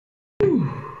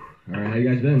All right, how you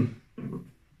guys been?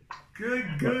 Good.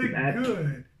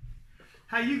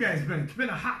 How you guys been? It's been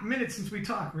a hot minute since we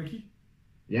talked, Ricky.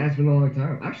 Yeah, it's been a long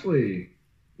time. Actually,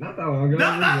 not that long ago.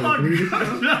 Not that long ago.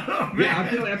 No, yeah, I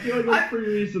feel like it was pretty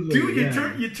recently. Dude,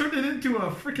 you turned it into a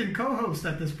freaking co-host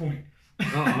at this point.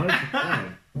 Oh, honestly, yeah.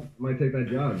 I might take that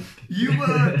job.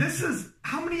 This is,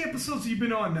 how many episodes have you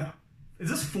been on now? Is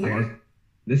this 4?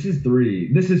 This is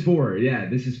 3. This is 4. Yeah,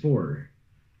 this is 4.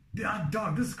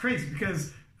 Dog, this is crazy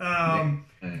because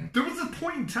there was a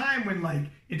point in time when, like,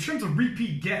 in terms of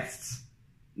repeat guests,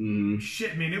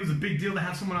 shit, man, it was a big deal to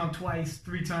have someone on twice,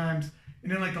 3 times.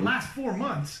 And then, like, the last 4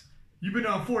 months, you've been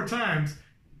on 4 times.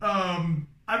 I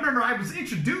remember I was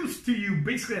introduced to you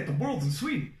basically at the Worlds in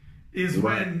Sweden.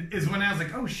 When I was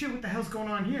like, oh shit, what the hell's going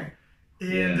on here?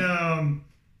 And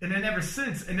then ever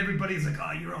since, and everybody's like,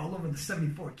 oh, you're all over the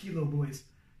 74 kilo boys,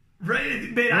 right?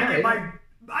 Man,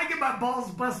 I get my balls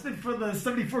busted for the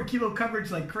 74 kilo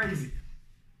coverage like crazy.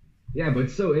 Yeah, but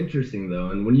it's so interesting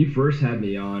though. And when you first had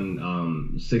me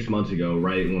on 6 months ago,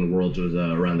 right when Worlds was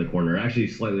around the corner, actually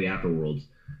slightly after Worlds,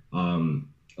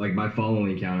 like my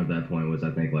following count at that point was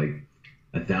I think like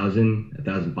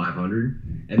 1,500,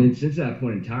 and then since that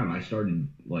point in time, I started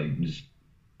like just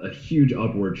a huge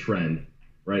upward trend,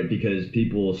 right? Because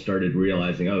people started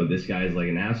realizing, oh, this guy's like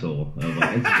an asshole of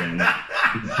Instagram.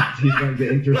 he's like the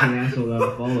interesting asshole that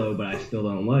I follow, but I still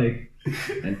don't like.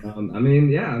 And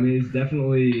it's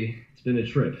been a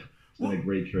trip. It's been a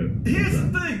great trip. Here's the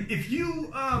thing: if you,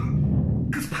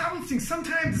 because powerlifting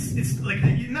sometimes it's like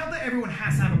not that everyone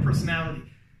has to have a personality.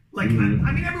 Like, I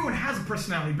mean, everyone has a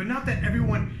personality, but not that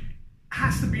everyone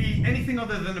has to be anything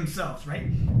other than themselves, right?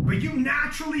 But you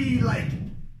naturally, you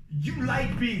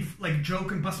like being, like,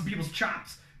 joking, busting people's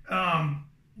chops.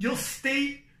 You'll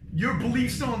state your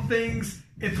beliefs on things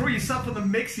and throw yourself in the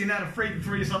mix. You're not afraid to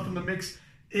throw yourself in the mix.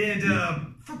 And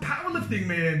for powerlifting,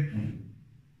 man,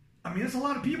 I mean, there's a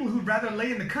lot of people who'd rather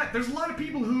lay in the cut. There's a lot of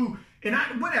people who,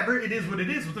 whatever, it is what it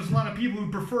is, but there's a lot of people who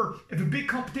prefer, if a big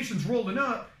competition's rolling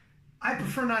up, I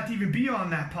prefer not to even be on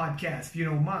that podcast, if you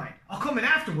don't mind. I'll come in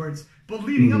afterwards, but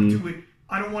leading up to it,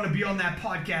 I don't want to be on that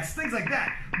podcast. Things like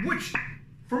that. Which,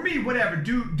 for me, whatever.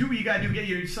 Do what you got to do, get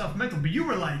yourself mental. But you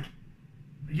were like,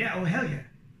 yeah, oh, hell yeah.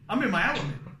 I'm in my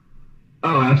element.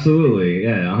 Oh, absolutely.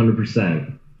 Yeah,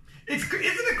 100%. Isn't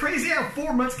it crazy how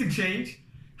 4 months can change?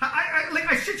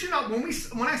 I shit you not,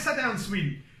 when I sat down in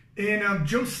Sweden, and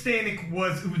Joe Stanek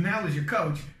who now is your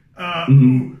coach,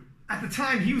 who, at the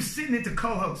time, he was sitting into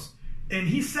co-host. And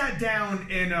he sat down,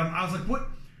 and I was like,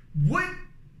 what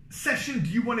session do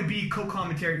you want to be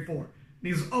co-commentary for? And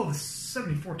he goes, oh, the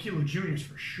 74 kilo juniors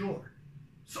for sure.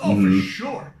 So, for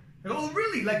sure. I go, oh,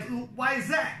 really? Like, why is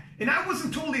that? And I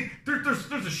wasn't totally, there's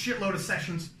a shitload of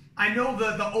sessions. I know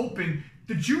the open,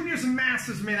 the juniors and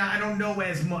masters, man, I don't know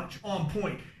as much on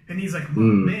point. And he's like, oh,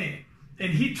 man.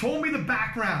 And he told me the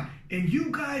background. And you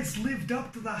guys lived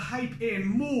up to the hype and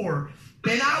more.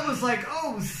 And I was like,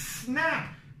 oh,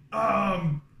 snap.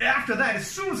 After that, as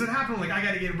soon as it happened, I'm like, I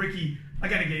gotta get Ricky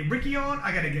on,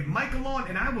 I gotta get Michael on,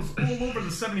 and I was all over the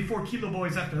 74 kilo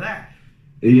boys after that.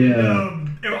 Yeah.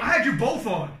 And I had you both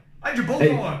on.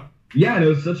 Yeah, and it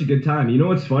was such a good time. You know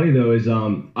what's funny though is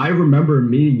I remember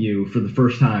meeting you for the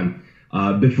first time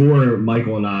before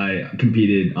Michael and I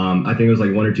competed. I think it was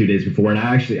like 1 or 2 days before, and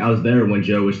I was there when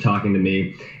Joe was talking to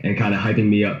me and kind of hyping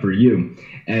me up for you.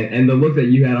 And the look that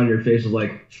you had on your face was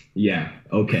like, yeah,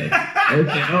 okay,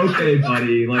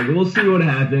 buddy. Like, we'll see what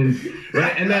happens,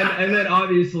 right? And then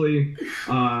obviously,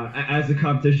 as the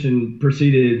competition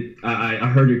proceeded, I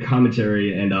heard your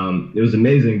commentary, and it was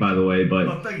amazing, by the way.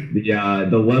 But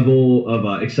the level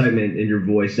of excitement in your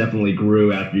voice definitely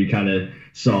grew after you kind of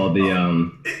saw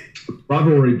the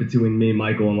rivalry between me and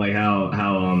Michael, and like how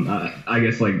I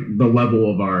guess like the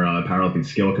level of our powerlifting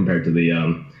skill compared to the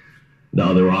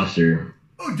other roster.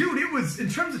 Oh, dude, it was, in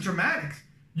terms of dramatics,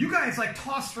 you guys, like,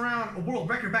 tossed around a world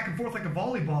record back and forth like a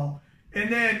volleyball.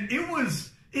 And then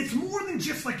it's more than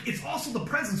just, like, it's also the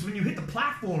presence when you hit the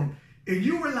platform. And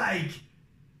you were, like,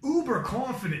 uber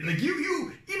confident. Like,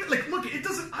 you even, like, look,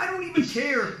 I don't even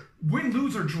care win,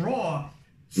 lose, or draw.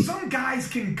 Some guys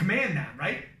can command that,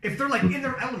 right? If they're, like, in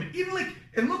their element. Even, like,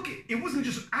 and look, it wasn't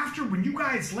just after when you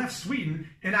guys left Sweden,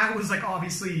 and I was, like,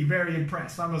 obviously very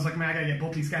impressed. I was like, man, I gotta get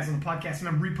both these guys on the podcast, and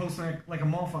I'm reposting it like a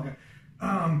motherfucker.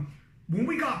 When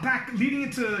we got back leading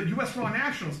into U.S. Raw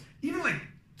Nationals, even, like,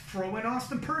 throw in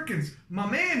Austin Perkins. My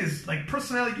man is, like,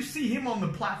 personality. You see him on the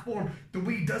platform, the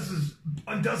way he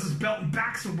undoes his belt and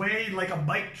backs away like a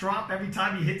mic drop every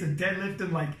time he hits a deadlift,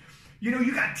 and, like,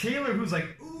 you got Taylor who's like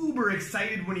uber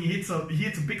excited when he hits a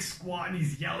big squat and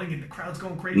he's yelling and the crowd's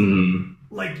going crazy. Mm-hmm.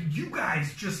 Like you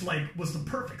guys just like was the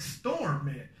perfect storm,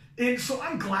 man. And so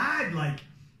I'm glad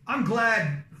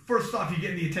first off you're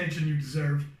getting the attention you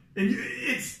deserve, and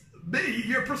it's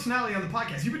your personality on the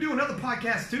podcast. You've been doing other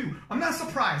podcasts too. I'm not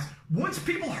surprised. Once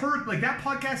people heard like that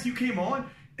podcast you came on,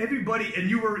 everybody, and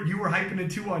you were hyping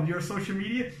it too on your social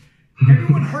media.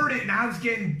 Everyone heard it, and I was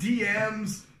getting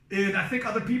DMs, and I think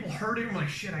other people heard it. And were like,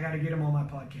 shit, I got to get him on my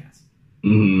podcast.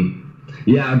 Mm-hmm.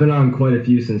 Yeah, I've been on quite a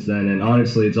few since then, and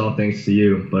honestly, it's all thanks to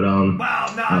you. But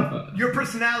your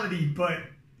personality, but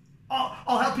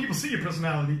I'll help people see your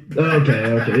personality.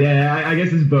 Okay, yeah, I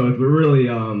guess it's both. But really,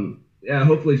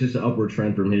 hopefully it's just an upward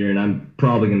trend from here, and I'm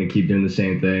probably going to keep doing the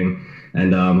same thing,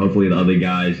 and hopefully the other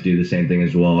guys do the same thing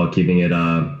as well, keeping it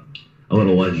a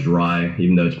little less dry,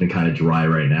 even though it's been kind of dry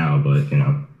right now, but,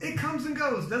 It comes and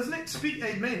goes, doesn't it?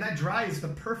 Hey, man, that dry is the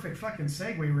perfect fucking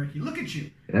segue, Ricky. Look at you.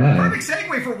 Yeah. Perfect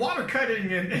segue for water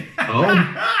cutting. And Oh.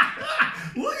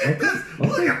 Look at this.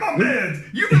 Look at my man.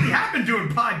 You really have been doing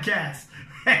podcasts.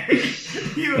 Hey,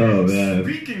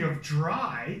 speaking of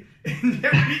dry, and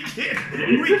then we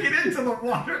get into the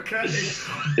water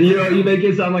cutting. You make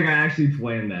it sound like I actually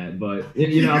planned that, but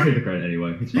I'll take the credit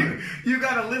anyway. It's fine. You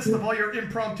got a list of all your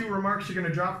impromptu remarks you're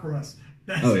gonna drop for us.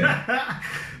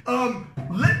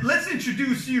 Let's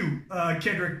introduce you,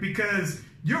 Kedric, because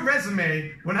your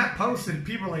resume, when I posted,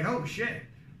 people were like, "Oh shit,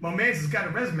 my man's has got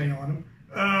a resume on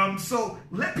him." So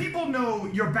let people know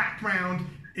your background,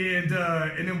 and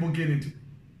then we'll get into it.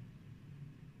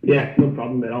 Yeah, no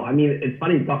problem at all. I mean, it's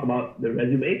funny to talk about the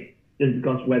resume, just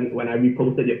because when I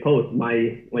reposted your post,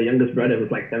 my youngest brother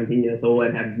was like 17 years old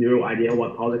and had zero idea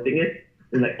what powerlifting is.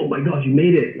 He's like, "Oh my gosh, you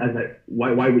made it!" I was like,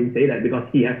 "Why would you say that?" Because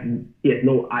he has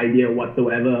no idea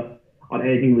whatsoever on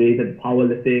anything related to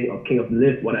powerlifting or king of the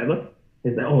lift, whatever.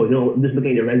 He's like, "Oh, just looking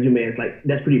at your resume, it's like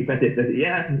that's pretty impressive." I said,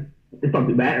 "Yeah, it's not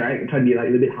too bad, right?" I try to be like a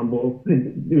little bit humble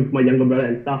with my younger brother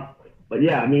and stuff. But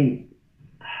yeah, I mean,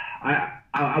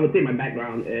 I would say my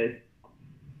background is,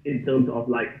 in terms of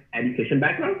like education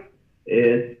background,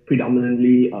 is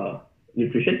predominantly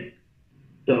nutrition.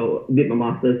 So did my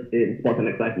master's in sports and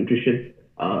exercise nutrition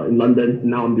in London.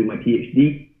 Now I'm doing my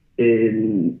PhD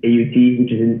in AUT,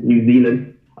 which is in New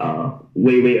Zealand.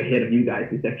 Way ahead of you guys.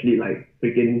 It's actually like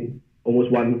freaking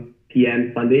almost 1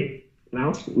 p.m. Sunday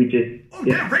now, which is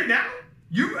right now.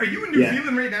 Are you in New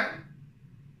Zealand right now?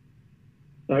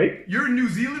 Sorry? You're in New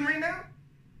Zealand right now?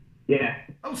 Yeah.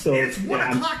 Oh, so it's 1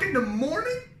 o'clock in the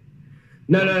morning?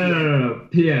 No.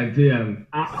 PM. In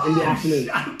the afternoon.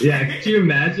 Okay. Yeah, can you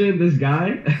imagine this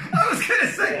guy? I was going to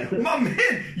say, my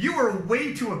man, you were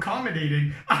way too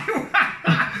accommodating.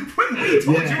 When we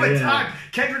told you a time,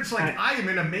 Kedric's like, I am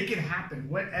going to make it happen,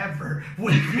 whatever.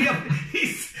 Wake me up.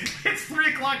 It's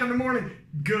 3 o'clock in the morning.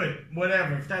 Good,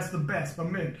 whatever, if that's the best, my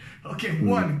man. Okay,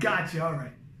 gotcha, all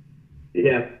right.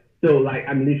 Yeah. So, like,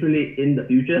 I'm literally in the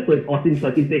future. So if Austin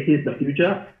 36 is the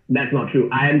future, that's not true.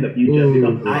 I am the future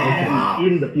because I am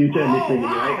in the future literally,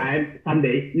 right? I am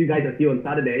Sunday. You guys are still on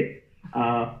Saturday.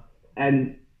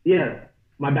 And yeah,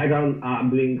 my background,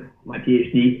 I'm doing my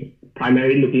PhD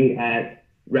primarily looking at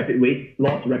rapid weight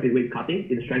loss, rapid weight cutting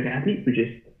in strength athletes, which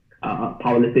is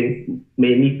powerlifting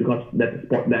mainly because that's a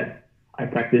sport that I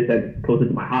practice and closer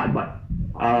to my heart. But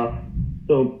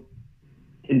so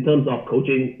in terms of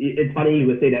coaching, it's funny you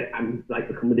would say that I'm like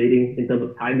accommodating in terms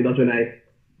of time, because when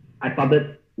I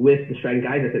started with the strength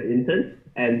guys as an intern,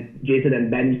 and Jason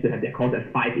and Ben used to have their calls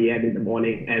at 5 a.m. in the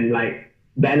morning, and like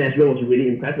Ben as well was really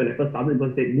impressed when I first started,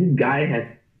 because this guy has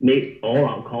made all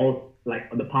our calls like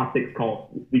on the past 6 calls,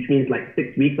 which means like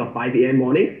 6 weeks of 5 a.m.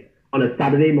 morning on a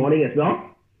Saturday morning as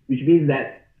well, which means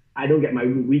that I don't get my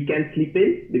weekend sleep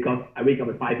in because I wake up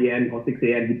at 5 a.m. or 6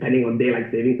 a.m. depending on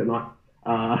daylight savings or not.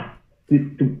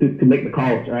 To make the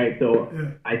calls, right? So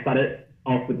I started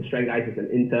off with the strength guys as an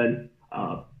intern,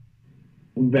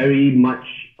 very much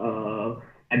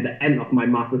at the end of my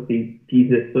master's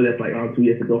thesis, so that's like around 2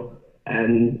 years ago.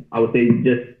 And I would say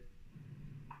just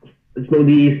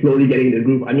slowly getting in the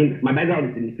groove. I mean, my background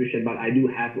is in nutrition, but I do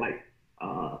have like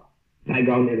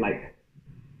background in like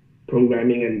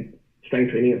programming and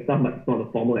strength training and stuff, but it's not a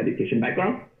formal education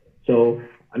background. So,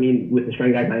 I mean, with the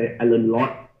strength guys, I learned a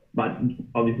lot. But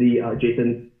obviously,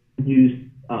 Jason used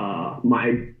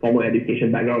my formal education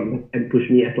background and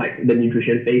pushed me as like the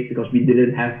nutrition phase, because we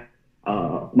didn't have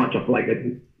much of like a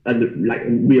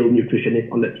real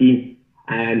nutritionist on the team.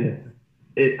 And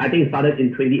I think it started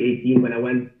in 2018 when I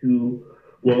went to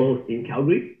Worlds in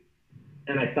Calgary,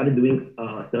 and I started doing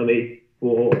surveys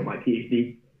for my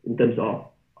PhD in terms of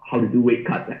how to do weight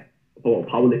cuts for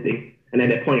powerlifting. And at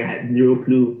that point, I had zero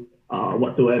clue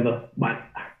whatsoever. But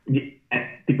as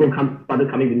people started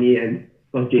coming to me, and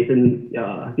because Jason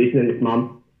and his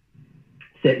mom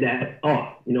said that,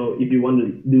 if you want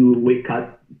to do weight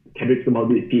cut, Kedric's about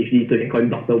to do his PhD, so you can call him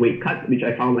Dr. Weight Cut, which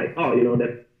I found like,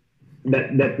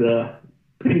 that's a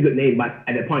pretty good name. But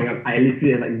at that point, I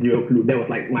literally had like zero clue. That was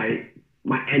like my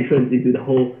entrance into the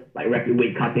whole like rapid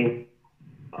weight cutting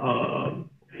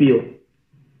field.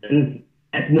 And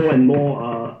as more and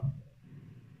more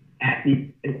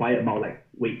athletes inquire about like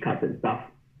weight cuts and stuff,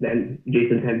 then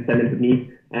Jason sent them to me.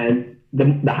 And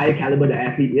the higher caliber the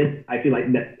athlete is, I feel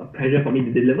like that's a pressure for me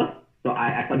to deliver. So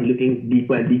I started looking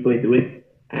deeper and deeper into it.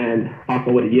 And fast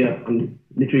forward a year, I'm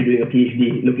literally doing a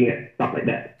PhD looking at stuff like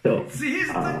that. So see, here's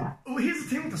the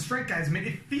thing with the strength guys, man.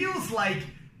 It feels like,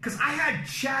 because I had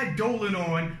Chad Dolan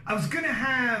on, I was gonna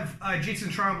have Jason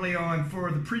Tremblay on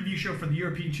for the preview show for the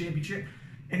European Championship,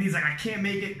 and he's like, I can't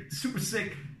make it, super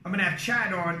sick. I'm gonna have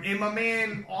Chad on, and my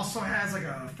man also has like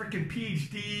a freaking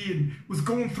PhD and was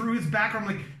going through his background.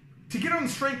 I'm like, to get on the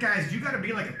strength guys, you got to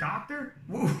be like a doctor.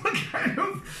 What kind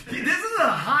of? This is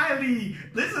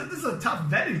a tough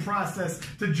vetting process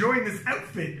to join this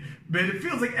outfit, but it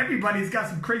feels like everybody's got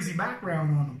some crazy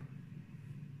background on them.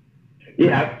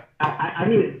 Yeah, I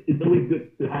mean, it's always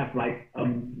good to have like a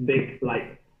big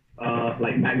like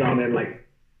background and like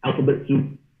alphabet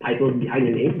soup titles behind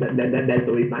your name. That's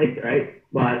always nice, right?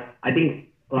 But I think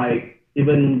like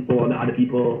even for the other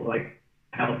people like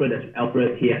Alfred,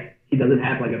 he doesn't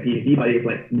have like a PhD, but he's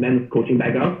like men's coaching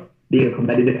background, being a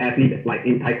competitive athlete that's like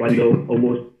in Taekwondo,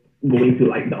 almost going to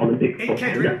like the Olympics. Hey,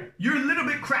 Kedric, you're a little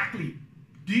bit crackly.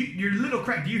 You're a little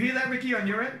cracked. Do you hear that, Ricky, on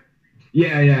your end?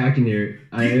 Yeah, I can hear it.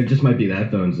 It just might be the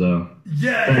headphones, though.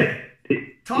 Yeah.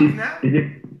 Talk now.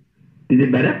 Is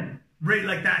it better? Right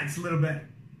like that. It's a little better.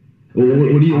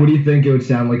 Well, what do you think it would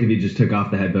sound like if you just took off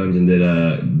the headphones and did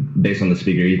based on the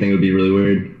speaker? You think it would be really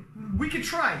weird? We could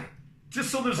try it. Just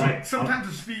so there's like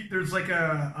sometimes there's like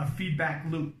a feedback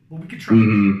loop. Well, we could try.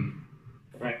 Mm-hmm.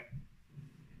 Right.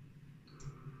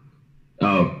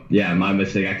 Oh yeah, my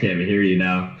mistake. I can't even hear you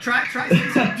now. Try.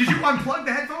 Did you unplug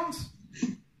the headphones?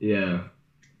 Yeah.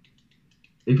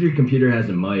 If your computer has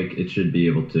a mic, it should be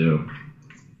able to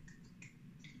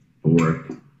work.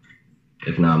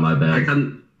 If not, my bad. I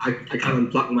can't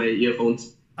unplug my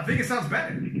earphones. I think it sounds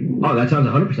better. Oh, that sounds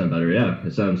 100% better. Yeah,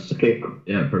 it sounds okay.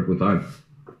 Yeah, perfectly fine.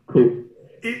 Cool.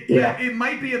 It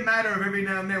might be a matter of every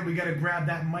now and then we got to grab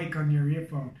that mic on your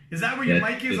earphone. Is that where your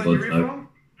mic is on your earphone?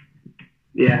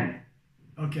 Yeah.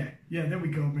 Okay. Yeah, there we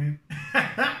go, man.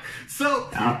 So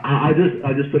I'll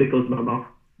just put it close to my mouth.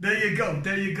 There you go.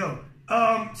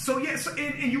 So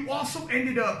you also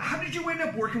ended up. How did you end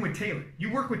up working with Taylor?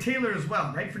 You work with Taylor as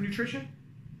well, right, for nutrition?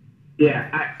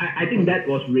 Yeah, I think that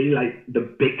was really like the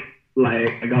big,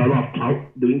 like I got a lot of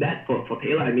clout doing that for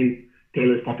Taylor. I mean,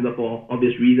 Taylor's popular for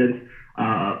obvious reasons.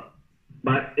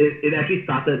 But it actually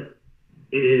started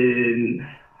in,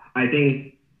 I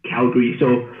think, Calgary.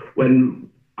 So when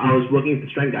I was working with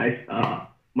the strength guys,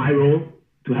 my role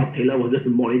to help Taylor was just to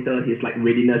monitor his like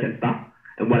readiness and stuff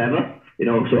and whatever.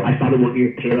 So I started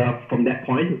working with Taylor from that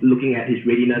point, looking at his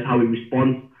readiness, how he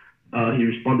responds. He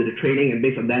responded to training, and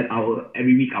based on that,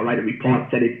 every week I'll write a report,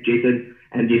 send it to Jason,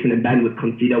 and Jason and Ben would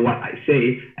consider what I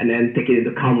say and then take it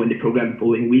into account when they program the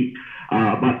following week.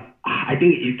 But I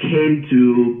think it came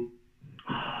to,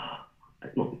 I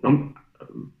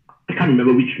can't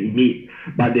remember which meet,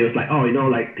 but they was like,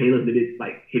 like Taylor's a bit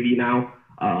like heavy now.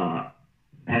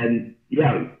 And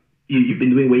yeah, you've been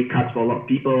doing weight cuts for a lot of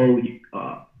people.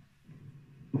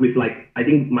 With like, I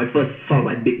think my first sort of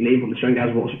like big name from the strength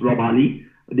guys was Rob Ali.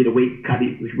 I did a weight cut,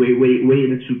 it was way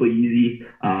super easy,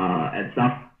 and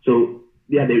stuff. So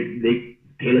yeah,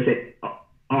 Taylor said, all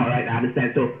right, I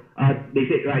understand. So they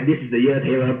said, right, this is the year,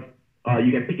 Taylor.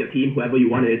 You can pick your team, whoever you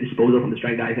want to dispose of from the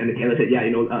strength guys. And then Taylor said, yeah,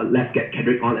 let's get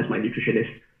Kedric on as my nutritionist.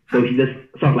 So he just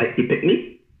sort of like, he picked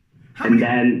me. How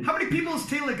many people has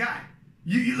Taylor got?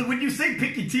 When you say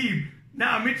pick your team,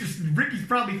 now I'm interested. Ricky's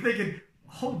probably thinking,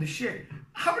 holy shit.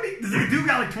 How many, does this dude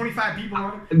got like 25 people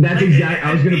on it? That's exactly,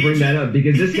 I was going to bring that up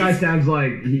because this guy sounds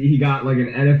like he got like an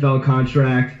NFL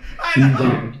contract.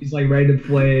 He's like ready to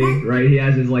play, right? He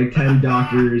has his like 10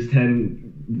 doctors, 10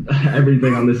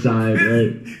 everything on the side,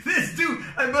 right? This dude,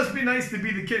 it must be nice to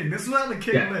be the king. This is how the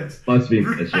king lives. Must be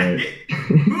nice, right?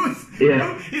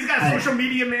 He's got a social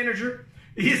media manager.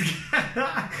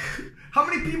 How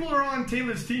many people are on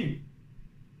Taylor's team?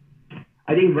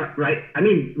 I think, right, I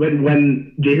mean,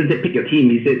 when Jason said pick your team,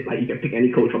 he said, like, you can pick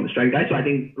any coach from the strength guy. So I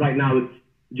think right now it's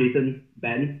Jason,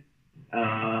 Ben,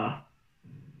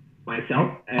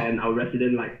 myself, and our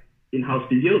resident, like, in-house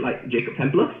physio, like Jacob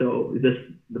Templer. So it's just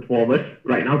the four of us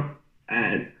right now.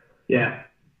 And, yeah.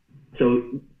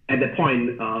 So at that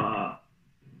point,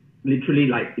 literally,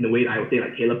 like, in a way, I would say,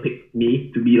 like, Taylor picked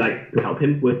me to be, like, to help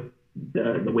him with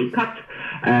the weight cut.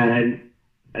 And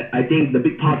I think the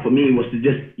big part for me was to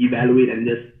just evaluate and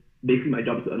just, basically my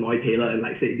job is to annoy Taylor and,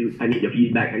 like, say, dude, I need your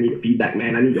feedback,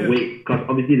 man, I need your weight. Because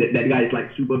obviously that guy is,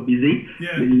 like, super busy.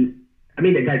 Yeah. I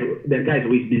mean, that guy's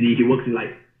always busy. He works in,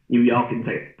 like, New York,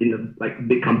 in a, like,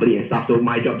 big company and stuff. So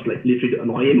my job is, like, literally to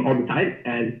annoy him all the time.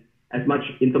 And as much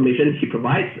information he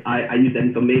provides, I use that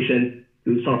information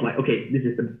to sort of like, okay, this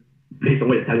is based on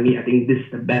what you're telling me, I think this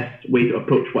is the best way to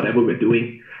approach whatever we're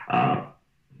doing.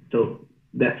 So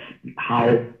that's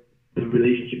how the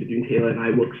relationship between Taylor and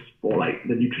I works for, like,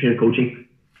 the nutrition coaching.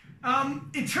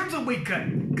 In terms of weight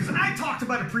cutting, because I talked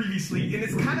about it previously, and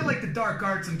it's kind of like the dark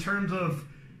arts in terms of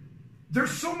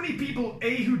there's so many people,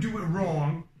 who do it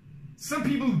wrong, some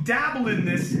people who dabble in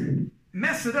this,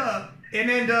 mess it up, and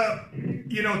end up,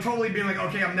 totally being like,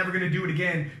 okay, I'm never going to do it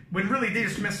again, when really they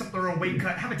just mess up their own weight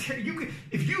cut.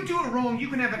 If you do it wrong, you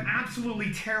can have an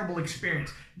absolutely terrible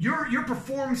experience. Your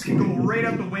performance can go right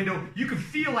out the window. You can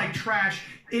feel like trash,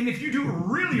 and if you do it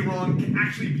really wrong, it can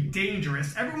actually be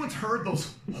dangerous. Everyone's heard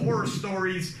those horror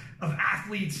stories of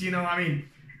athletes,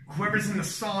 whoever's in the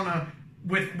sauna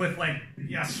with like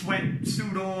a sweat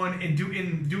suit on and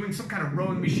doing some kind of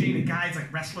rowing machine, and guys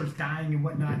like wrestlers dying and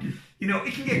whatnot.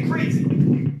 It can get crazy.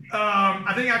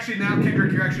 I think actually now,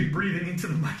 Kedric, you're actually breathing into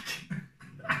the mic.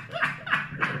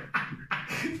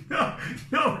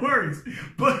 no worries.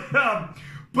 But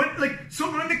like,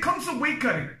 so when it comes to weight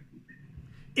cutting,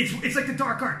 it's like the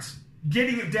dark arts,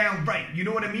 getting it down right. You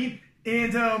know what I mean?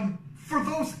 And for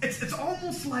those, it's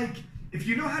almost like if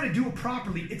you know how to do it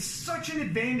properly, it's such an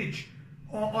advantage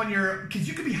on your, because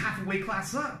you could be half a weight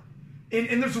class up.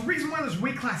 And there's a reason why there's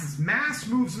weight classes. Mass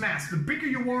moves mass. The bigger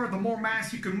you are, the more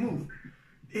mass you can move.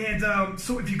 And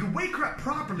so if you can weight cut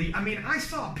properly, I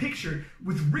saw a picture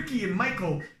with Ricky and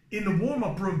Michael in the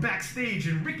warm-up room backstage,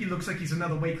 and Ricky looks like he's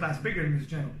another weight class bigger than this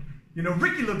gentleman.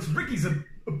 Ricky's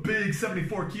a big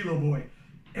 74 kilo boy.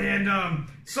 And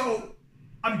so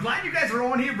I'm glad you guys are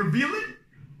on here revealing,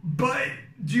 but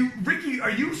Ricky,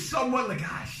 are you somewhat like,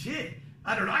 shit,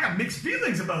 I don't know, I got mixed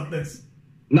feelings about this?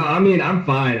 No, I'm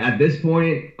fine. At this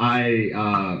point,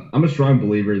 I'm a strong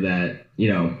believer that,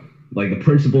 like the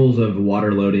principles of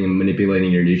water loading and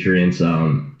manipulating your nutrients,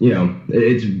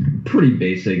 it's pretty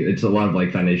basic. It's a lot of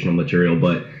like foundational material,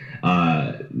 but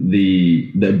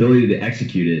the ability to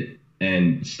execute it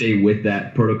and stay with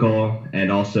that protocol,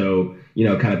 and also,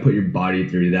 kind of put your body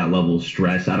through that level of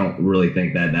stress, I don't really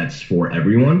think that that's for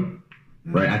everyone,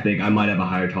 right? I think I might have a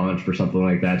higher tolerance for something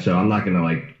like that, so I'm not going to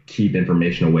like keep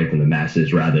information away from the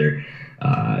masses. Rather,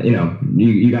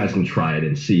 you guys can try it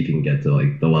and see if you can get to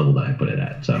like the level that I put it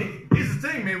at. So here's the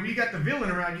thing, man. When you got the villain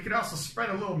around, you could also spread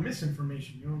a little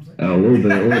misinformation. You know what I'm saying? A little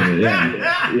bit,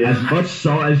 yeah. As much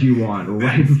salt as you want,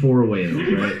 right before whales,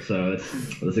 right? So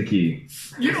that's a key.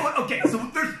 You know what? Okay, so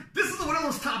this is one of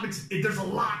those topics. There's a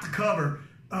lot to cover.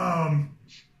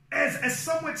 As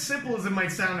somewhat simple as it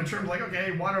might sound in terms of like,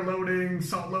 okay, water loading,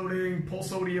 salt loading, pulse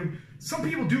sodium, some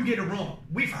people do get it wrong.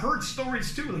 We've heard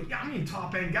stories too, like,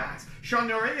 top end guys. Sean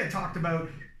Norea talked about,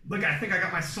 look, I think I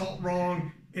got my salt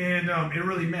wrong, and it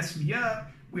really messed me up.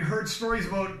 We heard stories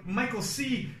about Michael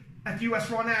C. at the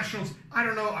U.S. Raw Nationals. I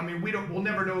don't know. We'll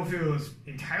never know if it was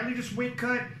entirely just weight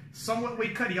cut, somewhat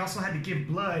weight cut. He also had to give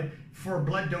blood for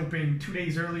blood doping 2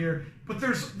 days earlier. But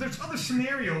there's other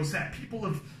scenarios that people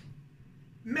have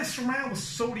messed around with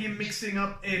sodium mixing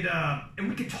up, and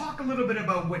we could talk a little bit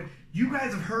about what you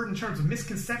guys have heard in terms of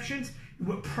misconceptions,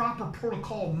 what proper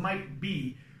protocol might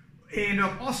be, and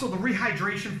also the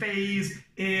rehydration phase.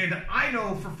 And I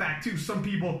know for a fact too, some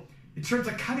people, in terms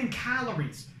of cutting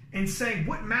calories and saying,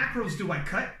 what macros do I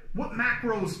cut, what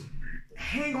macros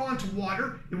hang on to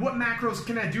water, and what macros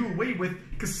can I do away with?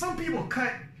 Because some people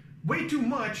cut way too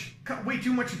much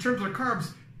in terms of their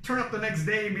carbs, turn up the next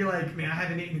day and be like, man, I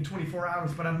haven't eaten in 24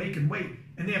 hours, but I'm making weight.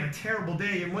 And they have a terrible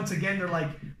day. And once again, they're like,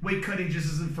 weight cutting just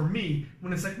isn't for me.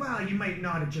 When it's like, well, you might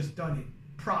not have just done it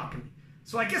properly.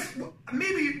 So I guess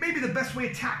maybe the best way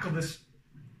to tackle this,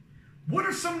 what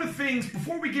are some of the things,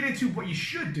 before we get into what you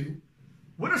should do,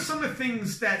 what are some of the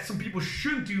things that some people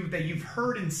should do that you've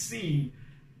heard and seen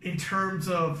in terms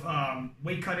of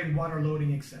weight cutting, water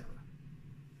loading, etc.?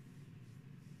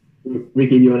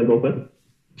 Ricky, do you want to go first?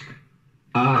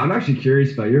 I'm actually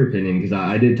curious about your opinion, because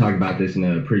I did talk about this in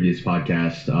a previous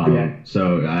podcast.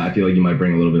 So I feel like you might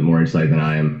bring a little bit more insight than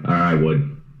I am, or I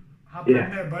would. Hop in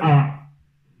there, buddy.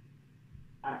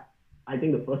 I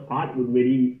think the first part would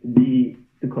really be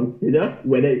to consider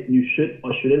whether you should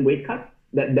or shouldn't weight cut.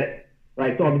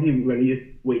 Right. So obviously when we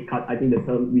use weight cut, I think the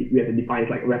term we have to define is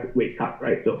like rapid weight cut,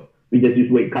 right? So we just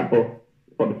use weight cut for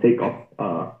the sake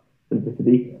of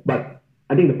simplicity. But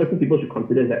I think the first thing people should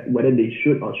consider is that whether they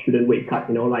should or shouldn't weight cut.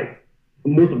 Like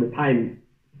most of the time,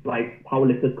 like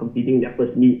powerlifters competing their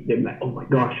first meet, they're like, oh my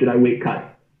gosh, should I weight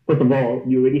cut? First of all,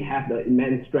 you already have the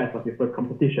immense stress of your first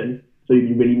competition, so you'd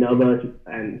be really nervous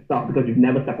and stuff because you've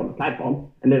never stepped on the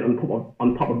platform. And then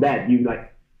on top of that, you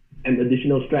like an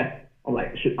additional stress of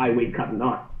like, should I weight cut or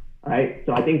not? All right.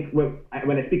 So I think when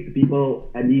I speak to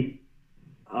people, at least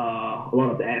a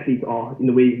lot of the athletes, or in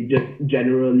a way, just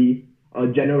generally, a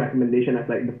general recommendation as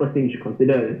like the first thing you should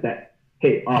consider is that,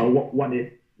 hey, what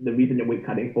is the reason you're weight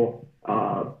cutting for?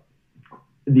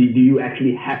 Do you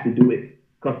actually have to do it?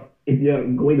 Because if you're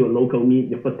going to a local meet,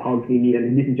 your first powerlifting meet,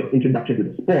 and this is your introduction to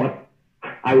the sport,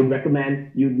 I would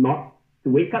recommend you not to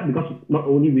weight cut, because not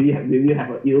only will you have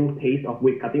an ill taste of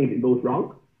weight cutting if it goes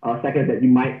wrong. Second, that you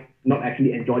might not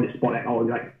actually enjoy the sport at all.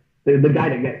 Like the guy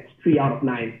that gets 3 out of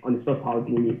 9 on his first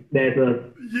powerlifting meet, there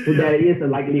is a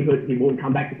likelihood he won't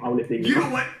come back to powerlifting. You know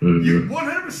what? You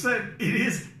 100%. It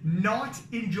is not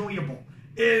enjoyable.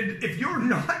 And if you're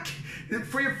not,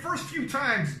 for your first few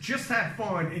times, just have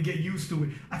fun and get used to it.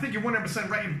 I think you're 100%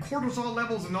 right. And cortisol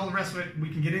levels and all the rest of it, we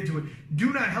can get into it,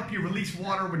 do not help you release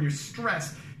water when you're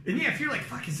stressed. And yeah, if you're like,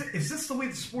 fuck, is this the way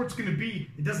the sport's going to be?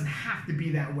 It doesn't have to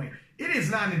be that way. It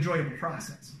is not an enjoyable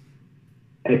process.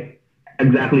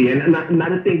 Exactly. And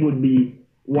another thing would be,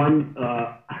 one,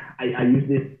 I use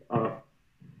this,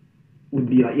 would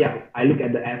be like, I look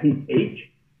at the athlete's age,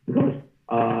 because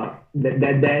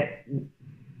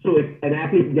so if an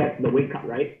athlete gets the weight cut,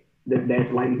 right,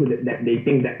 there's likelihood that they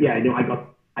think that,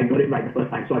 I got it right the first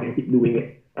time, so I can keep doing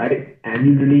it, right? And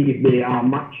usually if they are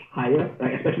much higher,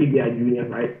 right, especially if they are juniors,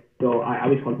 right? So I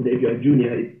always consider if you're a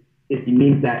junior, it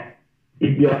means that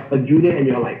if you're a junior and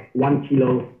you're like 1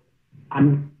 kilo,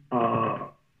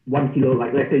 1 kilo,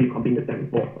 like let's say you're competing at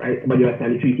 74, right? But you're at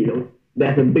 73 kilos,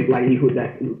 there's a big likelihood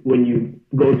that when you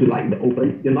go to like the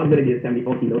open, you're not going to be at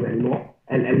 74 kilos anymore.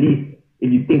 And at least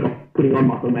if you think of putting on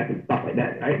muscle mass and stuff like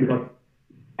that, right? Because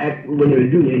when you're a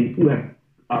junior, you still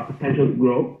have potential to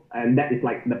grow, and that is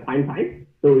like the prime time.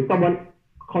 So if someone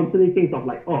constantly thinks of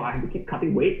like, I have to keep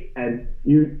cutting weight, and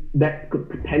that could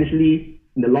potentially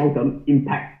in the long term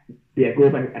impact their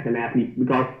growth as an athlete,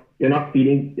 because you're not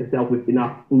feeding yourself with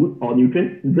enough food or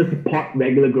nutrients to support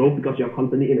regular growth, because you're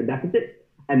constantly in a deficit.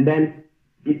 And then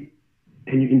you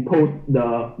impose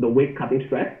the weight cutting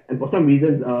stress. And for some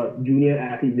reasons, junior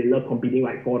athletes, they love competing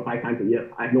like 4 or 5 times a year.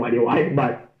 I have no idea why,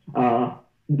 but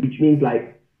which means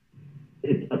like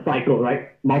it's a cycle, right?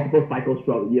 Multiple cycles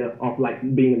throughout the year of like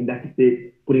being in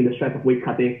deficit, putting the stress of weight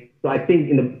cutting. So I think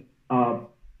in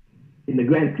the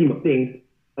grand scheme of things,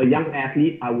 a young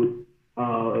athlete, I would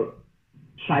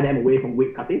shy them away from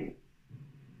weight cutting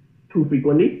too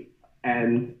frequently.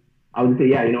 And I would say,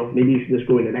 maybe you should just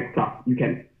go in the next class. You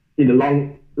can, in the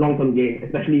long-term game,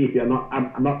 especially if you're not,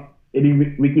 I'm not, maybe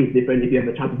Ricky is different. If you have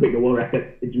the chance to break the world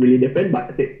record, it's really different.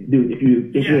 But dude, if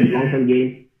you're thinking in the long-term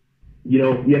game, you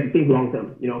have to think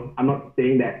long-term. I'm not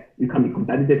saying that you can't be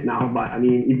competitive now, but I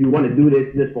mean, if you want to do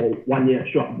this just for 1 year,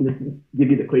 sure, just give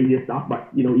you the craziest stuff, but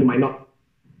you might not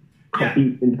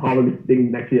compete in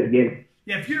powerlifting next year again.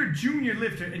 Yeah, if you're a junior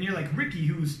lifter and you're like Ricky,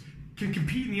 who's can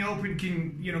compete in the open,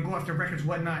 can go after records,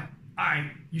 whatnot, all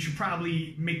right, you should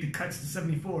probably make the cuts to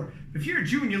 74. If you're a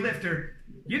junior lifter,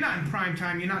 you're not in prime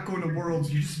time, you're not going to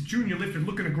Worlds, you're just a junior lifter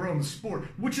looking to grow in the sport,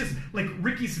 which is like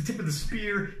Ricky's the tip of the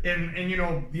spear, and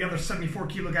the other 74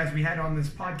 kilo guys we had on this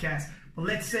podcast. But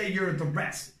let's say you're the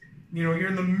rest, you're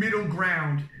in the middle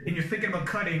ground and you're thinking about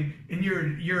cutting, and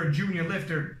you're a junior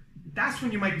lifter. That's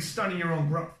when you might be stunning your own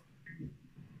growth.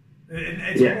 And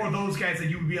it's more those guys that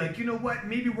you would be like, you know what,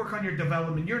 maybe work on your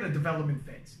development. You're in a development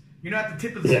phase. You're not at the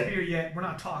tip of the spear yet. We're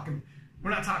not talking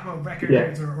about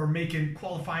records or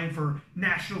qualifying for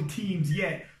national teams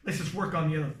yet. Let's just work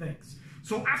on the other things.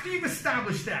 So after you've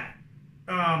established that,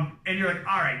 and you're like,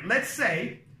 all right, let's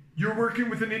say you're working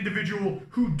with an individual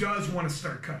who does want to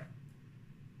start cutting.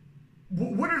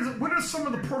 What are some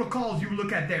of the protocols you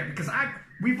look at there? Because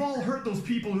we've all heard those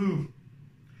people who,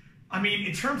 I mean,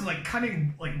 in terms of like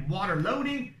cutting like water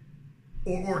loading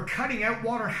or cutting out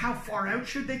water, how far out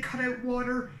should they cut out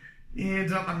water?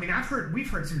 And I mean, we've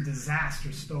heard some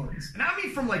disaster stories, and I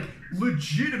mean from like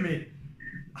legitimate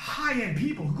high-end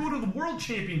people who go to the world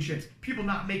championships, people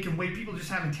not making weight, people just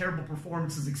having terrible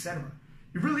performances, etc.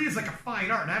 It really is like a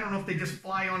fine art, and I don't know if they just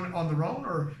fly on their own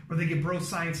or they get bro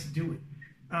science to do it.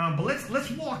 But let's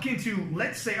walk into,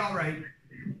 let's say, all right,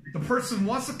 the person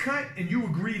wants to cut, and you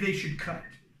agree they should cut.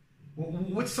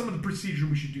 What's some of the procedure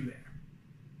we should do there?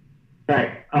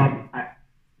 Right.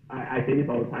 I say this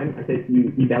all the time. I say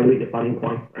you evaluate the starting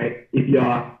point, right? If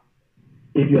you're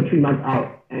if you're 3 months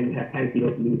out and you have 10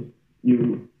 kilos to lose,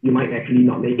 you might actually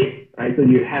not make it, right? So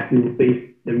you have to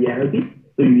face the reality.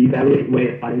 So you evaluate where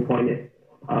your starting point is.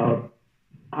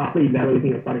 After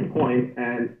evaluating a starting point,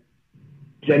 and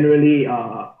generally,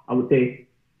 I would say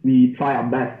we try our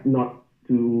best not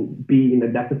to be in a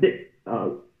deficit,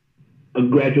 a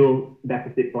gradual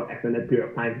deficit for an extended period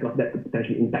of time, because that could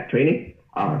potentially impact training.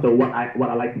 So what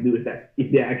I like to do is that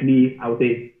if they're actually, I would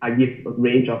say, I give a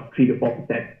range of 3 to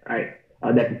 4%, right?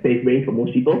 That's a safe range for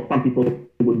most people. Some people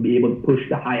would be able to push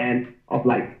the high end of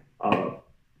like 5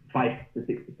 to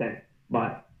 6%,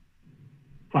 but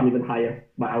some even higher.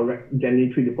 But I would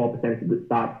generally 3 to 4% is a good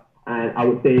start. And I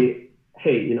would say,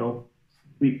 hey, you know,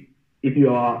 if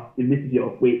this is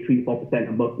your weight 3 to 4%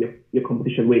 above your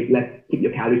competition weight, let's keep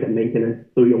your calories at maintenance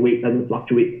so your weight doesn't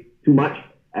fluctuate too much,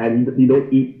 and you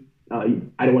don't eat.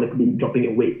 I don't want to be dropping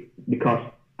your weight because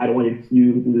I don't want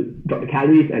you to drop the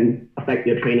calories and affect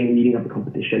your training leading up to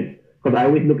competition. Because I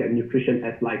always look at nutrition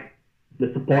as like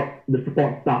the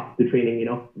support stuff to training. You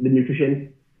know, the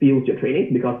nutrition fuels your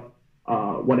training, because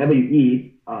whatever you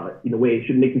eat, in a way,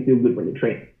 should make you feel good when you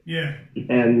train. Yeah.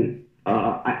 And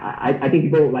I think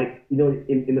people, like, you know,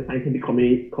 in the scientific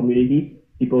community,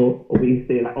 people always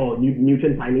say like, oh,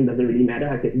 nutrient timing doesn't really matter.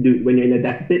 I said, dude, when you're in a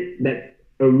deficit, that's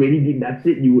a really deep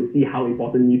deficit, you would see how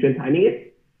important nutrient timing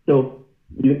is. So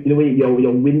in a way,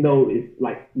 your window is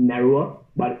like narrower,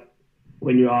 but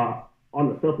when you are on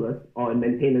the surplus or in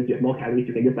maintenance, you have more calories.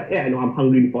 You can just like, yeah, I know I'm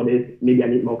hungry before this. Maybe I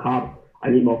need more carbs. I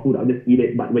need more food. I'll just eat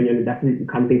it. But when you're in a deficit, you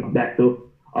can't think of that. So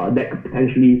that could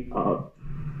potentially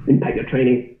impact your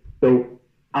training. So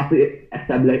after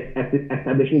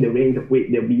establishing the range of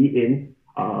weight they'll be in,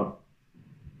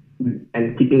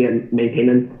 and keeping it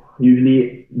maintenance,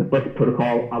 usually the first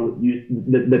protocol I would use,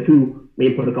 the two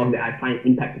main protocols that I find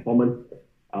impact performance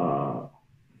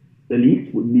the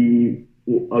least would be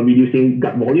reducing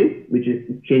gut volume, which is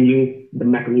changing the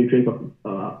macronutrients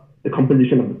of the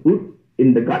composition of the food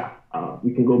in the gut.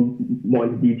 We can go more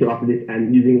into detail after this,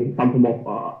 and using some form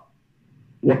of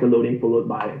water loading followed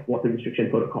by water restriction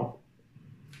protocol.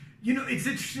 You know, it's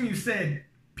interesting you said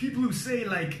people who say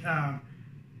like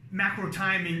macro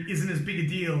timing isn't as big a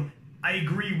deal. I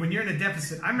agree. When you're in a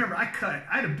deficit, I remember I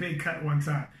had a big cut one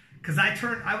time because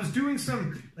I was doing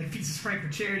some like feats of strength for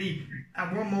charity.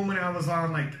 At one moment I was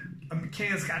on like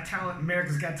Canada's Got Talent,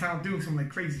 America's Got Talent, doing some like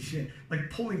crazy shit, like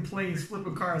pulling planes,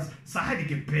 flipping cars. So I had to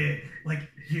get big. Like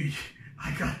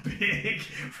I got big.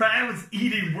 Right? I was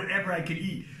eating whatever I could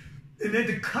eat. And then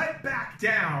to cut back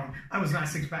down, I was not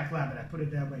a Pack Lapadat, I put it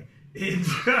that way. And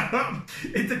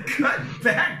to cut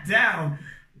back down,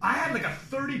 I had like a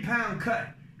 30-pound cut.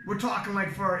 We're talking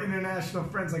like for our international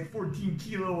friends, like 14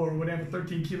 kilo or whatever,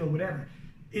 13 kilo, whatever.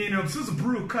 And so it was a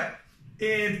brutal cut.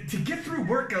 And to get through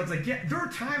workouts, like, yeah, there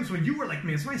are times when you were like,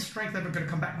 man, is my strength ever going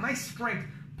to come back? My strength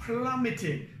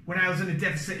plummeted when I was in a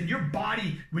deficit. And your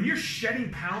body, when you're shedding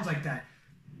pounds like that,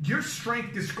 your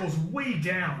strength just goes way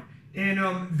down. And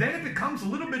then it becomes a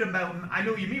little bit about, I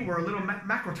know what you mean, where a little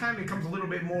macro timing becomes a little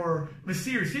bit more of a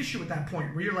serious issue at that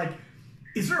point, where you're like,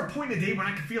 is there a point in the day when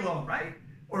I can feel all right?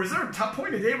 Or is there a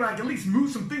point in the day where I can at least move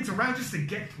some things around just to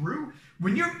get through?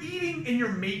 When you're eating in your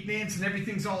maintenance and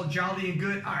everything's all jolly and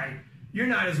good, all right, you're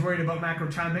not as worried about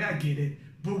macro timing, I get it.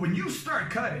 But when you start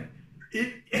cutting,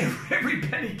 every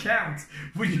penny counts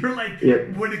when you're like,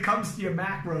 when it comes to your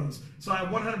macros. So I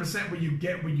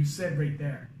 100% what you said right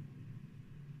there.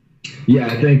 Yeah,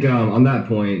 I think on that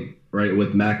point, right,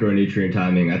 with macronutrient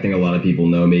timing, I think a lot of people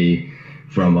know me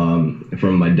from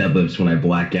my deadlifts when I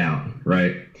black out,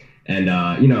 right? And,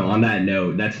 you know, on that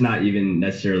note, that's not even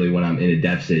necessarily when I'm in a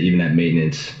deficit, even at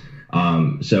maintenance.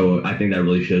 So I think that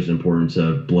really shows the importance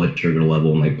of blood sugar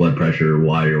level and like blood pressure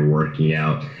while you're working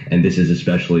out. And this is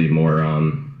especially more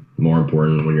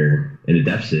important when you're in a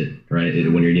deficit, right?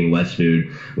 When you're eating less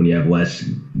food, when you have less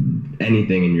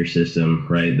anything in your system,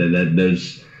 right? That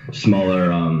those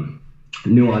smaller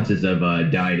nuances of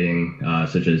dieting,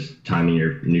 such as timing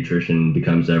your nutrition,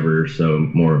 becomes ever so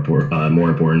more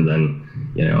important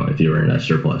than, you know, if you were in a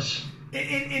surplus.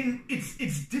 And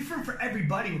it's different for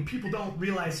everybody. What people don't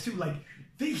realize too, like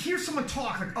they hear someone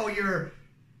talk like, oh, you're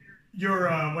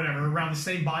whatever, around the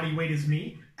same body weight as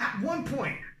me. At one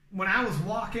point, when I was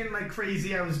walking like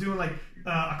crazy, I was doing like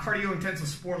a cardio intensive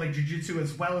sport like jiu-jitsu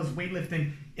as well as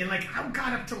weightlifting, and like I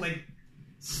got up to like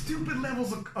stupid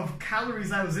levels of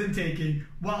calories I was intaking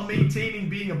while maintaining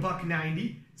being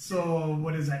 $190. So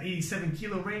what is that, 87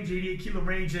 kilo range, 88 kilo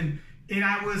range, and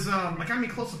I was like, I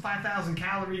mean, close to 5,000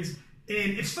 calories.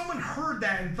 And if someone heard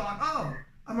that and thought, oh,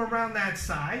 I'm around that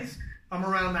size, I'm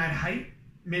around that height,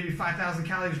 maybe 5,000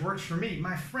 calories works for me,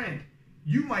 my friend,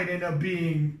 you might end up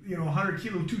being, 100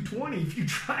 kilo 220 if you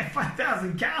try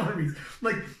 5,000 calories.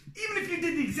 Like, even if you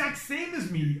did the exact same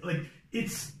as me, like,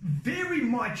 it's very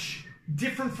much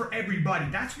different for everybody.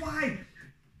 That's why,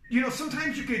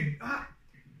 sometimes you could,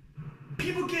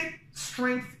 people get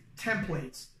strength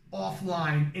templates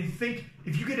offline and think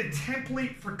if you get a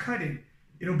template for cutting,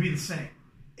 it'll be the same.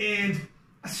 And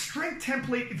a strength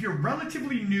template, if you're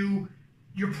relatively new,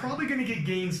 you're probably going to get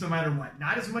gains no matter what.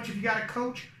 Not as much if you got a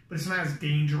coach, but it's not as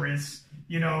dangerous,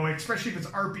 especially if it's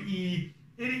RPE,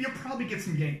 you'll probably get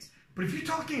some gains. But if you're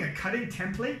talking a cutting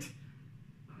template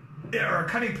or a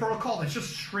cutting protocol that's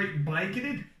just straight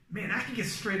blanketed, man, that can get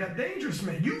straight up dangerous,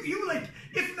 man. You like,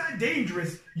 if not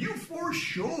dangerous, you for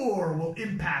sure will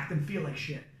impact and feel like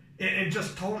shit. And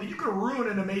just totally, you could ruin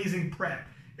an amazing prep.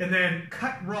 And then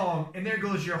cut wrong, and there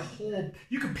goes your whole,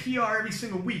 you could PR every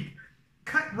single week.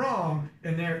 Cut wrong,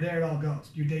 and there it all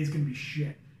goes. Your day's going to be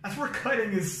shit. That's where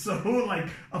cutting is so, like,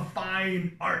 a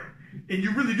fine art. And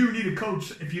you really do need a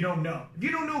coach if you don't know. If you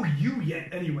don't know you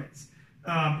yet, anyways.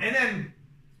 And then,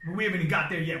 we haven't even got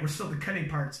there yet. We're still the cutting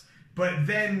parts. But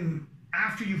then,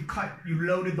 after you've cut, you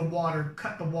loaded the water,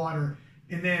 cut the water,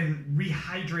 and then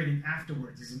rehydrating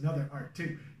afterwards is another art,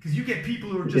 too. Because you get people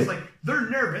who are just like, they're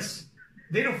nervous.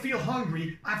 They don't feel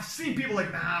hungry. I've seen people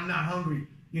like, nah, I'm not hungry.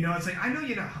 It's like, I know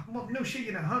you're not, well, no shit,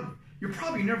 you're not hungry. You're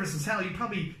probably nervous as hell. It'd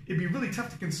be really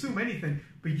tough to consume anything,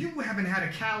 but you haven't had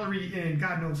a calorie in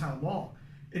God knows how long.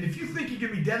 And if you think you're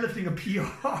going to be deadlifting a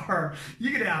PR,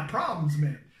 you're going to have problems,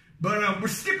 man. But we're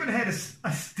skipping ahead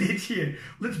a stitch here.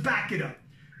 Let's back it up.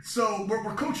 So we're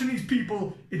coaching these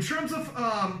people in terms of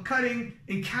cutting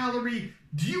and calorie.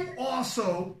 Do you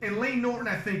also, and Lane Norton,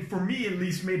 I think, for me at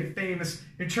least, made it famous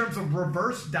in terms of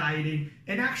reverse dieting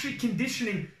and actually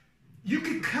conditioning. You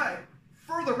could cut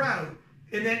further out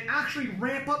and then actually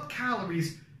ramp up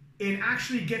calories and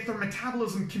actually get their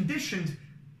metabolism conditioned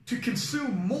to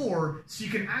consume more so you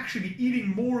can actually be eating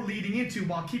more leading into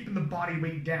while keeping the body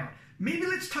weight down. Maybe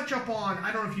let's touch up on,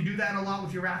 I don't know if you do that a lot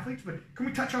with your athletes, but can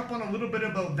we touch up on a little bit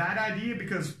about that idea?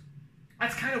 Because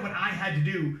that's kind of what I had to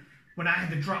do when I had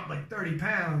to drop like 30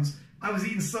 pounds. I was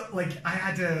eating, I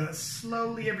had to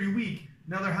slowly every week,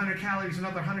 another 100 calories,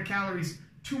 another 100 calories.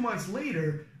 2 months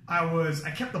later,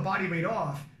 I kept the body weight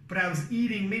off, but I was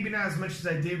eating maybe not as much as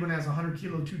I did when I was 100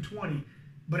 kilo 220,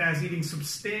 but I was eating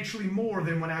substantially more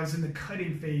than when I was in the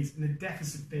cutting phase, in the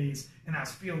deficit phase, and I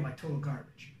was feeling like total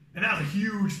garbage. And that was a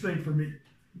huge thing for me.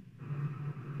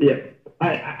 Yeah,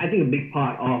 I think a big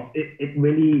part of it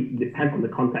really depends on the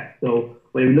context. So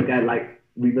when we look at like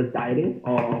reverse dieting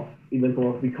or even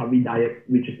for recovery diet,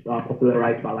 which is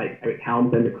popularized by like Eric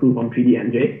Helms and the crew from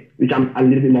 3DMJ, which I'm a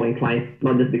little bit more inclined,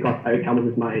 not just because Eric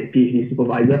Helms is my PhD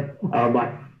supervisor,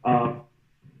 but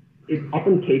it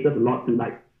often caters a lot to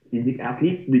like physique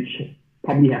athletes, which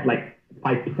probably have like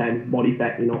 5% body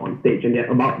fat, on stage, and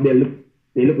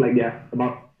they look like they're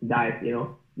about to die,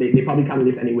 they probably can't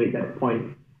lift any weight at that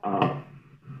point.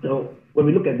 So when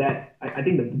we look at that, I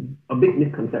think a big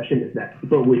misconception is that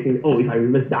people will think, if I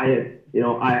reverse diet,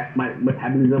 my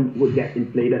metabolism would get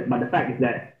inflated. But the fact is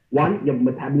that, one, your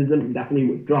metabolism definitely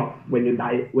would drop when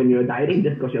you're dieting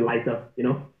just because you're lighter,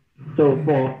 So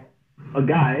for a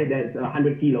guy that's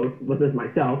 100 kilos versus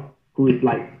myself, who is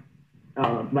like,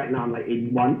 right now I'm like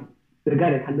 81, the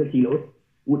guy that's 100 kilos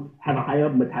would have a higher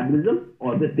metabolism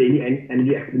or just daily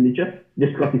energy expenditure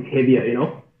just because it's heavier,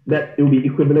 That it will be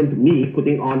equivalent to me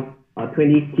putting on a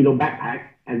 20 kilo backpack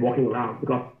and walking around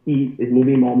because he is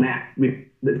moving more mass with,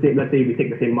 let's say we take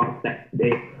the same amount of steps a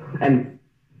day. And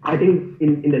I think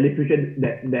in the literature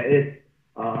that there is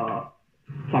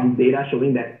some data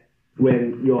showing that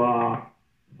when you are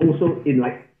also in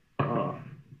like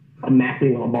a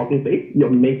massing or bulking phase,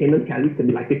 your maintenance calories can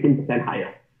be like 15%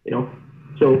 higher,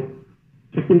 So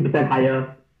 15%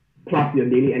 higher plus your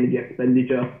daily energy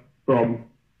expenditure from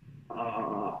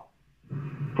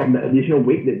the additional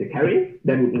weight that they're carrying,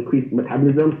 that would increase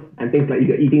metabolism and things like if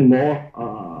you're eating more,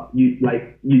 you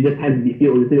just tend to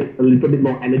feel a little bit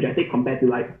more energetic compared to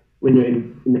like when you're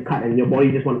in the cut and your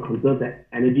body just want to conserve that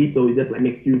energy. So it just like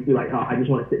makes you feel like, I just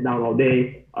want to sit down all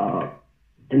day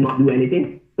and not do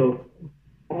anything. So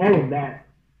all of that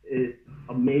is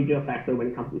a major factor when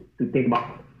it comes to think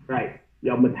about, right,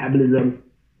 your metabolism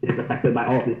is affected by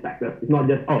all of these factors. It's not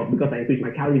just, because I increase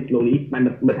my calories slowly, my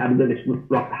metabolism is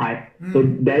rock high. So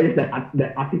there is that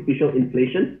artificial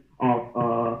inflation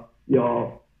of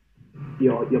your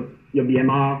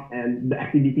BMR and the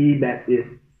activity that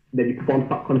you perform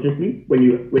subconsciously when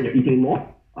you're eating more.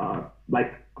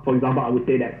 Like for example, I would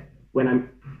say that when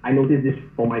I notice this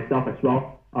for myself as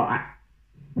well,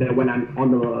 that when I'm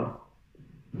on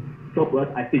stroke worse,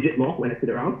 I fidget more when I sit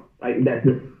around. Like that's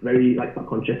just very like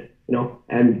subconscious,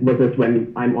 and versus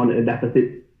when I'm on a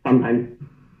deficit, sometimes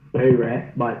very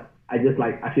rare, but I feel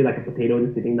like a potato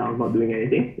just sitting down, not doing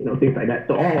anything, things like that.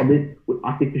 So all of this would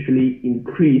artificially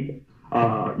increase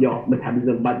your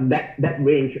metabolism, but that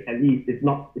range at least is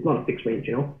not a fixed range.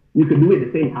 You could do it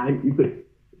at the same time. You could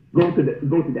go to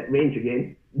that range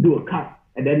again, do a cut,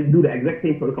 and then do the exact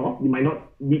same protocol. You might not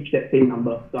reach that same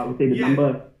number. So I would say the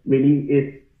number really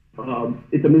is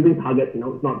it's a moving target.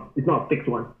 It's not a fixed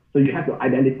one. So you have to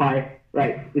identify,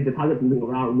 right, if the target's moving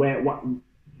around, where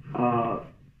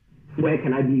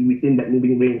can I be within that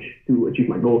moving range to achieve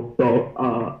my goal. So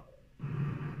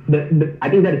I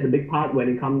think that is a big part when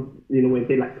it comes, when you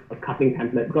say like a cutting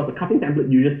template, because a cutting template,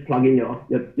 you just plug in your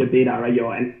data, right,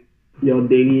 your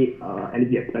daily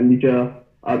energy expenditure,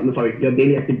 your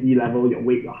daily activity level, your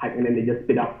weight, your height, and then they just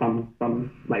spit out some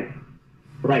like,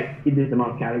 right, hit this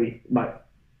amount of calories. But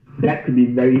that could be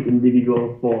very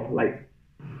individual for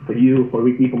you, for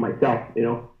Ricky, for myself,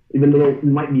 even though it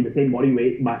might be the same body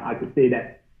weight, but I could say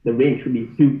that the range could be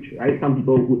huge, right? Some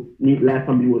people would need less,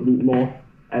 some people would need more.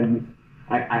 And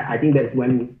I think that's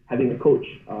when having a coach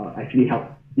actually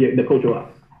helps. The coach will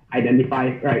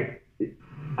identify, right,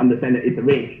 understand that it's a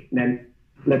range. Then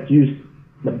let's use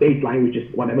the baseline, which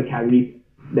is whatever calories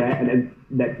there, and then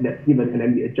that's given, and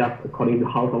then we adjust according to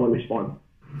how someone responds.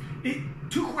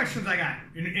 Two questions I got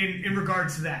in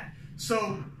regards to that.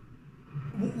 So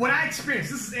what I experienced,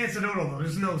 this is anecdotal though,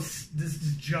 this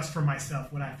is just for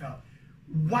myself, what I felt.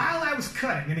 While I was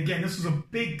cutting, and again, this was a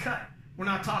big cut. We're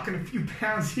not talking a few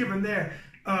pounds here and there.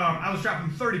 I was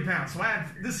dropping 30 pounds, so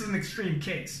this is an extreme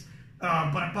case.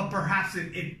 But perhaps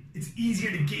it's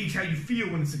easier to gauge how you feel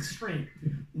when it's extreme.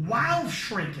 While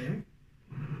shrinking,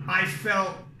 I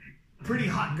felt pretty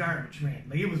hot garbage, man.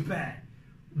 Like, it was bad.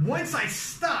 Once I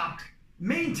stopped,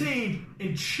 maintained,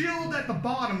 and chilled at the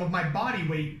bottom of my body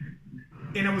weight,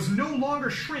 and I was no longer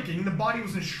shrinking, the body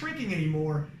wasn't shrinking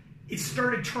anymore, it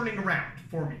started turning around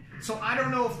for me. So I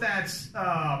don't know if that's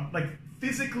like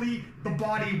physically the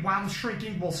body while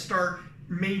shrinking will start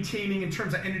maintaining in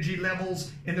terms of energy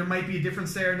levels, and there might be a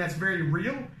difference there, and that's very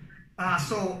real.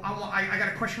 So I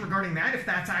got a question regarding that, if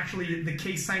that's actually the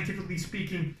case scientifically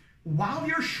speaking. While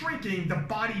you're shrinking, the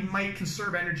body might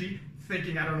conserve energy,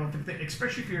 thinking, I don't know,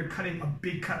 especially if you're cutting a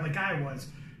big cut like I was,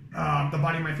 the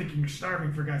body might think you're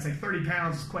starving for guys. Like 30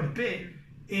 pounds is quite a bit.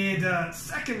 And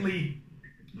secondly,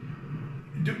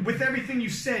 with everything you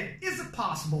said, is it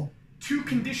possible to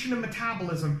condition a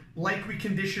metabolism like we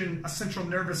condition a central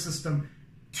nervous system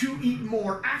to eat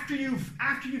more after you've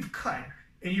cut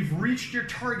and you've reached your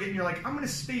target and you're like, I'm going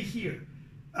to stay here?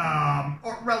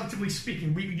 Or relatively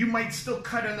speaking, you might still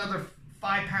cut another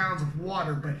 5 pounds of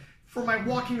water, but for my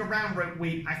walking around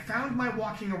weight, I found my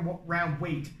walking around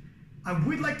weight, I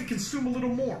would like to consume a little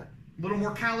more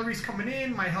calories coming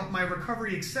in, my help, my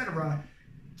recovery, etc.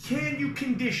 Can you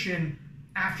condition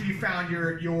after you found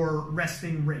your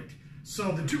resting rate?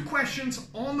 So the two questions: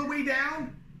 on the way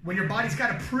down, when your body's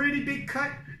got a pretty big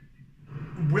cut,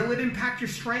 will it impact your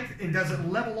strength, and does it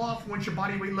level off once your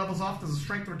body weight levels off? Does the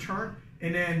strength return?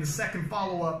 And then the second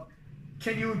follow-up: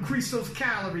 can you increase those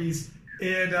calories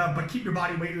and but keep your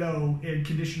body weight low and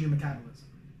condition your metabolism?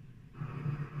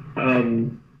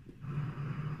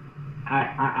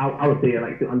 I would say,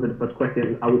 like, to answer the first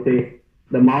question, I would say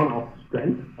the amount of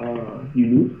strength you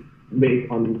lose based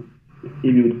on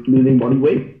if you're losing body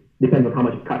weight depends on how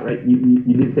much you cut, right? You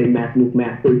did say mass moves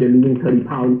mass, so if you're losing 30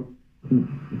 pounds,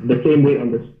 the same weight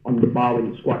on the bar when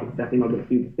you squat is definitely not going to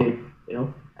feel the same,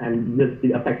 and just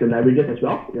it affects the leverages as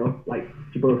well, like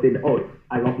people say that, oh,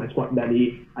 I lost my squat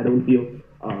belly, I don't feel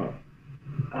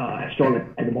as strong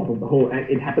at the bottom of the hole, and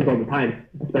it happens all the time,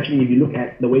 especially if you look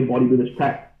at the way bodybuilders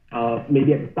prep.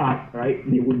 Maybe at the start, right,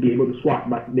 they would be able to squat,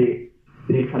 but they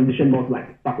transition more to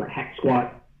like stuff like hack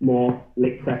squat, more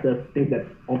leg presses, things that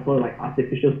offer like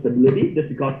artificial stability, just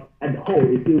because at the whole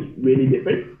it feels really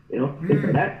different, things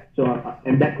like that. So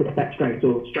and that could affect strength.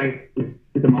 So strength is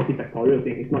a multifactorial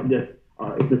thing. It's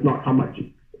just not how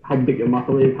big your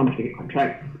muscle is, how much you can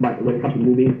contract, but when it comes to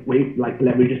moving weight, like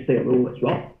leverages play a role as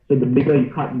well. So the bigger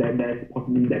you cut, there's a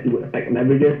possibility that it would affect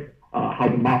leverages, how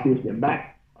the bar feels in your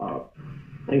back,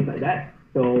 things like that.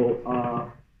 So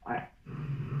I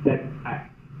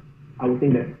would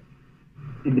think that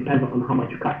it depends on how much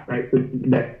you cut, right? So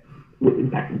that would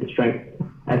impact the strength.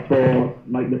 As for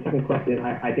like the second question,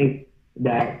 I think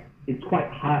that it's quite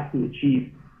hard to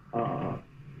achieve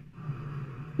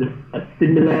just a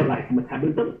similar like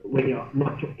metabolism when you're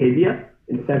much heavier,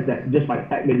 in the sense that just by the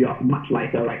fact that you're much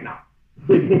lighter right now.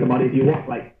 So if you think about it, if you walk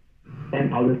like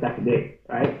 10,000 steps a day,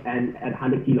 right, and at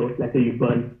 100 kilos, let's say you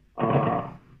burn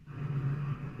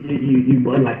you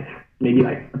burn like maybe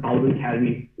like 1,000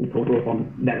 calories in total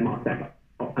from that amount of step.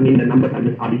 I mean, the numbers are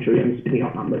just arbitrary. I'm spitting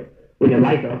out numbers. When you're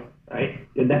lighter, right,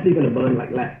 you're definitely going to burn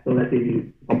like less. So let's say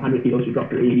from 100 kilos you drop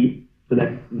to 80. So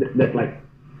that's like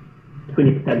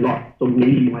 20% loss. So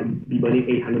maybe you might be burning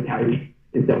 800 calories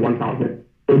instead of 1,000.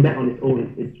 So that on its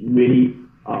own is really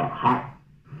hard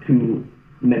to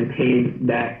maintain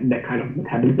that kind of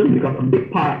metabolism, because a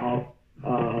big part of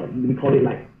we call it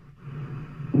like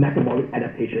metabolic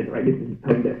adaptation, right? This is a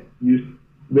term that's used.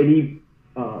 Really,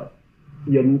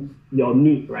 your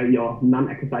NEAT, right? Your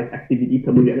non-exercise activity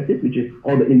thermogenesis, which is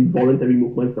all the involuntary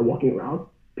movements, the walking around,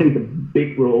 plays a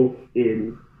big role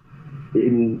in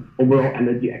overall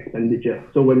energy expenditure.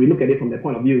 So when we look at it from that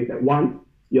point of view, is that one,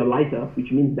 you're lighter,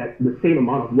 which means that the same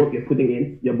amount of work you're putting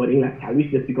in, you're burning less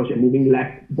calories just because you're moving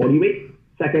less body weight.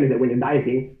 Second is that when you're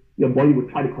dieting, your body would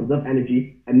try to conserve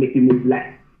energy and make you move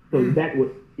less. So that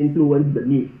would influence the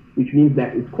NEAT, which means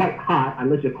that it's quite hard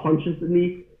unless you're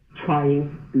consciously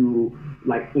trying to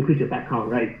like increase your fat count,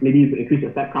 right? Maybe you could increase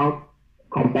your fat count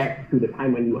compared to the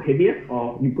time when you were heavier,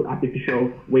 or you put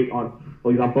artificial weight on.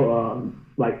 For example,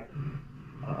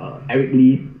 Eric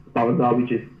Lee's Salazar,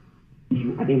 which is,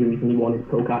 I think he recently won his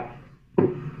pro card.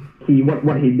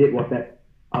 What he did was that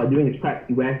during his prep,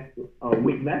 he wears a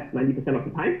weight vest 90% of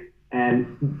the time,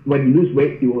 and when you lose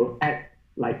weight, he will add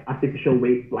like artificial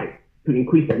weight, like to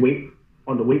increase the weight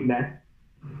on the weight vest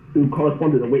to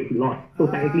correspond to the weight he lost. So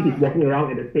technically, he's walking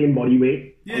around at the same body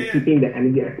weight and keeping the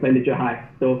energy expenditure high.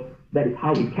 So that is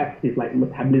how he kept his like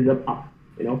metabolism up.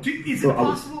 You know. Is it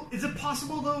possible? Is it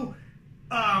possible though?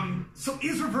 So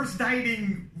is reverse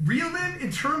dieting real then,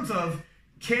 in terms of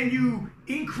can you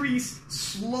increase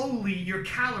slowly your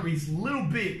calories a little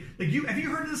bit? Like have you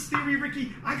heard of this theory,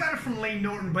 Ricky? I got it from Lane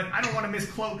Norton, but I don't want to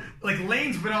misquote. Like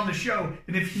Lane's been on the show,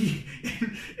 and if he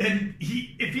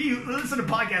listens to the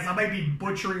podcast, I might be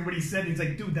butchering what he said. He's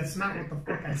like, dude, that's not what the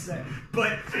fuck I said.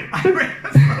 But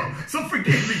so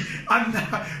forgive me. I'm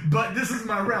not. But this is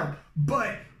my realm.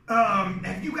 But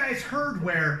have you guys heard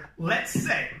where, let's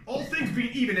say, all things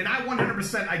being even, and I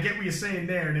 100%, I get what you're saying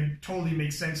there, and it totally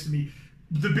makes sense to me.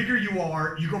 The bigger you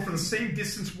are, you go for the same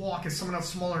distance walk as someone else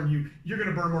smaller than you, you're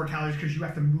going to burn more calories because you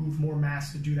have to move more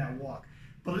mass to do that walk.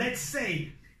 But let's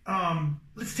say,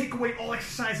 let's take away all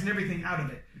exercise and everything out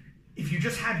of it. If you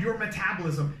just have your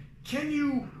metabolism, can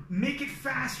you make it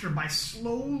faster by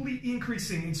slowly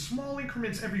increasing in small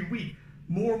increments every week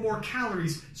more and more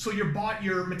calories, so your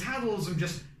metabolism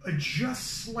just adjusts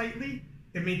slightly,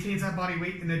 it maintains that body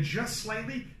weight, and adjusts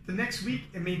slightly the next week,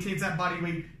 it maintains that body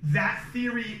weight? That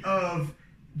theory of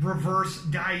reverse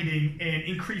dieting and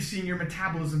increasing your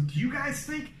metabolism, do you guys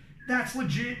think that's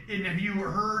legit? And have you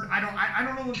heard, I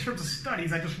don't know in terms of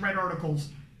studies, I just read articles.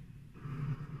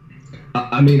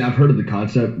 I mean, I've heard of the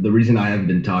concept. The reason I haven't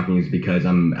been talking is because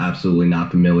I'm absolutely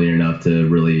not familiar enough to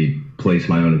really place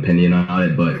my own opinion on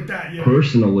it. But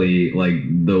personally, like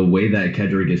the way that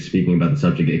Kedric is speaking about the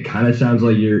subject, it kind of sounds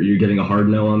like you're getting a hard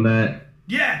no on that.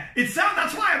 Yeah, it sounds.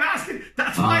 That's why I'm asking.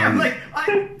 That's why I'm like,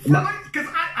 because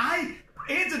I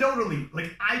anecdotally,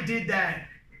 like I did that,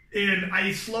 and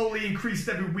I slowly increased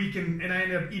every week, and I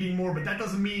ended up eating more. But that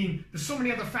doesn't mean there's so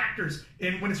many other factors.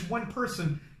 And when it's one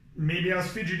person, maybe I was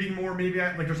fidgeting more. Maybe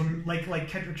there's like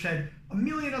Kedric said, a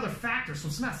million other factors. So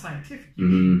it's not scientific. You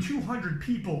need 200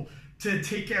 people to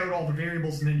take out all the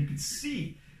variables, and then you can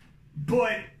see.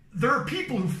 But there are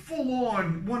people who full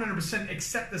on 100%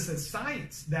 accept this as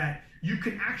science, that you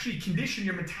can actually condition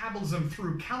your metabolism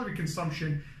through calorie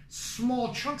consumption,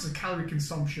 small chunks of calorie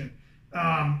consumption.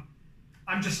 I'm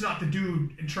just not the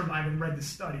dude in terms, I haven't read the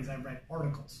studies, I've read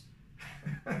articles.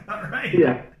 All right.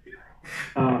 Yeah.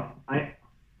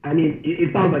 I mean,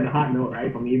 it sounds like a hard no,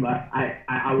 right, for me, but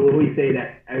I will always say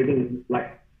that everything is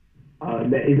like,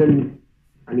 there isn't,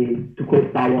 I mean, to quote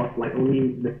Star Wars, like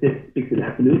only the Sith speaks in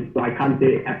absolute, so I can't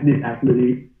say this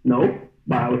absolutely no,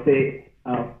 but I would say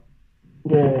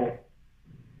for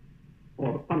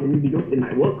some individuals in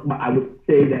my work, but I would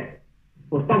say that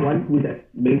for someone who is at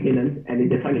maintenance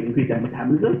and they're trying to increase their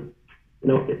metabolism, you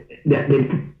know,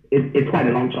 it's quite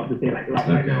a long shot to say like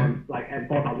right now I'm like at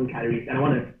 4,000 calories and I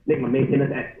want to make my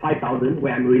maintenance at 5,000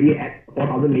 where I'm already at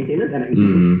 4,000 maintenance and I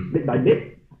increase bit by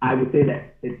bit. I would say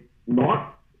that it's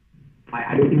not.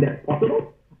 I don't think that's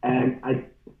possible,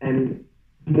 and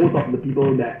most of the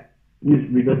people that use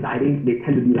reverse dieting, they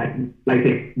tend to be like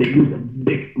they lose a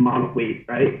big amount of weight,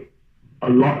 right? A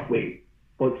lot of weight.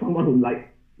 For someone who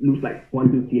like lose like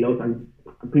 1-2 kilos, I'm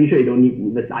pretty sure you don't need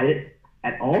reverse diet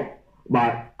at all.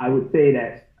 But I would say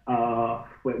that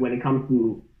when it comes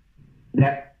to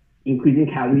that, increasing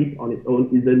calories on its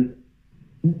own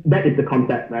that is the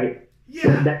concept, right? Yeah.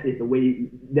 So that is the way,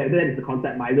 that is the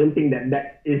concept, but I don't think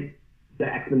that is the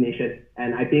explanation.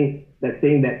 And I think that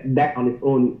saying that on its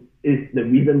own is the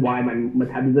reason why my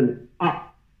metabolism is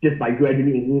up just by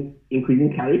gradually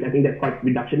increasing calories. I think that's quite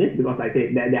reductionist, because like I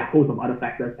say, there are a host of other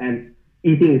factors, and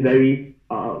eating is very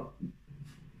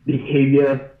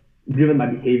behavior, driven by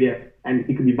behavior, and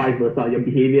it could be vice versa. Your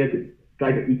behavior could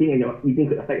drive your eating, and your eating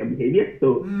could affect your behavior.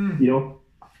 So,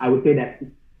 I would say that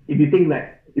if you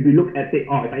look at, say, if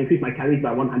I increase my calories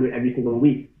by 100 every single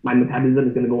week, my metabolism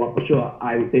is going to go up for sure.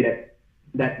 I would say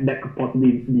that could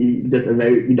possibly be just a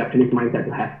very reductionist mindset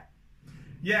to have.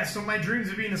 Yeah, so my dreams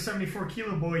of being a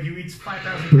 74-kilo boy who eats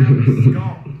 5,000 calories is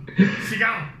gone. She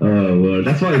gone. Oh, Lord.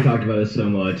 That's why you talked about it so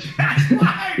much. That's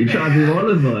why, you try to be one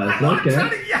of us. Okay.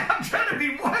 I'm trying to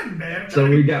be one, man. So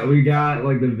we got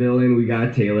like the villain, we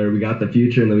got Taylor, we got the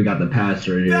future, and then we got the past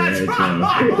right here. That's right.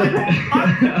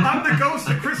 I'm the ghost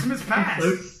of Christmas past.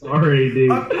 I'm so sorry,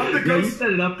 dude. I'm the ghost. You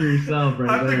set it up for yourself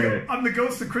there. I'm the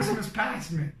ghost of Christmas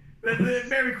past, man.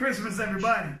 Merry Christmas,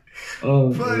 everybody.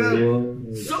 Oh, but, I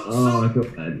feel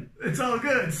bad. It's all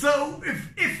good. So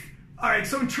all right.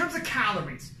 So in terms of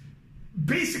calories,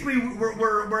 basically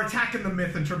we're attacking the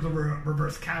myth in terms of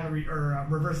reverse calorie or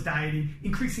reverse dieting,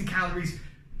 increasing calories.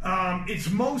 It's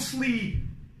mostly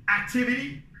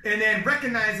activity, and then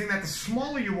recognizing that the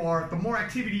smaller you are, the more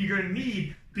activity you're going to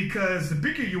need, because the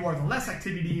bigger you are, the less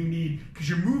activity you need, because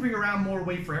you're moving around more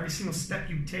weight for every single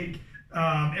step you take.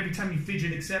 Every time you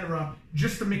fidget, etc.,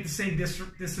 just to make the same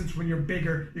distance when you're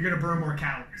bigger, you're going to burn more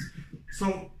calories.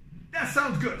 So that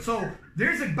sounds good. So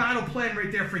there's a battle plan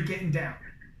right there for getting down.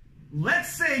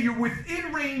 Let's say you're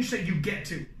within range that you get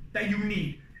to, that you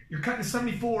need. You're cutting to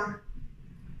 74,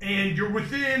 and you're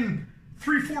within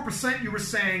 3-4%. You were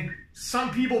saying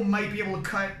some people might be able to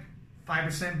cut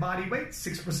 5% body weight,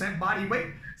 6% body weight.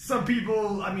 Some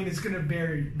people, it's going to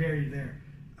vary there.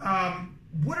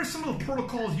 What are some of the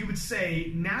protocols you would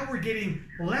say now we're getting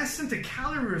less into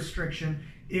calorie restriction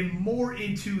and more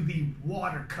into the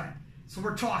water cut? So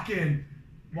we're talking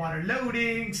water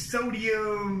loading,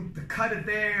 sodium, the cut it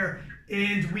there,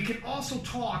 and we can also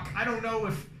talk, I don't know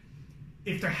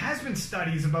if there has been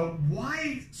studies about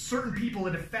why certain people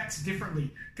it affects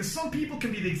differently. Because some people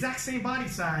can be the exact same body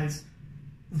size,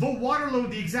 they'll water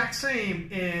load the exact same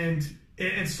and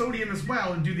sodium as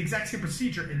well and do the exact same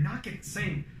procedure and not get the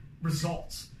same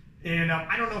results. And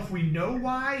I don't know if we know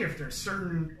why, if there's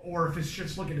certain, or if it's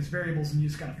just looking at variables and you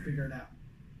just got to figure it out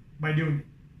by doing it.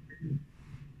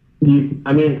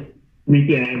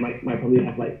 Ricky and I might probably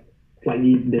have like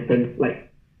slightly different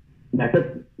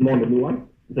methods, more than new one.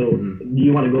 So do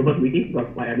you want to go first, Ricky?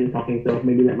 Because I've been talking, so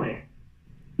maybe let my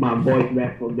voice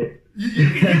rest for a bit. You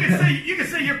can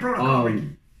say your protocol, Ricky.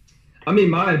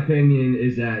 My opinion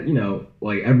is that,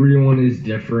 everyone is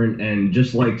different, and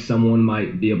just like someone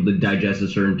might be able to digest a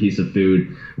certain piece of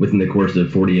food within the course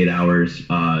of 48 hours,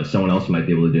 someone else might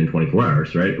be able to do in 24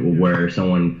 hours, right? Where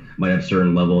someone might have a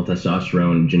certain level of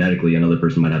testosterone genetically, another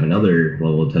person might have another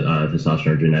level of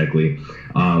testosterone genetically.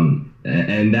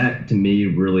 And that, to me,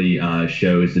 really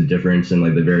shows the difference in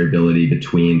the variability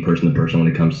between person to person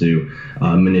when it comes to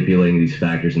manipulating these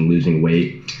factors and losing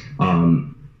weight.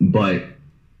 But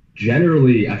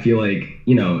generally, I feel like,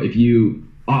 if you,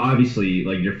 obviously,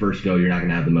 your first go, you're not going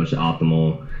to have the most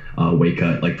optimal weight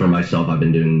cut. For myself, I've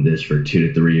been doing this for 2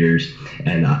 to 3 years,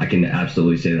 and I can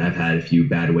absolutely say that I've had a few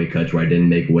bad weight cuts where I didn't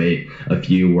make weight, a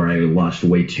few where I lost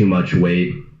way too much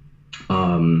weight,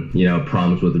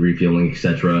 problems with refueling,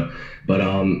 etc. But,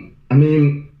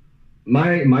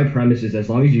 my premise is as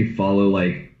long as you follow,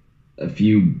 a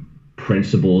few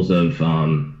principles of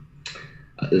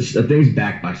things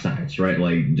backed by science,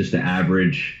 right? Just the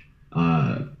average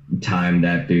time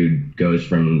that food goes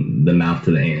from the mouth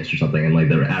to the anus or something, and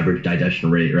the average digestion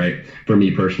rate, right? For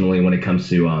me personally, when it comes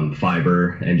to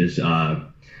fiber and just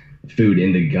food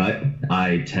in the gut,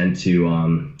 I tend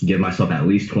to give myself at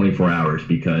least 24 hours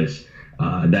because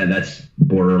that's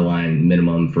borderline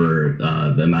minimum for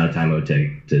the amount of time it would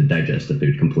take to digest the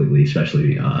food completely,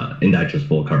 especially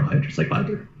indigestible carbohydrates like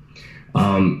fiber.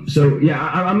 So yeah,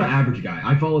 I'm an average guy.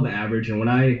 I follow the average, and when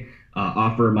I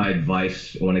offer my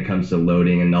advice when it comes to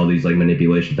loading and all these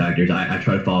manipulation factors, I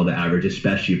try to follow the average,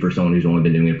 especially for someone who's only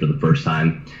been doing it for the first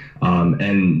time.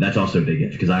 And that's also a big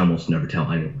if, because I almost never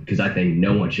tell anyone, because I think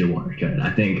no one should water cut.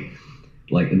 I think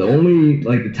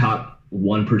the top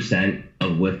 1%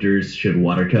 of lifters should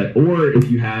water cut, or if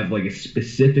you have a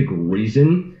specific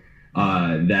reason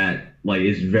that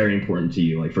is very important to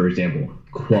you, for example,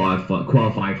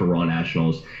 qualifying for Raw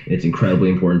Nationals, it's incredibly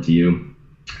important to you,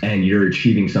 and you're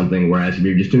achieving something, whereas if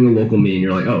you're just doing a local meet and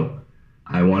you're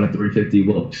I want a 350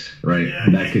 looks, right? Yeah.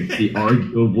 That could be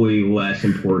arguably less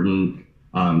important.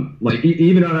 Like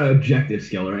even on an objective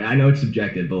scale, right? I know it's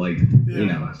subjective, but like, you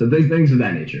know, so there's things of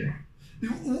that nature.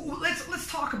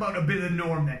 Let's talk about a bit of the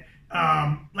norm then.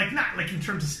 Like not like in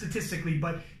terms of statistically,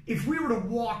 but if we were to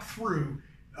walk through,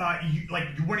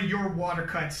 like one of your water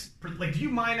cuts, like do you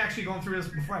mind actually going through this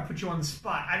before I put you on the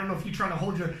spot? I don't know if you're trying to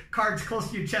hold your cards close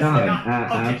to your chest or not.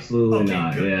 Absolutely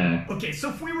not. Good. Yeah. Okay, so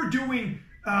if we were doing,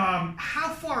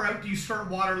 how far out do you start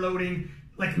water loading?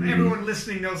 Like everyone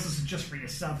listening knows this is just for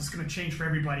yourself. It's going to change for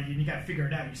everybody, and you got to figure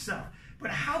it out yourself. But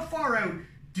how far out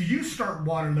do you start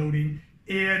water loading?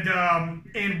 And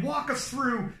walk us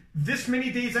through this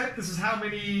many days out. This is how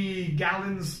many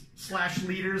gallons /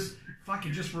 liters. Fuck,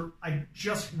 I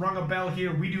just rung a bell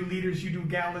here. We do liters, you do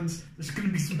gallons. There's going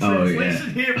to be some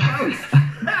translation here, folks.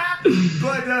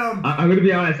 But I'm going to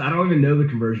be honest. I don't even know the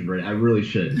conversion rate. I really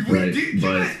should. Right?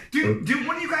 Do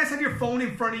one of you guys have your phone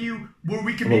in front of you where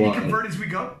we can maybe convert as we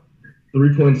go?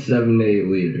 3.78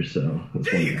 liters. So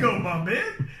there you go, my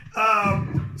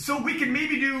man. So we can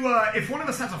maybe do if one of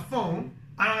us has a phone.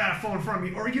 I don't got a phone in front of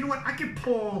me, or you know what? I'm gonna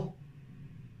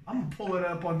pull it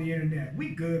up on the internet.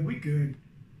 We good.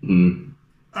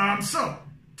 So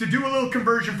to do a little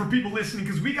conversion for people listening,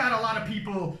 because we got a lot of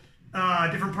people,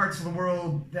 different parts of the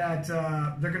world that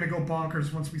they're gonna go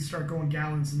bonkers once we start going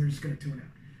gallons, and they're just gonna tune out.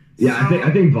 Yeah, so,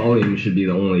 I think volume should be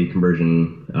the only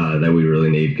conversion that we really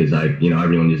need, because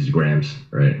everyone uses grams,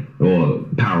 right? Well,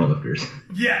 powerlifters.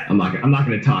 Yeah. I'm not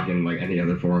going to talk in like any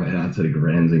other format outside of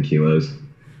grams and kilos.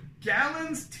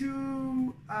 Gallons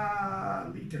to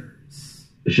liters.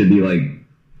 It should be like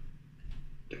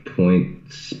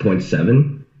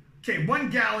 0.7. Okay, 1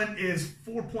 gallon is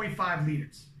 4.5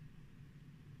 liters.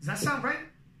 Does that sound right?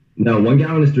 No, 1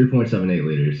 gallon is 3.78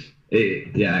 liters.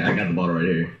 I got the bottle right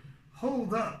here.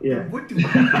 Hold up. Yeah. What do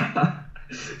I...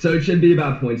 So it should be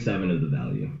about 0.7 of the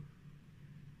value.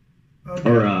 Okay.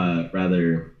 Or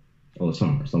rather,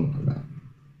 something like that.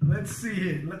 Let's see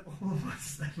here. Hold on a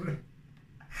second.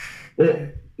 Well,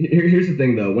 here's the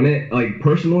thing though. When it, like,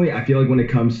 personally, I feel like when it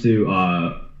comes to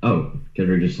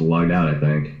Kedric just logged out, I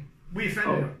think. We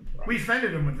offended him. We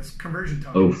offended him with this conversion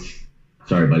talk. Oh,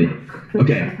 sorry, buddy.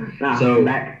 Okay, so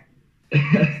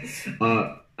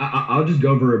I'll just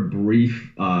go over a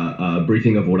brief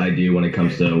briefing of what I do when it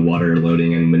comes to water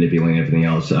loading and manipulating everything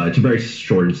else. It's very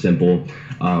short and simple,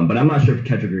 but I'm not sure if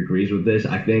Kedric agrees with this.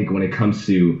 I think when it comes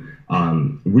to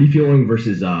refueling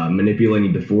versus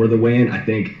manipulating before the weigh-in, I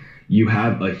think you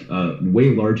have a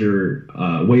way larger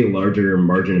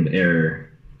margin of error,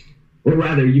 or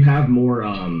rather, you have more.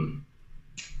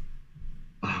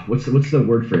 What's the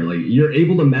word for it? Like, you're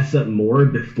able to mess up more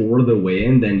before the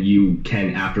weigh-in than you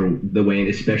can after the weigh-in,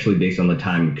 especially based on the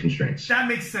time constraints. That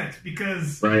makes sense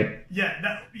because right?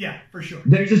 Yeah, for sure.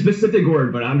 There's a specific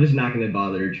word, but I'm just not going to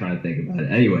bother trying to think about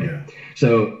it anyway. Yeah.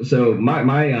 So my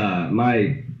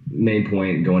main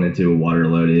point going into a water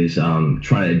load is trying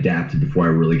to adapt before I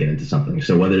really get into something.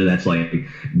 So whether that's like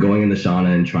going in the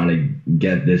sauna and trying to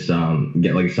get like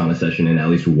a sauna session in at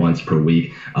least once per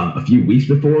week, a few weeks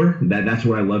before that's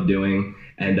what I love doing.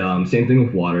 And same thing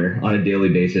with water. On a daily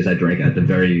basis, I drink at the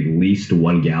very least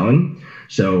 1 gallon.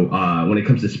 So when it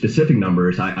comes to specific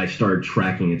numbers, I start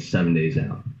tracking it 7 days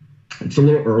out. It's a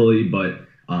little early, but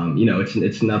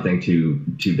it's nothing too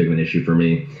big of an issue for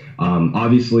me.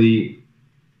 Obviously,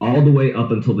 all the way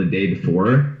up until the day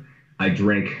before, I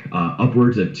drink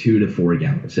upwards of 2 to 4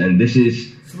 gallons, and this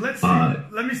is. So let's see.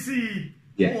 Let me see.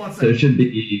 Yeah. So it should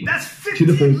be. That's 2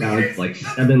 to 4 gallons, like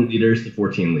 7 liters to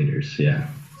 14 liters. Yeah.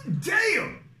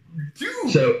 Damn,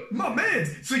 dude. So my man.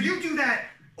 So you do that.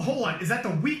 Hold on. Is that the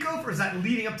week of, or is that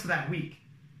leading up to that week?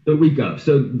 The week of.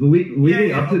 So the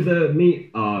leading up to the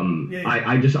meet,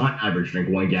 I just on average drink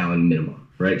 1 gallon minimum.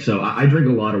 Right. So I drink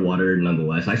a lot of water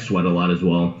nonetheless. I sweat a lot as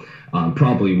well.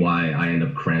 Probably why I end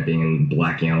up cramping and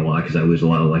blacking out a lot, because I lose a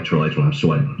lot of electrolytes when I'm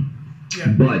sweating. Yeah.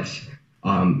 But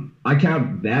I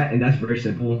count that, and that's very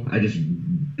simple. I just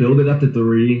build it up to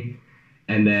 3,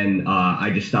 and then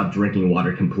I just stop drinking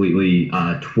water completely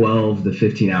 12 to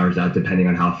 15 hours out, depending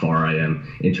on how far I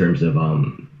am in terms of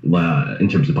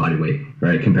body weight,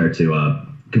 right, compared to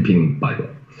competing body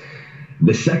weight.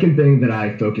 The second thing that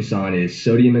I focus on is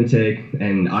sodium intake,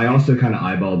 and I also kind of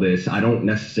eyeball this. I don't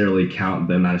necessarily count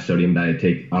the amount of sodium that I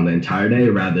take on the entire day.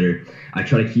 Rather, I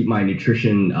try to keep my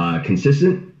nutrition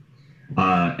consistent,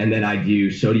 and then I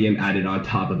do sodium added on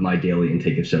top of my daily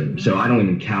intake of sodium. So I don't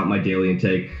even count my daily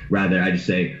intake. Rather, I just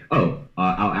say, I'll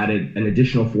add an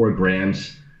additional 4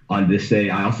 grams on this day.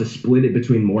 I also split it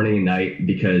between morning and night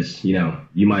because, you know,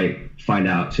 you might find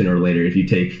out sooner or later if you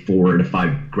take 4 to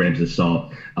 5 grams of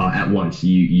salt at once,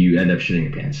 you end up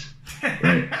shitting your pants.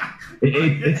 Right?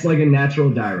 It's like a natural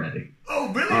diuretic. Oh,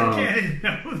 really? Okay, I didn't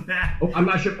know that. I'm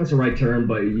not sure if that's the right term,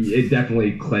 but it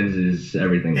definitely cleanses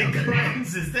everything out there. It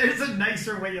cleanses. There's a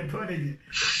nicer way of putting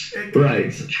it.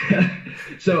 Right.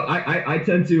 So I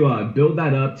tend to build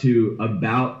that up to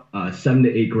about 7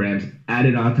 to 8 grams,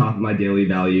 added on top of my daily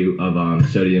value of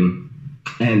sodium.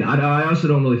 And I also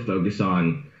don't really focus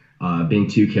on being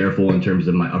too careful in terms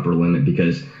of my upper limit,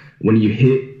 because when you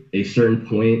hit a certain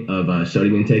point of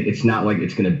sodium intake, it's not like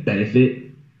it's going to benefit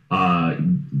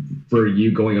for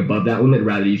you going above that limit.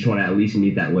 Rather, you just want to at least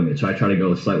meet that limit. So I try to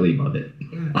go slightly above it,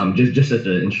 just as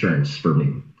an insurance for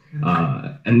me.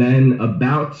 And then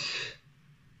about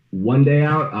one day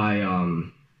out,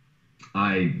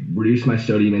 I reduced my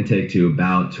sodium intake to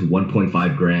about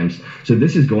 1.5 grams. So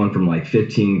this is going from like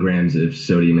 15 grams of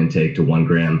sodium intake to 1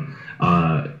 gram.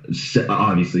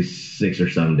 Obviously 6 or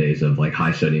 7 days of like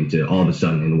high sodium to all of a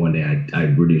sudden in one day I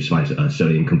reduced my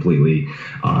sodium completely,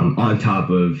 on top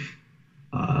of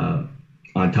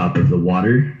the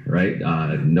water, right?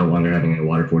 No longer having any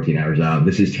water 14 hours out.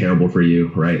 This is terrible for you,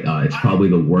 right? It's probably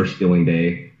the worst feeling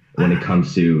day when it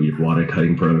comes to your water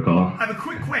cutting protocol. I have a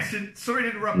quick question. Sorry to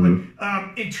interrupt,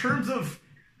 but in terms of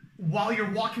while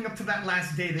you're walking up to that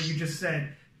last day that you just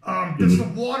said, is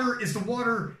the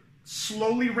water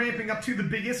slowly ramping up to the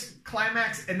biggest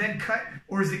climax and then cut,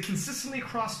 or is it consistently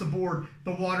across the board?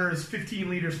 The water is 15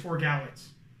 liters, 4 gallons.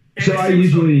 So I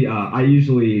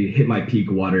usually hit my peak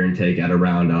water intake at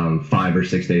around 5 or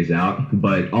 6 days out,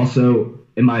 but also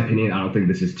in my opinion, I don't think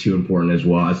this is too important as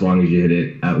well, as long as you hit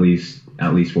it at least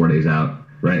 4 days out,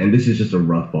 right? And this is just a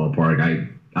rough ballpark.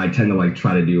 I tend to like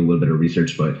try to do a little bit of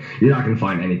research, but you're not going to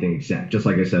find anything exact. Just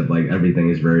like I said, like everything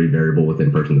is very variable within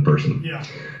person to person. Yeah.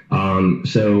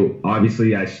 So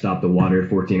obviously I stop the water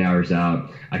 14 hours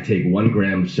out. I take 1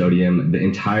 gram of sodium the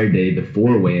entire day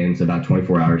before weigh-ins, about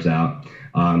 24 hours out.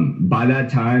 By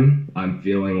that time, I'm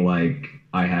feeling like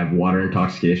I have water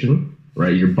intoxication,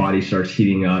 right? Your body starts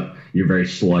heating up. You're very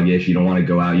sluggish. You don't want to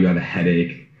go out. You have a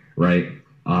headache, right?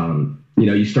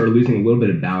 You start losing a little bit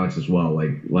of balance as well.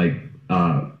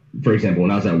 For example,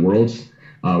 when I was at Worlds,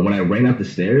 when I ran up the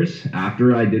stairs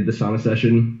after I did the sauna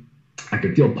session, I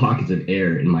could feel pockets of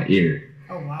air in my ear.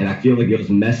 Oh, wow. And I feel like it was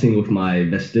messing with my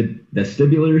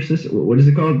vestibular system. What is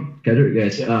it called? Kedric?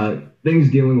 Yes. Yeah.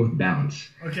 Things dealing with balance.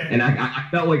 Okay. And I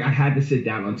felt like I had to sit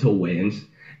down until weigh-ins.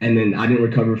 And then I didn't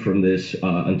recover from this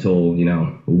until,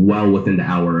 well within the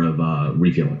hour of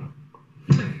refueling.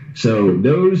 So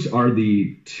those are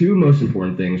the 2 most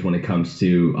important things when it comes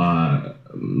to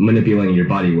manipulating your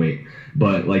body weight.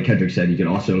 But like Kedric said, you can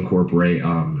also incorporate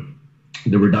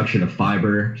the reduction of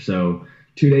fiber. So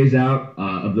 2 days out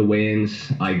of the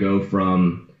weigh-ins, I go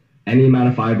from any amount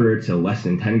of fiber to less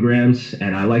than 10 grams.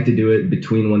 And I like to do it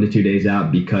between 1 to 2 days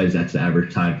out because that's the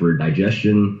average time for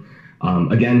digestion.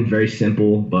 Again, very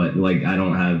simple, but like I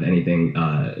don't have anything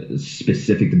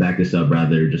specific to back this up.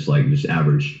 Rather, just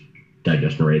average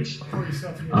digestion rates.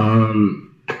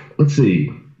 Let's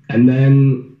see. And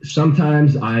then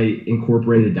sometimes I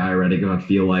incorporate a diuretic if I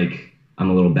feel like I'm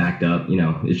a little backed up.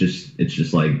 It's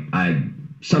just like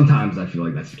sometimes I feel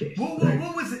like that's the case.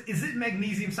 What was it? Is it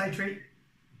magnesium citrate?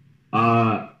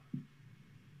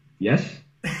 Yes.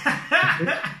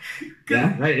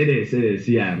 Yeah, right. It is.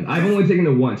 Yeah, I've only taken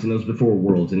it once, and it was before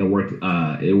Worlds, and it worked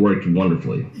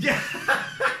wonderfully. Yeah,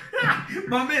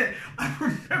 my man. I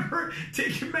remember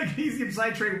taking magnesium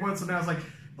citrate once, and I was like,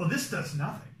 "Well, this does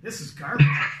nothing. This is garbage."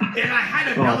 And I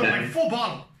had another full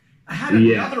bottle. I had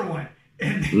another one,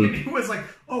 and it was like,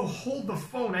 "Oh, hold the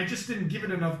phone. I just didn't give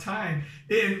it enough time."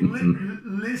 And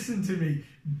listen to me.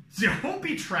 Don't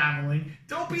be traveling.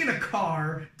 Don't be in a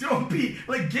car. Don't be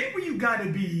get where you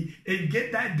gotta be and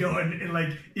get that done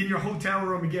and in your hotel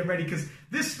room and get ready, because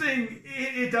this thing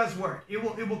it does work. It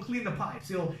will clean the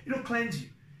pipes. It'll cleanse you.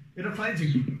 It'll cleanse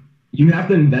you. You have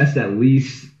to invest at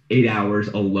least 8 hours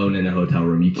alone in a hotel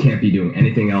room. You can't be doing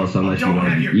anything else unless you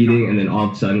want to be eating, and then all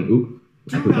of a sudden,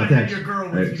 do not have your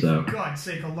girl with you. So. For God's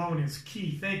sake, alone is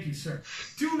key. Thank you, sir.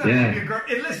 Do not have your girl,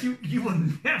 unless you will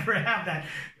never have that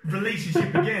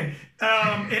relationship again.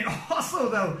 And also,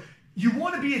 though, you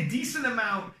want to be a decent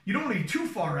amount. You don't want to be too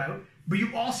far out, but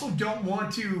you also don't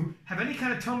want to have any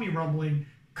kind of tummy rumbling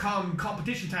come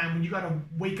competition time when you got to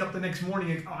wake up the next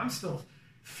morning and, I'm still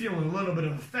feeling a little bit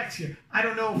of effects here. I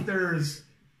don't know if there's,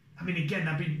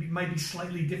 again, might be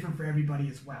slightly different for everybody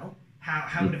as well,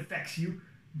 how it affects you.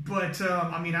 But,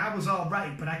 I was all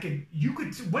right, but you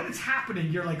could, when it's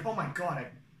happening, you're like, oh my God,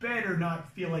 better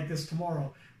not feel like this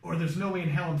tomorrow, or there's no way in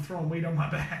hell I'm throwing weight on my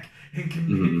back and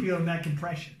feeling that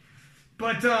compression.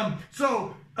 But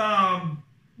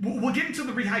we'll get into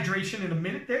the rehydration in a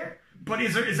minute there. But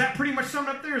is that pretty much summed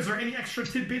up there? Is there any extra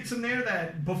tidbits in there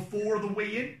that before the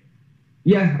weigh-in?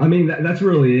 Yeah, I mean, that's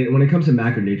really it. When it comes to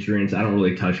macronutrients, I don't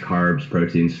really touch carbs,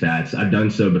 proteins, fats. I've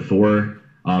done so before.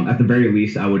 At the very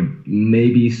least, I would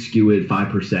maybe skew it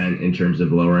 5% in terms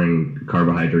of lowering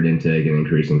carbohydrate intake and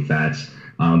increasing fats,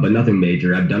 but nothing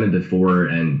major. I've done it before,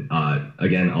 and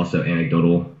again, also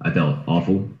anecdotal. I felt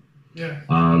awful. Yeah.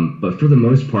 But for the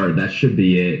most part, that should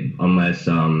be it, unless,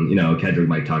 Kedric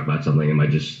might talk about something and might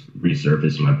just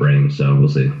resurface in my brain, so we'll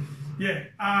see. Yeah,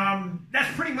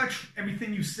 that's pretty much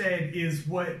everything you said is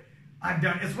what I've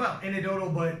done as well, anecdotal,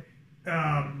 but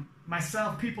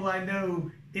myself, people I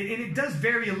know, and it does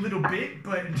vary a little bit,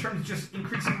 but in terms of just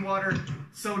increasing water,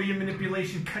 sodium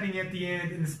manipulation, cutting at the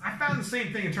end, and I found the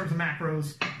same thing in terms of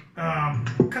macros.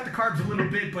 Cut the carbs a little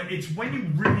bit, but it's when you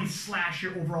really slash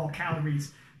your overall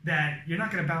calories that you're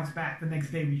not going to bounce back the next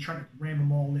day when you try to ram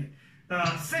them all in.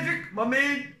 Cedric, my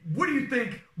man, what do you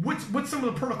think? What's some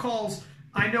of the protocols?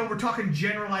 I know we're talking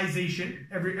generalization.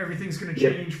 Everything's going to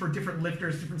change for different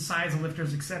lifters, different size of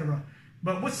lifters, etc.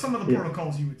 But what's some of the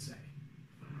protocols you would say?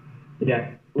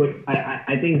 Yeah, look,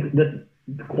 I think this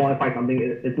qualify something.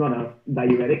 It's not a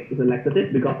diuretic; it's a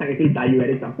laxative because technically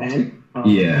diuretics are banned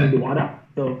in the water.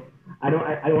 So I don't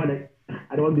want to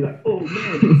be like, oh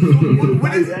man,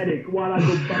 what is diuretic?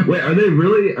 Wait, are they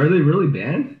really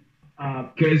banned?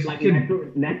 Because like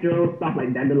natural stuff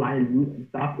like dandelion root and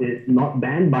stuff is not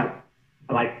banned, but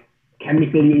like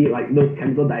chemically, like those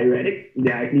chemical diuretics,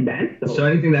 they're actually banned. So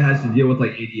anything that has to deal with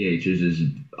like ADH is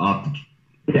off.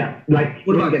 Like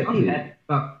what about coffee?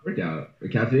 Workout or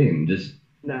caffeine? Just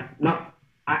I'm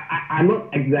not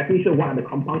exactly sure what are the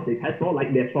compounds they test for.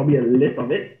 Like there's probably a list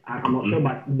of it. I'm not sure,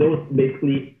 but those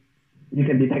basically you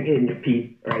can detect it in your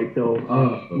pee, right? So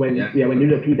when you do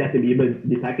the pee test, to be able to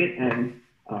detect it. And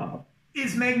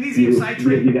is magnesium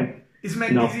citrate? Is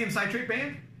magnesium citrate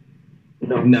banned?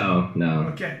 No.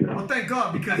 Okay. Well, thank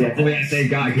God, because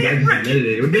thank God, because I just admitted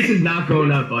it. This is not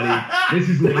going up, buddy. This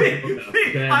is not going up.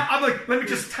 Okay? I'm like, let me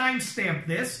just timestamp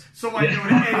this so I know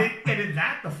to edit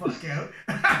that the fuck out.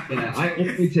 I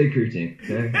only take creatine.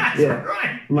 Okay? That's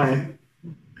right.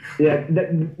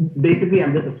 Basically,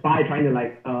 I'm just a spy trying to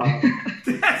like.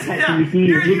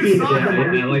 You're he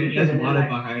has a lot of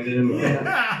behind him.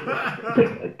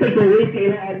 Take away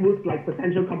Taylor Edwards like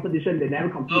potential competition. They never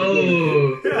compete.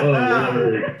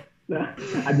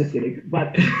 I'm just kidding.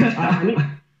 But I mean,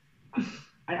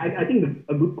 I think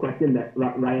a good question that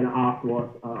Ryan asked was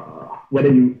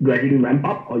whether you gradually ramp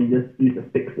up or you just use a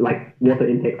fixed like water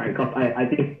intake, right? Because I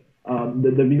think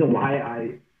the reason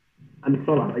why I'm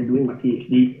sort of like doing my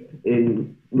PhD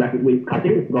in rapid weight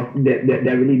cutting because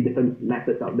there are really different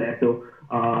methods out there. So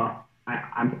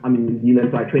I'm in New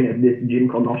Zealand, so I train at this gym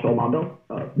called North Shore Model,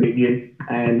 great gym,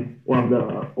 and one of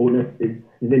the owners his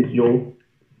name is Joel.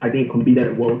 I think he competed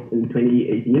at Worlds in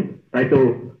 2018, right?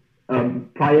 So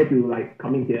prior to like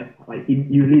coming here, like he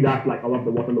usually does like a lot of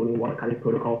the water loading, water cutting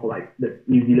protocol for like the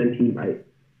New Zealand team, right?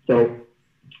 So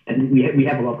and we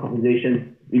have a lot of conversations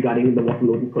regarding the water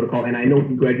loading protocol, and I know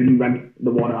he gradually ramps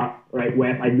the water up, right?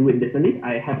 Whereas I do it differently.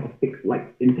 I have a fixed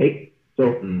like intake.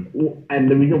 So, and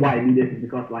the reason why I do this is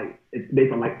because like it's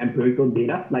based on like empirical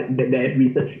data. Like there's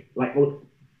research, like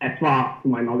as far to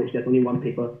my knowledge, there's only one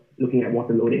paper looking at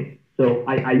water loading. So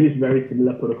I use very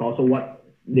similar protocol. So what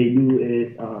they do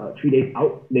is 3 days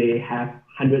out, they have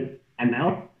 100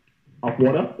 ml of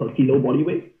water per kilo body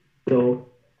weight. So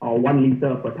 1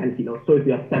 liter per 10 kilos. So if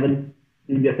you're 70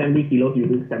 kilos, you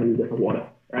do 7 liters of water,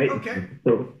 right? Okay.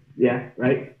 So yeah,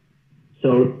 right.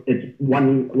 So it's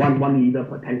one liter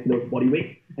per 10 kilos body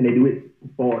weight, and they do it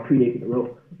for 3 days in a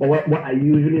row. But what I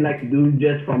usually like to do,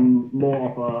 just from more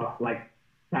of a like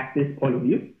practice point of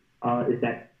view, is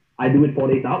that I do it 4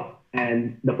 days out,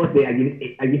 and the first day I give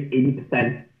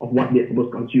 80% of what they're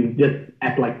supposed to consume, just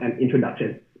as like an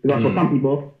introduction. Because for some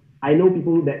people, I know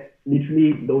people that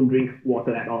literally don't drink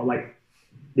water at all. Like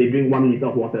they drink 1 liter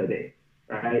of water a day,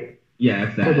 right? Yeah,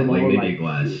 if that, like maybe a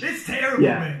glass. It's terrible,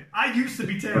 man. I used to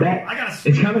be terrible. I gotta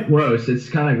It's kind of gross.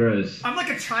 I'm like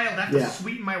a child. I have to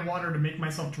sweeten my water to make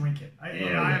myself drink it. I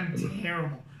am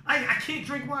terrible. I can't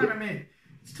drink water, man.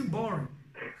 It's too boring.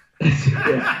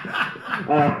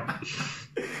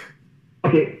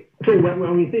 Okay, so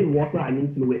when we say water, I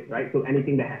mean fluid, right? So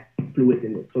anything that has fluids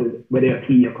in it. So whether you're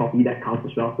tea or coffee, that counts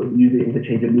as well. So use it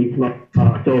interchangeably. It's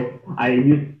not, so I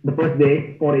use the first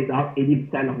day, 4 days out,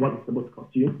 80% of what you're supposed to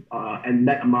consume. And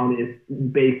that amount is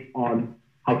based on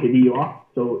how heavy you are.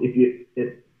 So if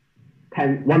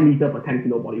 1 liter per 10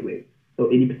 kilo body weight. So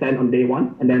 80% on day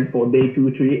 1, and then for day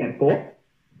 2, 3, and 4,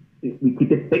 we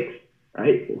keep it fixed,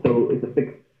 right? So it's a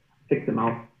fixed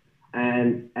amount.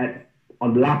 And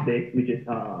on the last day, which is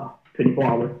 24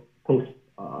 hours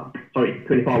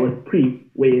 24 hours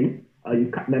pre-weigh-in,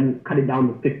 you cut it down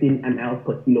to 15 ml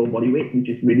per kilo body weight, which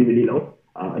is really, really low.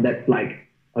 That's like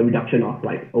a reduction of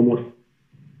like almost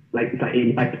it's like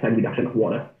 85% reduction of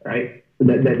water, right? So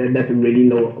that's a really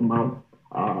low amount.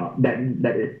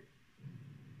 That is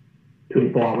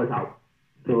 24 hours out.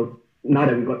 So now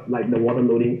that we got like the water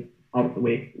loading out of the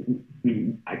way,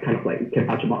 I kind of like can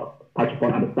touch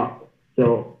upon other stuff.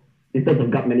 So in terms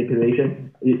of gut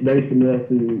manipulation, it's very similar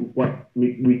to what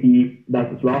Ricky does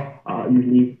as well.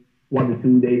 Usually 1 to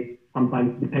 2 days,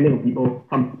 sometimes depending on people,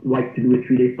 some like to do it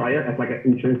 3 days prior as like an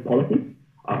insurance policy.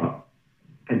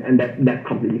 And that's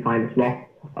completely fine as well.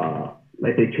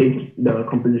 Like they change the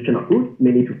composition of food,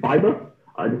 mainly to fiber,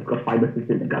 just because fiber sits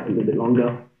in the gut a little bit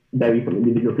longer, vary from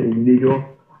individual to individual.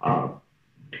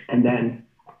 And then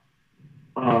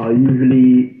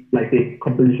usually, like the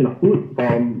composition of food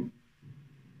from,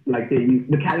 like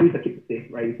the calories are kept the same,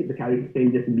 right? You keep the calories the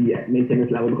same just to be at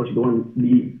maintenance level because you don't want to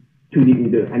be too deep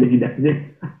into energy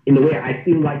deficit. In a way, I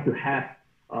still like to have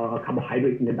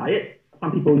carbohydrates in the diet.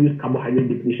 Some people use carbohydrate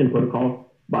depletion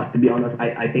protocol, but to be honest,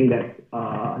 I think that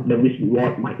the risk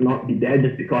reward might not be there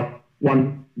just because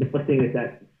the first thing is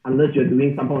that unless you're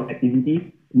doing some form of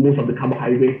activity, most of the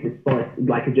carbohydrates is stored as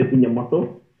glycogen in your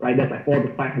muscle, right? That's like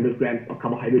 400 to 500 grams of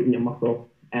carbohydrate in your muscle.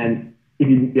 And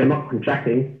if you're not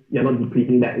contracting, you're not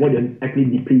depleting that. What you're actually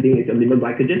depleting is your liver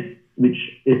glycogen, which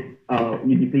is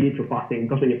you deplete it through fasting.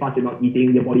 Because when you fast, you're not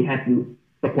eating, your body has to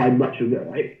supply blood sugar,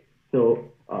 right? So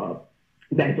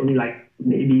that's only like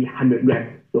maybe 100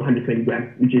 grams to 120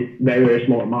 grams, which is very, very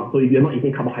small amount. So if you're not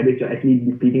eating carbohydrates, you're actually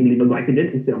depleting liver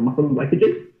glycogen instead of muscle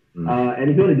glycogen. And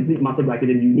if you want to deplete muscle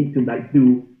glycogen, you need to like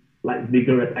do like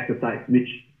vigorous exercise, which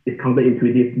is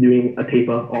counterintuitive during a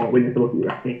taper or when you're supposed to be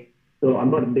resting. So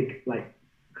I'm not a big like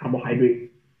carbohydrate.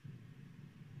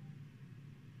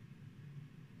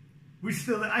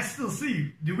 I still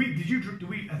see you.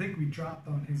 I think we dropped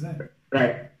on his end.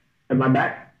 Right. Am I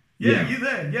back? Yeah, you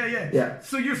there? Yeah.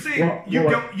 So you're saying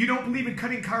you don't believe in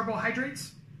cutting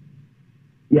carbohydrates?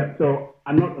 Yeah. So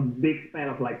I'm not a big fan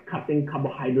of like cutting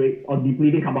carbohydrates or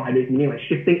depleting carbohydrates, meaning like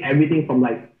shifting everything from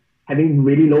like having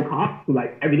really low carbs to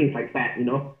like everything's like fat. You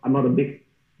know, I'm not a big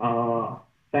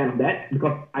fan of that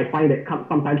because I find that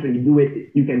sometimes when you do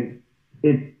it,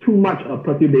 it's too much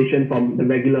perturbation from the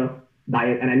regular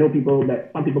diet. And I know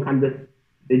some people can't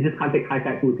take high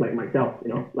fat foods like myself.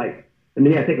 You know, like the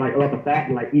minute I take like a lot of fat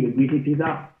and like eat a greasy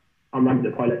pizza, I'm running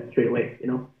to the toilet straight away. You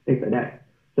know, things like that.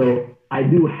 So I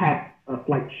do have a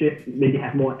slight shift, maybe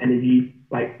have more energy,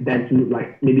 like then to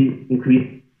like maybe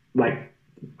increase like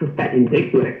fat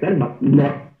intake to an extent, but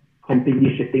not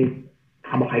completely shifting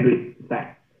carbohydrates to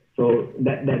fat. So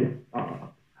that is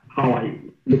how I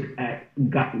look at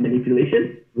gut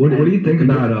manipulation. What do you think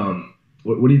about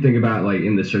what do you think about like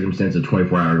in the circumstance of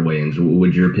 24-hour weigh-ins?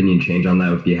 Would your opinion change on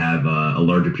that if you have a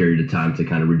larger period of time to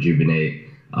kind of rejuvenate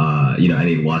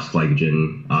any lost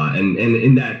glycogen? And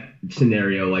in that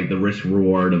scenario, like the risk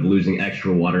reward of losing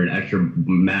extra water and extra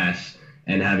mass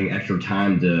and having extra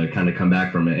time to kind of come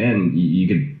back from it, and you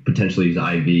could potentially use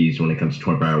IVs when it comes to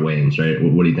 24-hour weigh-ins, right?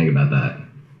 What do you think about that?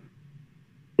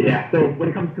 Yeah, so when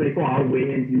it comes to 24-hour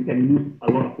weigh-ins, you can lose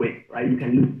a lot of weight, right? You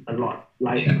can lose a lot.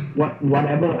 Like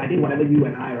whatever you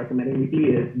and I are recommending Ricky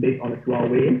is based on a 12-hour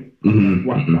weigh-in.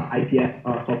 What the IPF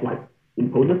sort of like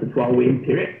imposes a 12-hour weigh-in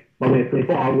period. But when it's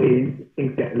 24-hour weigh-in,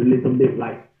 things get a little bit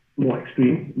like more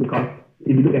extreme because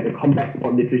if you look at the combat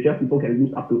sport literature, people can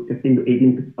lose up to 15 to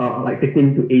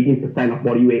 18% of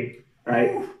body weight,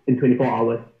 right, in 24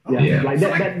 hours. Like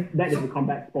that is the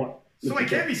combat sport. So I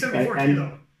can't be 74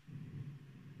 kilo.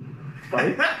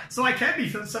 Sorry? So I can't be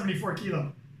 74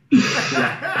 kilo.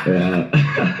 Yeah.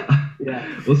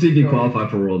 We'll see if you qualify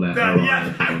for World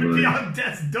Athletics. That would be on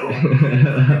death's door.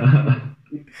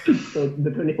 So the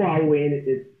 24-hour weigh-in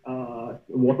is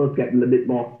waters get a little bit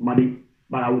more muddy,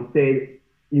 but I would say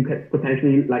you could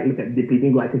potentially like look at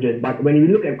depleting glycogen. But when you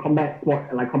look at combat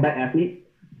sport, like combat athletes,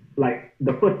 like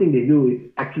the first thing they do is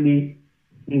actually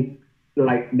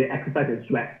they exercise and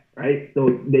sweat, right?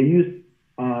 So they use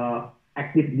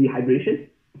active dehydration,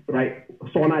 right?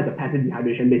 Sauna is a passive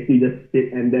dehydration, basically just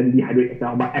sit and then dehydrate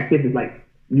yourself. But active is like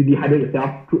you dehydrate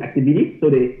yourself through activity. So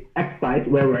they exercise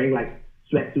while wearing like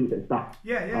sweatsuits and stuff.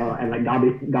 And like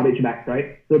garbage bags,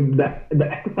 right? So the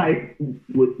exercise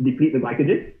would deplete the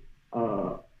glycogen,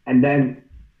 and then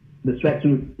the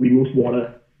sweatsuit removes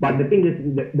water. But the thing is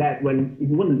that if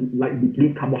you want to like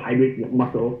deplete carbohydrates in your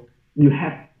muscle, you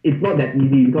have it's not that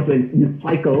easy because when you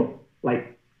cycle,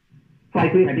 like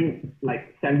cycling, I think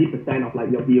like 70% of like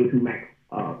your VO2 max.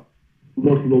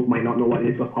 Most people might not know what it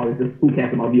is because powerlifters, who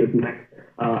cares about VO2 max?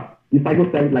 You cycle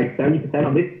 70%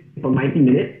 of it for 90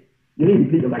 minutes. You need to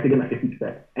deplete your glycogen like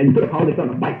 50%. And you put a powerlifter on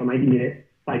a bike for 90 minutes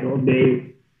cycle,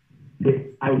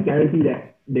 I would guarantee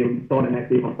that they would start the next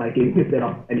day from cycling instead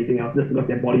of anything else, just because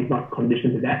their body's not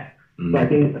conditioned to that. So I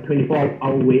think a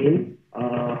 24-hour weigh-in,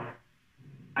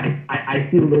 I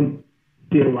still don't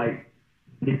feel like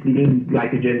depleting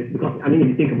glycogen, because I mean, if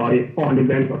you think about it, 400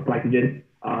 grams of glycogen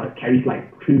carries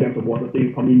like 3 grams of water, so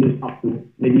you probably lose up to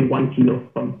maybe 1 kilo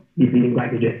from depleting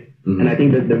glycogen. And I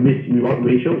think that the risk-reward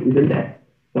ratio isn't there.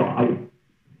 So I would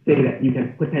say that you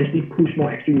can potentially push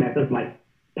more extreme methods like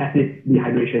passive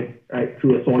dehydration, right,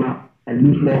 through a sauna and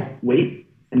lose more weight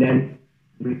and then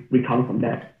recover from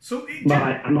that. So,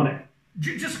 I'm not.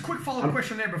 Just a quick follow-up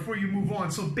question there before you move on.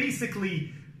 So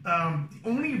basically, the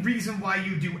only reason why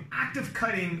you do active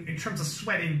cutting in terms of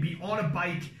sweating, be on a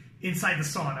bike inside the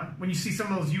sauna, when you see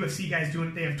some of those UFC guys doing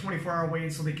it, they have 24-hour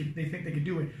weigh-ins, so they think they could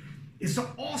do it, is to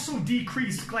also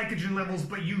decrease glycogen levels,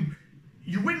 but you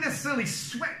wouldn't necessarily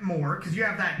sweat more because you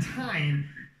have that time.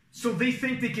 So they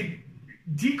think they could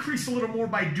decrease a little more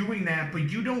by doing that, but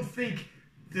you don't think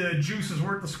the juice is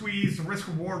worth the squeeze, the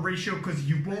risk-reward ratio, because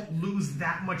you won't lose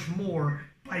that much more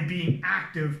by being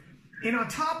active. And on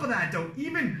top of that, though,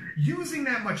 even using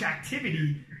that much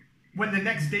activity when the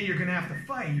next day you're going to have to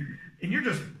fight, and you're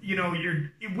just,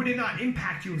 would it not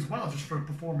impact you as well, just for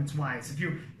performance-wise?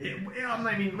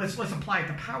 Let's apply it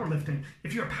to powerlifting.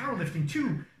 If you're powerlifting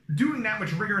too, doing that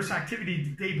much rigorous activity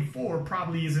the day before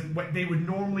probably isn't what they would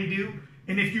normally do.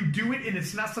 And if you do it and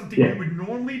it's not something you would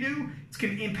normally do, it's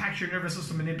going to impact your nervous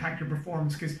system and impact your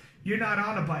performance because you're not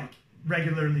on a bike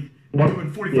regularly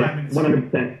doing 45 minutes.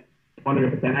 100%.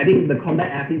 100%. I think the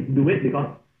combat athletes do it because,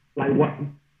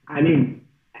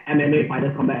 MMA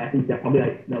fighters, combat athletes, they're probably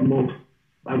like the most,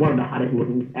 like one of the hardest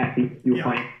working athletes you'll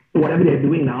find. So whatever they're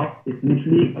doing now is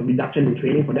literally a reduction in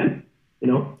training for them,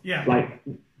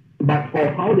 But for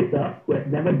a powerlifter who has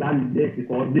never done this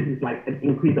before, this is like an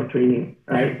increase of training,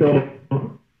 right? So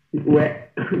where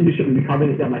you should be recovering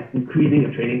instead of like increasing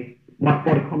your training. But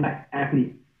for the combat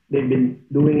athlete, they've been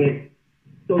doing it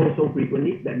so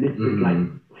frequently that this is like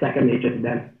second nature to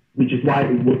them, which is why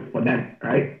it works for them,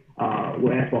 right?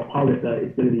 Whereas for a powerlifter,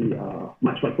 it's going to be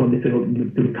much more difficult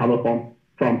to recover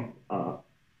from.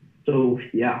 So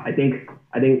yeah, I think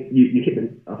you hit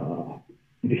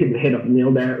the head of the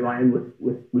nail there, Ryan,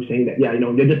 with saying that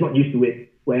they're just not used to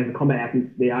it. Whereas the combat athletes,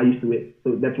 they are used to it,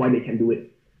 so that's why they can do it.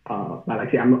 But like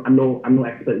I say, I'm no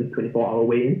expert in 24-hour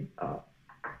weigh-in.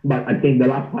 But I think the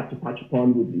last part to touch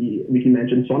upon would be, Ricky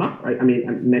mentioned sauna, right? I mean,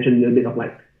 I mentioned a little bit of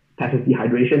like passive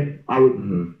dehydration. I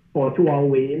would for a 2-hour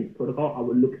weigh-in protocol,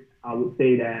 I would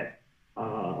say that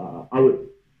I would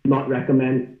not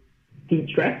recommend heat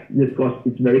stress just because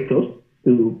it's very close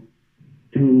to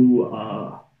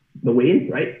the weigh-in,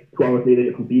 right? 2 hours later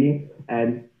you're competing,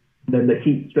 and the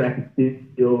heat stress is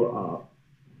still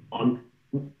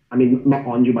not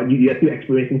on you, but you're still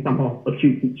experiencing some of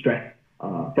acute heat stress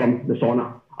from the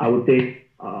sauna. I would say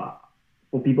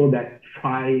for people that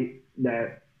try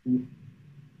that,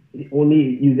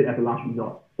 only use it as a last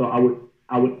resort. So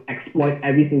I would exploit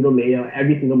every single layer,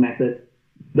 every single method,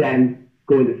 then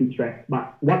go into heat stress.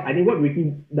 But what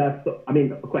Ricky does,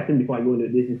 a question before I go into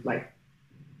this is like,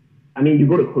 you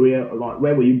go to Korea a lot.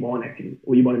 Where were you born actually?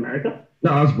 Were you born in America?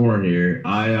 No, I was born here.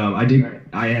 I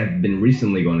have been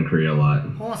recently going to Korea a lot.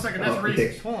 Hold on a second, that's racist.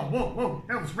 Okay. Hold on, whoa,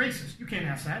 that was racist. You can't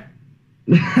ask that.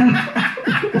 In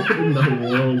the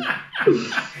world.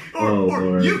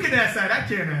 or you can ask that. I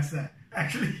can't ask that.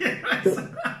 Actually,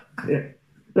 yeah.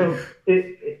 So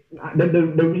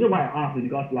the reason why I asked is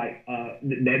because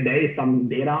there is some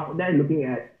data out there looking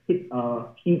at heat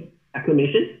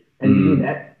acclimation and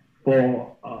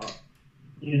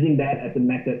using that as a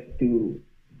method to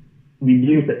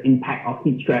reduce the impact of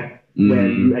heat stress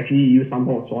when you actually use some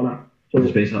form of sauna. So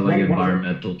it's based on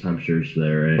environmental temperatures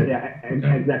there, right? Yeah,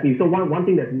 exactly. So one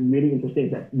thing that's really interesting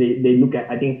is that they look at,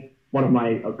 I think one of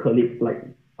my colleagues,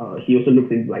 he also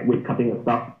looks in weight cutting and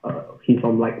stuff. He's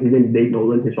from his name is Dave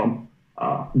Nolan. He's from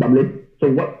Dublin. So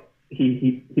what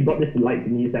he brought this to light to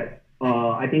me is that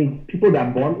I think people that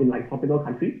are born in tropical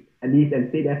countries, at least, and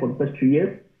stay there for the first 3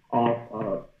 years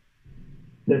of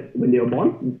when they were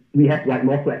born, we have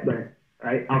more sweat glands,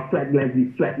 right? Our sweat glands,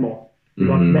 we sweat more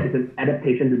because that is an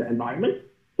adaptation to the environment.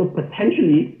 So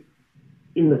potentially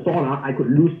in the sauna, I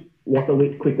could lose water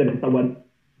weight quicker than someone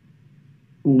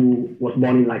who was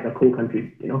born in a cold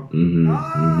country,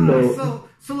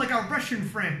 So like our Russian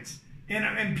friends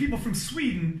and people from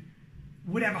Sweden,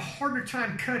 would have a harder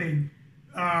time cutting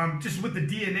just with the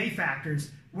DNA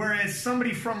factors, whereas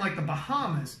somebody from like the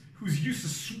Bahamas who's used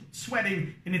to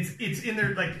sweating, and it's in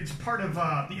their, like, it's part of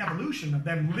the evolution of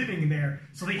them living there,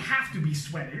 so they have to be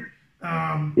sweating.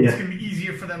 It's going to be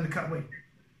easier for them to cut weight.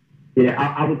 Yeah,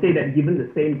 I would say that given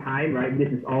the same time, right, this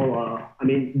is all, I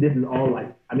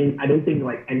don't think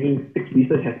like any fixed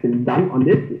research has been done on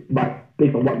this, but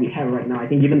based on what we have right now, I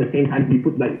think given the same time, we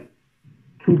put like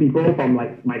two people from,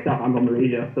 like, myself, I'm from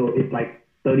Malaysia, so it's like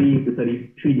 30 to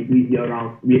 33 degrees year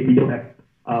round. We don't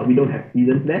have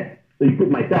seasons there. So you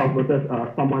put myself versus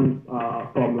someone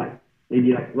from like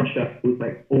maybe like Russia, who's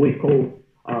like always cold,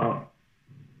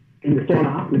 in the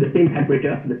sauna with the same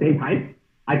temperature at the same time,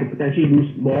 I could potentially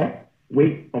lose more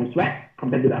weight from sweat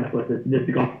compared to the other person, just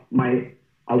because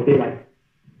I would say like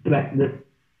sweat,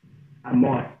 I'm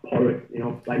more porous, you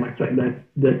know, like my sweat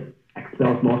just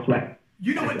expels more sweat.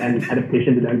 You know what? And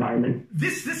adaptation to the environment.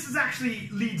 This is actually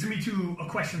leads me to a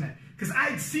question then, because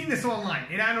I'd seen this online,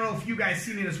 and I don't know if you guys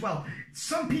seen it as well.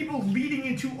 Some people leading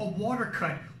into a water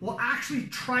cut will actually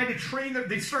try to train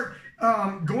they start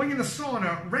going in the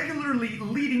sauna regularly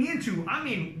leading into, I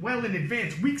mean, well in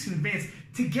advance, weeks in advance,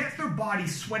 to get their body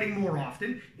sweating more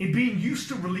often and being used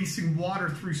to releasing water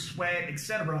through sweat,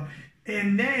 etc.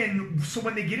 And then, so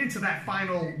when they get into that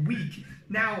final week,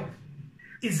 now,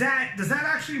 does that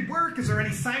actually work? Is there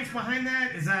any science behind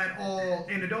that? Is that all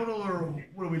anecdotal, or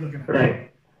what are we looking at?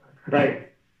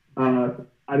 Right.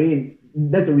 I mean,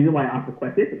 that's the reason why I asked the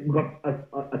question. We've got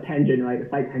a tangent, right? A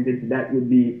side tangent to that would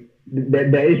be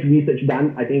there is research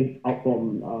done, I think, out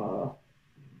from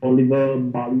Oliver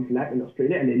Barley's lab in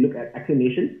Australia, and they look at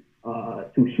acclimation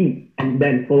to heat, and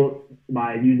then followed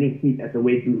by using heat as a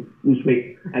way to lose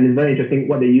weight. And it's very interesting.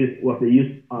 What they used was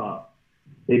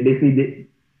they basically did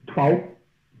 12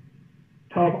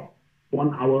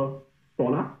 1-hour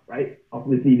sauna, right?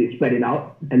 Obviously, they spread it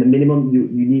out, and the minimum you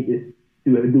need is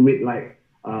to do it like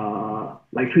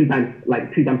three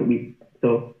times a week.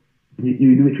 So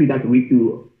you do it 3 times a week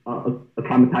to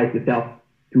acclimatize yourself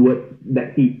towards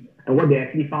that heat. And what they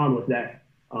actually found was that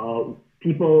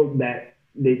people that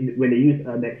when they use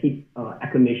that heat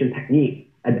acclimation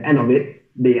technique, at the end of it,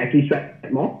 they actually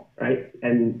sweat more, right?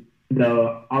 And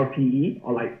the RPE,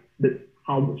 or like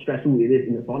how stressful it is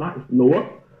in the sauna, is lower.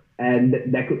 And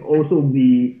that could also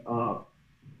be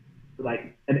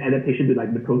like an adaptation to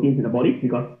like the proteins in the body,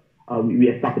 because we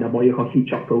have stuff in our body called heat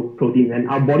shock protein, and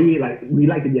our body, like, we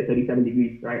like to be at 37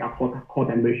 degrees, right? Our core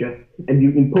temperature, and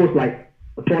you impose like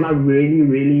a sauna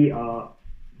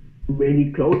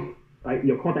really close, right?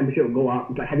 Your core temperature will go up.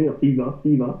 It's like having a fever,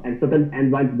 and certain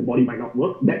enzymes in the body might not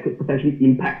work. That could potentially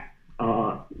impact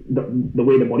the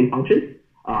way the body functions.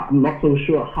 I'm not so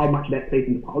sure how much that plays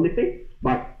into powerlifting,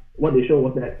 but what they show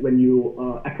was that when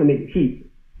you acclimate heat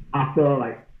after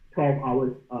like 12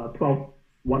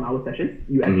 1-hour sessions,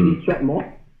 you actually sweat more,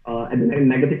 and the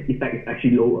negative effect is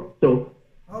actually lower. So,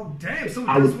 oh damn! So it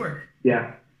does work.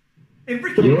 Yeah. And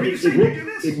Ricky, were you saying you do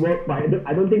this? It works, but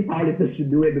I don't think powerlifters should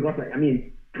do it, because, like, I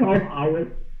mean, 12 hours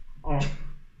of...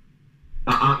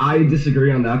 I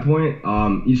disagree on that point.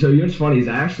 So you know what's funny is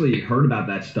I actually heard about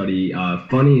that study.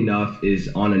 Funny enough, is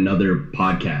on another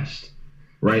podcast,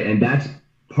 right? And that's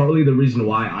partly the reason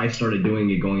why I started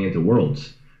doing it going into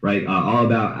Worlds, right? All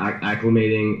about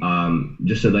acclimating,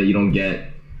 just so that you don't get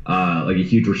like a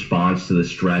huge response to the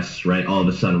stress, right? All of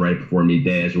a sudden, right before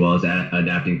midday, as well as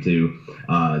adapting to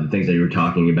the things that you were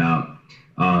talking about.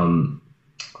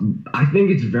 I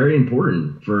think it's very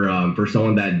important for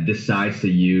someone that decides to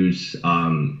use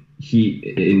heat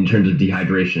in terms of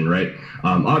dehydration, right?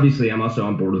 Obviously, I'm also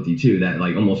on board with you too that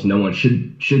like almost no one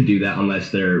should do that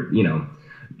unless they're, you know,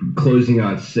 closing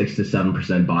on 6 to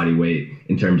 7% body weight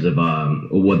in terms of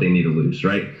what they need to lose,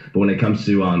 right? But when it comes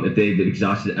to if they've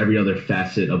exhausted every other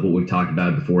facet of what we've talked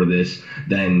about before this,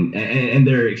 then and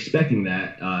they're expecting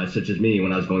that, such as me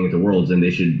when I was going into Worlds, and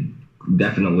they should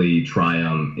definitely try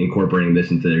incorporating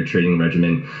this into their training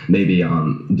regimen, maybe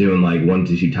doing like 1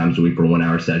 to 2 times a week for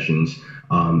 1-hour sessions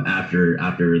after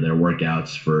their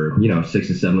workouts for 6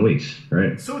 to 7 weeks,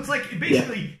 right? So it's like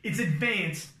basically it's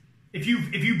advanced. If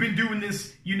you've been doing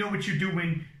this, you know what you're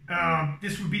doing.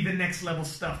 This would be the next level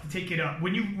stuff to take it up.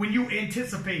 When you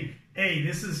anticipate,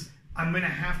 hey, I'm gonna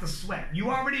have to sweat. You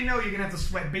already know you're gonna have to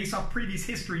sweat based off previous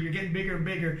history. You're getting bigger and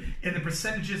bigger, and the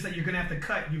percentages that you're gonna have to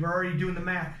cut, you're already doing the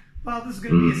math. Well, this is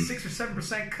going to be a 6 or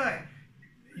 7% cut.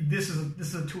 This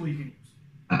is a tool you can use.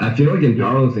 I feel like in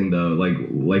powerlifting, though, like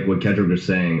what Kedric was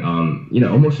saying,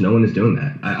 almost no one is doing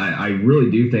that. I really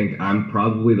do think I'm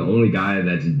probably the only guy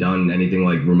that's done anything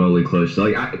like remotely close. So,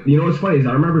 like, what's funny is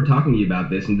I remember talking to you about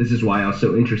this, and this is why I was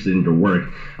so interested in your work.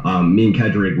 Me and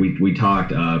Kedric, we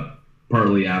talked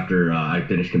partly after I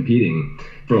finished competing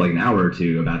for like an hour or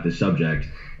two about this subject.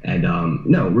 And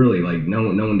no, really, like no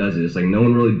one does it. It's like no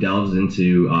one really delves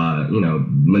into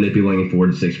manipulating 4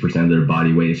 to 6% of their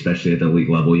body weight, especially at the elite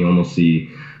level. You almost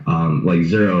see like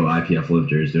zero IPF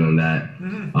lifters doing that.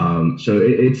 So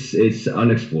it's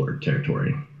unexplored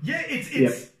territory. Yeah,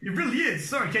 it really is.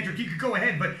 Sorry, Kedric, you could go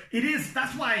ahead, but it is.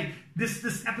 That's why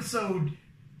this episode,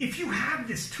 if you have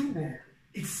this tool,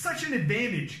 it's such an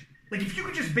advantage. Like if you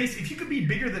could be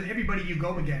bigger than everybody you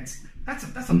go against, that's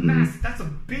a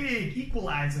big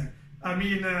equalizer. I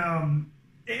mean, and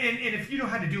if you know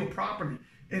how to do it properly,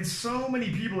 and so many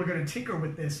people are going to tinker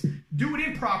with this, do it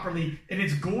improperly, and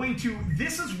it's going to.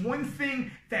 This is one thing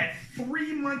that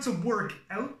 3 months of work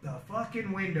out the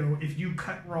fucking window if you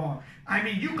cut wrong. I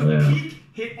mean, you could peak,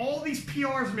 hit all these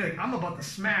PRs, and be like, I'm about to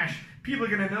smash. People are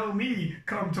going to know me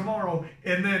come tomorrow,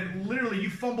 and then literally you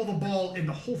fumble the ball, and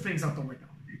the whole thing's out the window.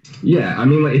 Yeah, I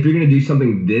mean, like if you're going to do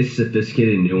something this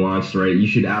sophisticated and nuanced, right, you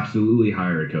should absolutely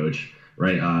hire a coach,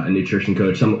 right? A nutrition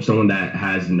coach, someone that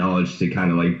has knowledge to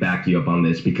kind of like back you up on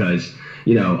this, because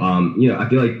I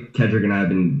feel like Kedric and I have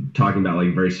been talking about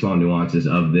like very small nuances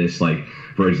of this, like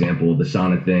for example, the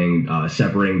sauna thing,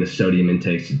 separating the sodium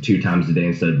intakes 2 times a day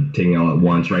instead of taking it all at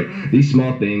once, right? These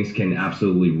small things can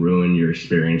absolutely ruin your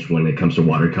experience when it comes to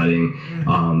water cutting,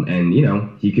 and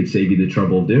he could save you the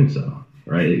trouble of doing so.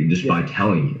 Right, just by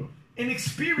telling you. An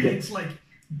experience,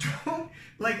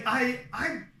 I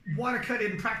water cut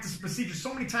and practice procedures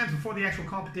so many times before the actual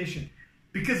competition,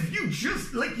 because if you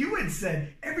just, like you had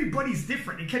said, everybody's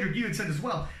different, and Kedric, you had said as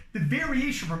well, the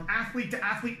variation from athlete to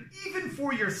athlete, even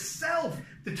for yourself,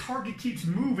 the target keeps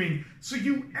moving. So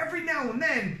you every now and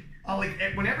then,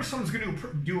 whenever someone's going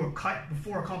to do a cut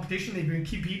before a competition, they've been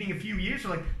competing a few years, or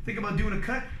like think about doing a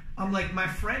cut. I'm like, my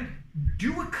friend,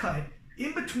 do a cut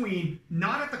in between,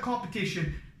 not at the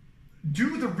competition,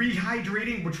 do the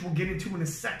rehydrating, which we'll get into in a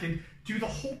second, do the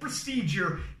whole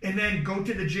procedure, and then go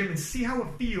to the gym and see how it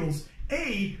feels.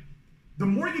 The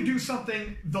more you do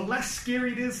something, the less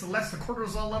scary it is, the less the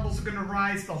cortisol levels are going to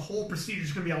rise, the whole procedure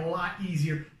is going to be a lot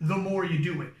easier the more you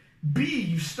do it. B,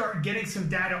 you start getting some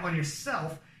data on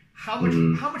yourself. How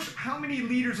many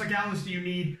liters or gallons do you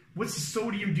need? What's the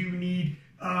sodium do you need?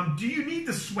 Do you need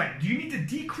the sweat? Do you need to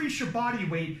decrease your body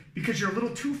weight because you're a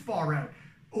little too far out?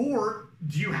 Or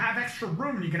do you have extra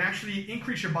room and you can actually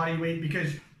increase your body weight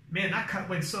because, man, that cut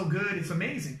went so good, it's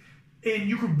amazing. And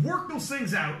you can work those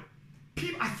things out.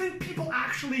 I think people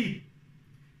actually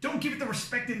don't give it the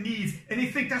respect it needs, and they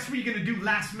think that's what you're going to do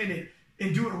last minute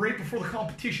and do it right before the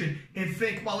competition and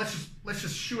think, well, let's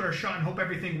just shoot our shot and hope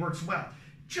everything works well.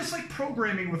 Just like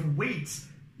programming with weights,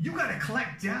 you got to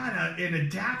collect data and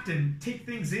adapt and take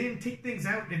things in, take things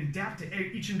out, and adapt to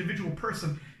each individual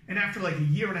person. And after like a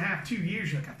year and a half, 2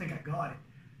 years, you're like, I think I got it.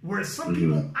 Whereas some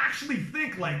people actually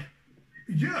think like,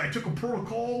 yeah, I took a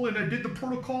protocol and I did the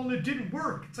protocol and it didn't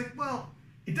work. It's like, well,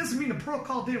 it doesn't mean the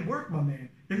protocol didn't work, my man.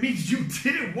 It means you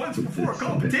did it once before a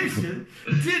competition,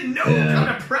 didn't know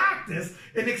how to practice,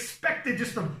 and expected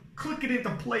just to click it into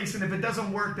place. And if it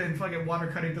doesn't work, then fucking water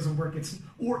cutting doesn't work.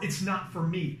 It's not for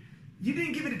me. You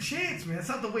didn't give it a chance, man. That's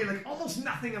not the way, like, almost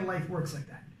nothing in life works like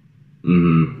that.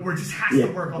 Or it just has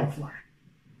to work on the fly.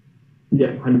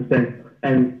 Yeah, 100%.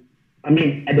 And, I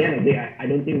mean, at the end of the day, I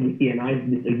don't think Ricky and I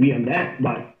disagree on that,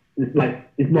 but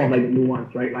it's more like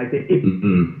nuance, right? Like,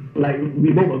 like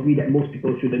we both agree that most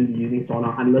people shouldn't be using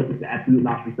sauna unless it's the absolute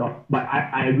last resort. But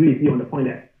I agree with you on the point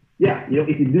that,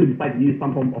 if you do decide to use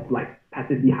some form of, like,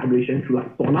 passive dehydration through,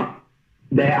 like, sauna,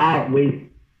 there are ways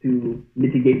to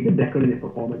mitigate the decline in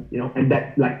performance, and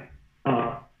that's like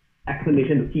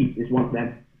exclamation to keep is one of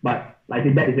them. But like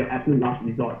that is your absolute last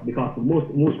resort, because for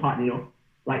most part,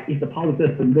 like if the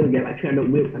powerlifter is going to get like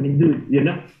 300 whips, I mean, dude, you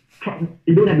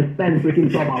don't have to spend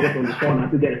freaking 12 hours on the sauna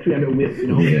to get a 300 whips,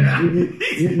 You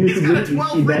should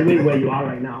really evaluate where you are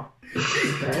right now.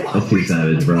 That's too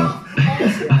savage, bro.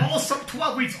 All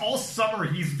 12 weeks, all summer,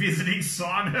 he's visiting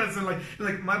saunas and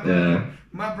like my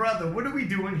brother. What are we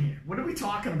doing here? What are we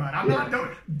talking about? I'm not.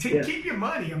 Keep your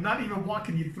money. I'm not even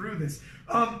walking you through this.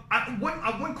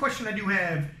 One question I do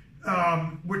have.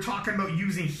 We're talking about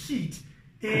using heat,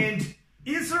 and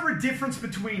is there a difference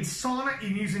between sauna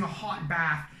and using a hot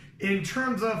bath in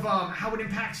terms of how it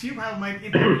impacts you, how it might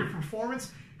impact your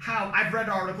performance? How I've read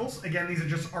articles. Again, these are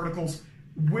just articles.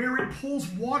 Where it pulls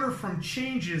water from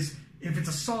changes if it's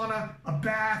a sauna, a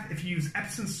bath, if you use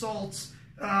Epsom salts.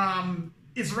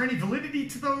 Is there any validity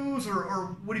to those,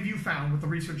 or what have you found with the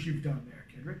research you've done there,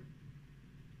 Kedric?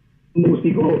 Most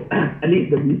people, at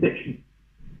least the research,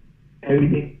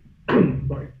 everything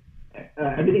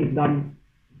is done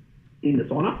in the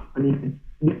sauna. I mean,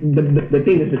 the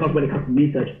thing is, because when it comes to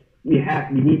research, we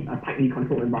need a tightly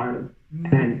controlled environment.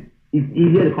 And it's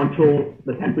easier to control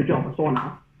the temperature of a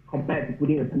sauna compared to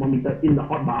putting a thermometer in the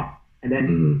hot bath. And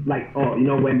then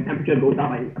when temperature goes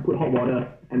down, I put hot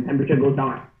water, and temperature goes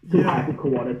down too high, I put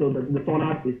cold water. So the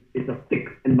sauna is a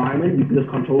fixed environment. You can just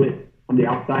control it from the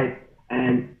outside.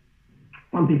 And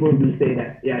some people do say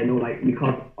that,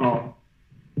 because of,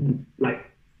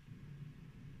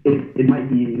 it might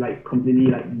be,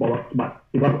 completely, bollocks, but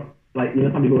because,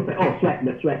 some people say,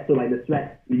 the sweat, so, the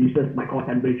sweat reduces my core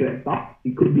temperature and stuff.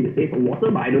 It could be the same for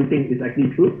water, but I don't think it's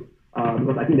actually true,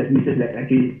 because I think there's research that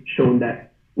actually shown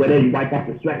that whether you wipe off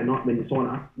the sweat or not when you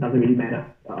sauna doesn't really matter.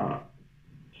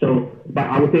 But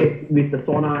I would say with the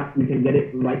sauna, you can get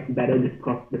it right better just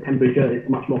because the temperature is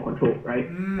much more controlled, right?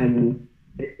 And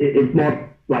it's more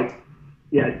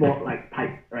it's more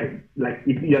tight, right?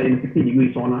 If you're in a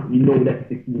 60-degree sauna, you know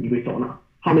that's a 60-degree sauna.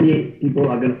 How many people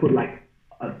are going to put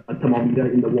a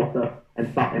thermometer in the water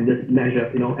and stuff and just measure,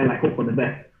 and hope for the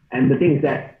best? And the thing is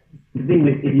that, if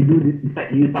you decide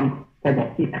to use some form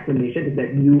of heat acclimation, is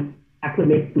that you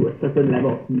acclimate to a certain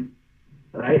level of heat,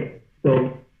 right?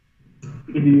 So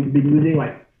if you've been using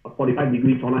a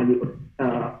 45-degree sauna and you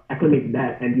acclimate to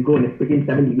that, and you go in a freaking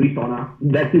 7-degree sauna,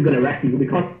 that's still going to wreck you,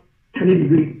 because 20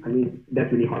 degrees,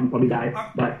 that's really hot, you probably die.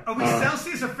 Are we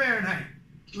Celsius or Fahrenheit?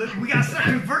 We got to start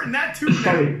converting that too.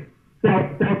 Sorry.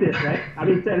 Celsius, right?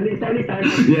 70 Fahrenheit.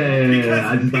 Yeah.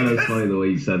 I just thought it was funny the way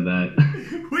you said that.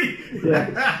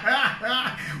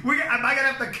 Am I going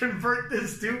to have to convert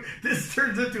this too? This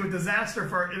turns into a disaster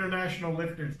for our international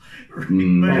lifters.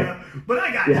 But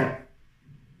I got you.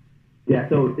 Yeah,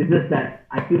 so it's just that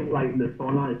I feel like the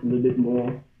sauna is a little bit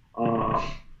more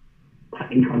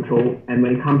in control. And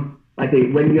when it comes,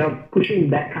 when you are pushing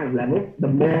that kind of level, the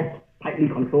more tightly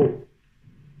controlled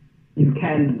you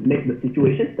can make the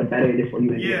situation, the better it is for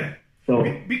you. Yeah. So,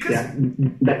 because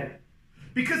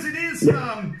it is,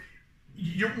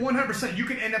 you're 100%, you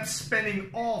can end up spending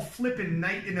all flipping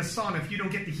night in a sauna if you don't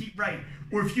get the heat right.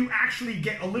 Or if you actually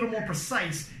get a little more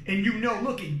precise and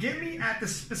get me at the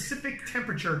specific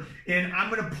temperature, and I'm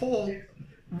going to pull,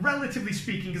 relatively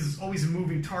speaking, because it's always a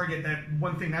moving target, that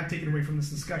one thing I've taken away from this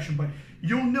discussion, but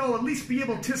you'll at least be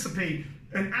able to anticipate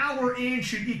an hour in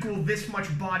should equal this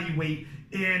much body weight.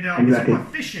 And it's more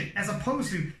efficient as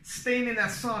opposed to staying in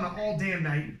that sauna all damn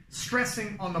night,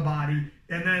 stressing on the body,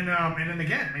 and then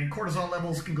again, cortisol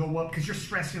levels can go up because you're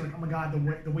stressing. You're like, oh my god,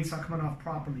 the weight's not coming off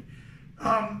properly.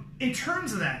 In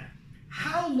terms of that,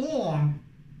 how long?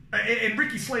 And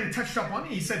Ricky Slater touched up on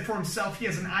it. He said for himself he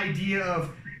has an idea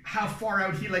of how far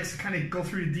out he likes to kind of go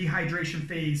through the dehydration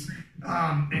phase,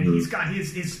 and he's got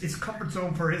his comfort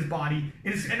zone for his body.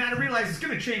 And I realize it's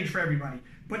going to change for everybody,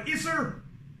 but is there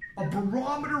a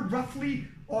barometer roughly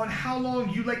on how long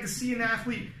you like to see an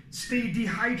athlete stay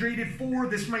dehydrated for?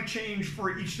 This might change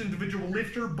for each individual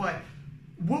lifter, but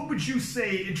what would you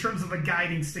say in terms of a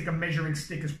guiding stick, a measuring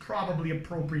stick, is probably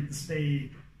appropriate to stay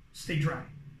dry?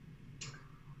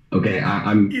 Okay,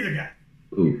 I'm either guy.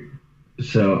 Ooh.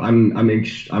 So I'm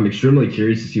extremely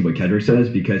curious to see what Kedric says,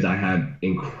 because I have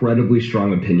incredibly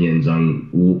strong opinions on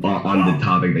the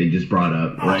topic that you just brought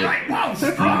up. Right? Wow,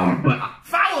 strong. But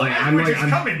foul language is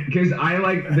coming. Because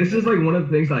this is one of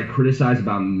the things that I criticize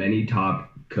about many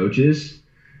top coaches,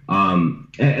 and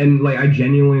I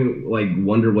genuinely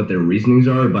wonder what their reasonings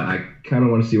are. But I kind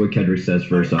of want to see what Kedric says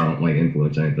first, so I don't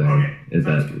influence anything. Okay. If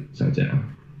that sounds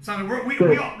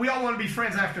we all want to be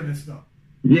friends after this though.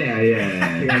 Yeah.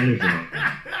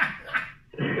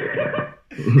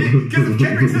 Because if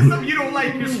Kedric says something you don't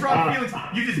like, your strong feelings,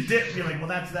 you just dip. You're like, well,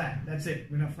 that's that. That's it.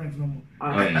 We're not friends no more.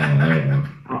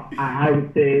 I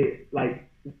would say,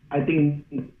 I think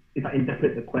if I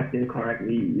interpret the question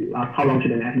correctly, how long should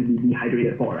an athlete be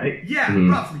dehydrated for, right? Yeah,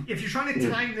 roughly. If you're trying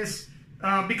to time this,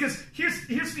 because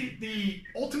here's the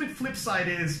ultimate flip side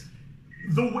is,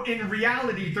 in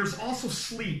reality, there's also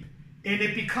sleep, and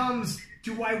it becomes,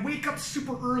 do I wake up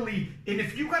super early? And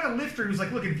if you got a lifter who's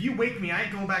like, look, if you wake me, I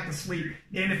ain't going back to sleep.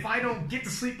 And if I don't get to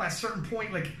sleep by a certain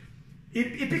point,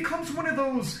 it becomes one of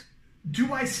those,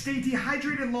 do I stay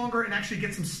dehydrated longer and actually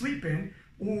get some sleep in?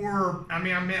 Or, I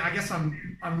guess I'm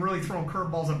really throwing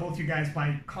curveballs at both you guys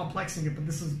by complexing it, but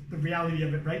this is the reality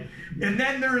of it, right? And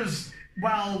then there's,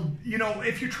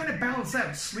 if you're trying to balance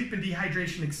out sleep and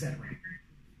dehydration, etc.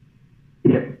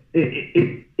 Yeah,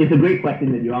 it's a great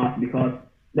question that you asked, because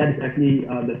that is actually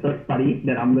the third study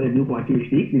that I'm going to do for my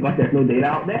PhD, because there's no data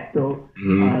out there. So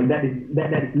that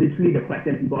is literally the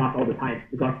question people ask all the time.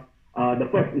 Because the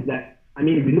first is that,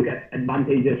 if we look at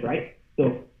advantages, right?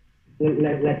 So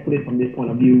let's put it from this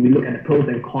point of view. We look at the pros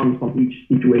and cons from each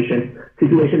situation.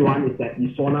 Situation one is that you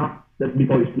sauna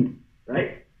before you sleep,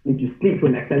 right? Means you sleep for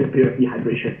an extended period of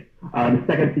dehydration. The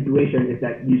second situation is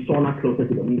that you sauna closer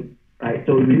to the meet, right?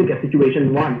 So if we look at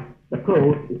situation 1, the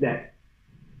pros is that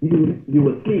you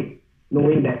will sleep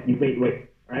knowing that you made weight,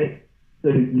 right? So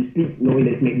you sleep knowing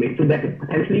that you made weight. So that could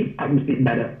potentially help you sleep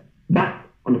better. But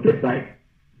on the flip side,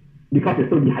 because you're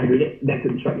so dehydrated, that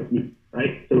could disrupt your sleep,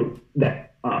 right? So that's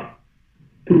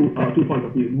two points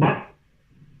of view. But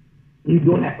you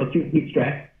don't have acute heat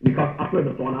stress because after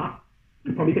the sauna,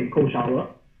 you probably take a cold shower,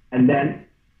 and then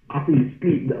after you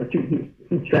sleep, the acute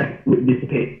heat stress would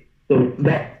dissipate. So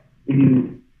that if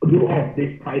you do all of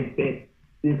this prior to bed,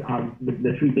 these are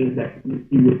the 3 things that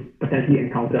you would potentially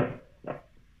encounter.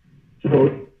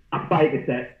 So upside is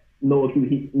that no acute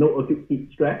heat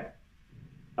stress,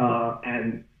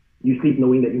 and you sleep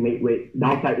knowing that you made weight.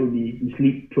 Downside would be you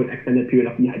sleep through an extended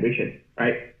period of dehydration,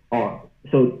 right?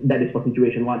 So that is for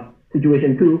situation 1.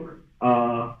 Situation 2,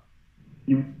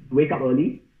 you wake up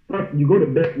early. First, you go to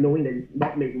bed knowing that you've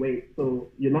not made weight, so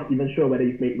you're not even sure whether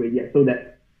you've made weight yet. So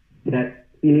that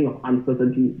feeling of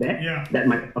uncertainty is there. Yeah. That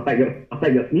might affect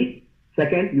your sleep.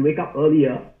 Second, you wake up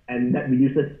earlier, and that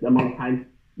reduces the amount of time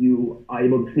you are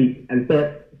able to sleep. And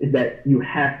third is that you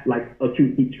have like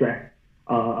acute heat stress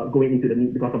going into the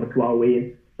meet because of a 2-hour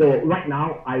weigh-in. So right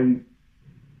now,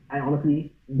 I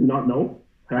honestly do not know,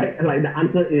 right? And like the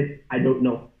answer is I don't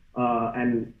know,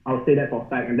 and I'll say that for a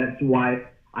fact, and that's why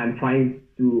I'm trying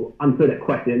to answer that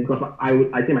question, because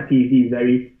I think my PhD is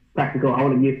very practical. I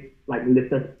want to give like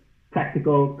listeners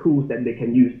practical tools that they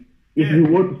can use. If you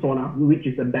were to sauna, which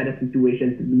is a better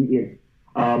situation to be in,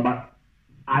 but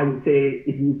I would say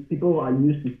if people are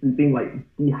used to sleeping like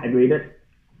dehydrated,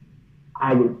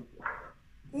 I would.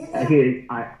 Actually,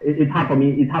 it's hard for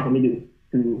me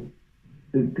to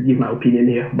give my opinion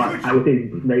here, but I would say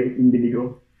it's very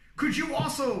individual. Could you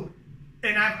also,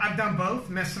 and I've done both,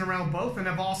 messing around both, and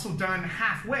I've also done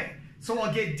halfway. So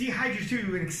I'll get dehydrated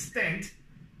to an extent,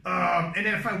 and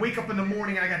then if I wake up in the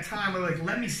morning and I got time, I'm like,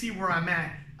 let me see where I'm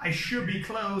at. I should be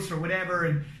close or whatever.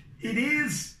 And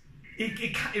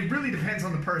it really depends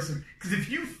on the person. Because if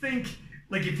you think,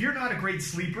 like if you're not a great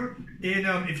sleeper,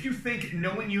 and if you think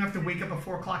knowing you have to wake up at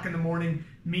 4 o'clock in the morning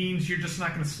means you're just not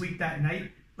going to sleep that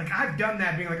night, like I've done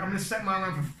that, being like, I'm going to set my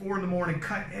alarm for 4 in the morning,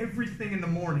 cut everything in the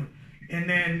morning, and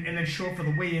then show up for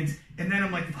the weigh-ins, and then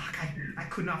I'm like, fuck, I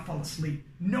could not fall asleep.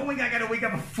 Knowing I got to wake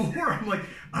up at 4, I'm like,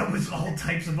 I was all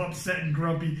types of upset and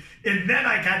grumpy, and then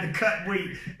I got to cut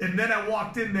weight, and then I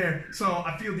walked in there, so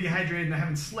I feel dehydrated and I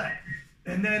haven't slept.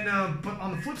 And then, but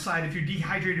on the flip side, if you're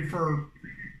dehydrated for,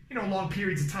 long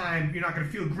periods of time, you're not going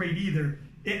to feel great either.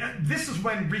 This is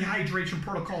when rehydration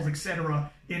protocols,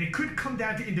 etc., and it could come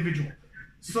down to individual.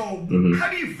 So how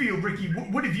do you feel, Ricky?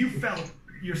 What have you felt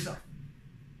yourself?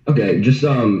 Okay, just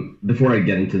before I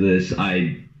get into this,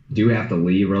 I do have to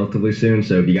leave relatively soon.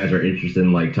 So if you guys are interested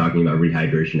in like talking about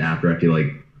rehydration after, I feel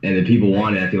like, and if people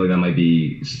want it, I feel like that might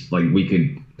be like we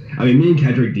could. I mean, me and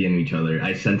Kedric DM each other.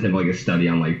 I sent him like a study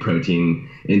on like protein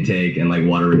intake and like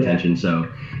water retention. Yeah.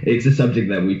 So it's a subject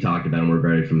that we've talked about and we're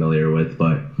very familiar with.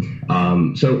 But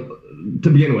so to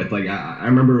begin with, like I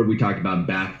remember we talked about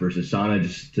bath versus sauna.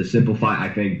 Just to simplify, I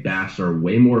think baths are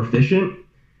way more efficient,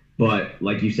 but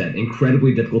like you said,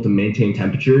 incredibly difficult to maintain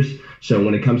temperatures. So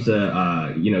when it comes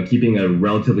to keeping a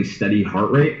relatively steady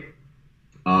heart rate,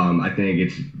 I think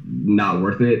it's not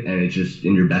worth it, and it's just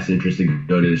in your best interest to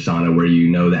go to the sauna where you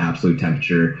know the absolute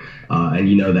temperature,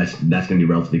 and that's going to be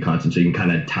relatively constant, so you can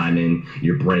kind of time in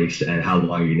your breaks and how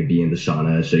long you're going to be in the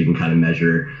sauna, so you can kind of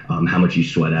measure how much you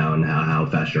sweat out and how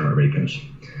fast your heart rate goes.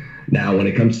 Now, when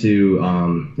it comes to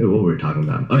what were we talking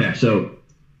about? Oh yeah, so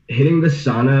hitting the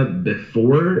sauna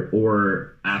before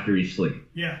or after you sleep.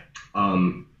 Yeah.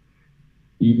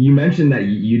 You mentioned that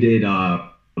you did.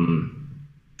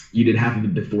 You did half of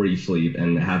it before you sleep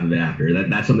and half of it after.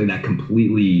 That's something that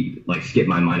completely like skipped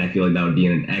my mind. I feel like that would be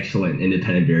an excellent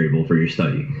independent variable for your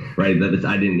study, right?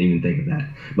 I didn't even think of that.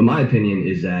 But my opinion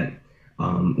is that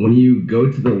when you go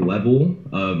to the level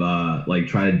of like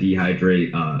trying to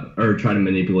dehydrate or try to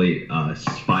manipulate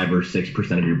 5 or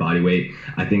 6% of your body weight,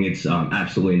 I think it's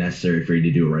absolutely necessary for you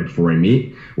to do it right before a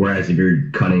meet. Whereas if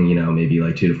you're cutting, maybe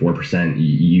like 2 to 4%,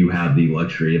 you have the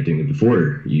luxury of doing it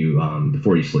before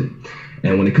you sleep.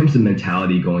 And when it comes to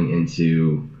mentality going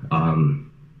into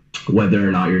whether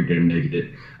or not you're going to make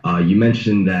it, you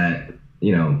mentioned that,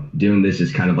 doing this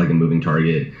is kind of like a moving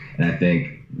target. And I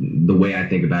think the way I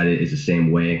think about it is the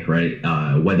same way, right?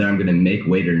 Whether I'm going to make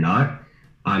weight or not,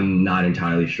 I'm not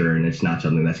entirely sure. And it's not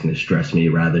something that's going to stress me.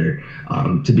 Rather,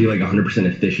 to be like 100%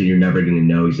 efficient, you're never going to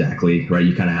know exactly, right?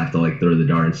 You kind of have to like throw the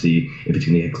dart and see if it's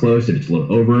going to get close, if it's a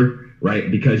little over.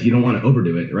 right? Because you don't want to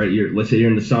overdo it, right? Let's say you're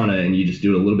in the sauna and you just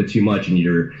do it a little bit too much and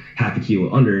you're half a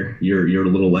kilo under, you're a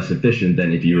little less efficient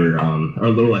than if you're, or a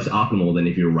little less optimal than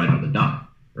if you're right on the dot,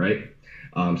 right?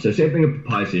 So same thing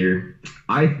applies here.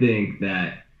 I think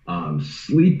that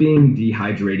sleeping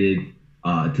dehydrated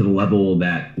to the level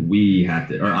that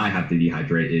I have to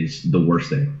dehydrate is the worst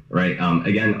thing, right?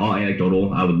 Again, all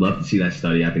anecdotal. I would love to see that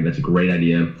study. I think that's a great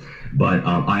idea. But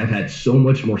I've had so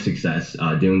much more success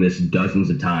doing this dozens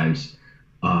of times,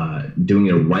 doing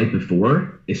it right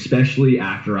before, especially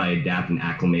after I adapt and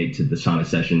acclimate to the sauna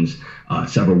sessions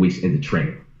several weeks into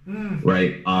training,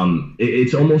 right?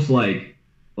 It's almost like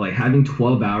having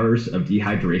 12 hours of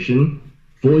dehydration,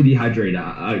 fully dehydrated.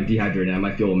 I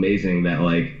might feel amazing that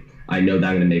like I know that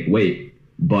I'm going to make weight,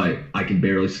 but I can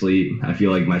barely sleep. I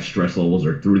feel like my stress levels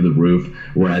are through the roof.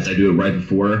 Whereas I do it right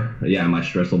before, my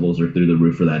stress levels are through the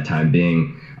roof for that time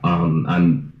being.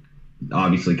 I'm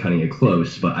obviously cutting it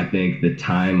close, but I think the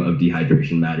time of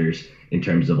dehydration matters in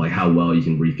terms of like how well you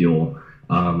can refuel,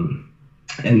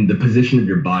 and the position of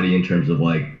your body in terms of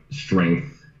like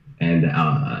strength and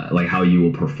like how you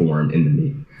will perform in the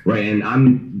meet, right? And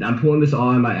I'm pulling this all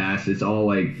on my ass. It's all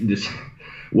like just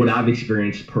what I've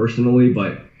experienced personally,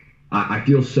 but I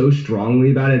feel so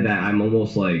strongly about it that I'm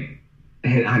almost like,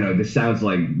 and I know this sounds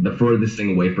like the furthest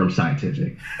thing away from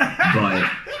scientific,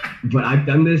 but I've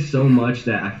done this so much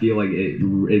that I feel like it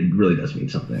really does mean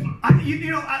something. I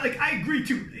agree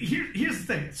too. Here's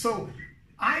the thing. So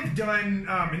I've done,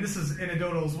 and this is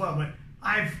anecdotal as well, but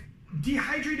I've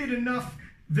dehydrated enough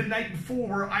the night before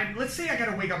where let's say I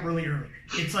got to wake up really early.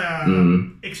 It's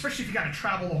especially if you got to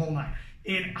travel the whole night.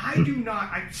 And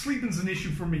sleeping's an issue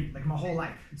for me, like my whole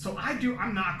life. So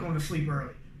I'm not going to sleep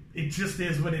early. It just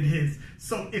is what it is.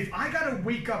 So if I got to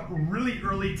wake up really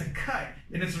early to cut,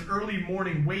 and it's an early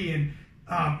morning weigh-in,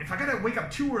 if I got to wake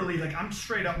up too early, like I'm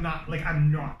straight up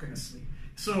I'm not going to sleep.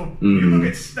 So you look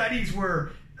at studies where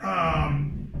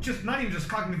just not even just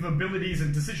cognitive abilities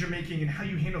and decision-making and how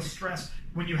you handle stress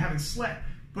when you haven't slept,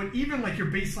 but even like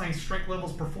your baseline strength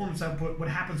levels, performance output, what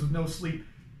happens with no sleep.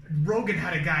 Rogan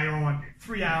had a guy on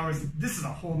 3 hours. This is a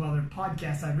whole nother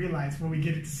podcast, I realize, when we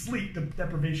get into sleep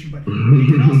deprivation. But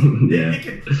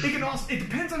it can also, it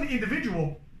depends on the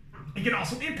individual. It can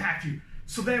also impact you.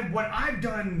 So then what I've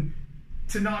done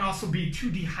to not also be too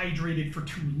dehydrated for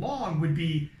too long would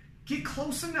be get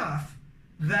close enough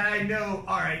that I know,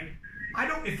 all right,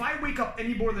 if I wake up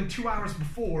any more than 2 hours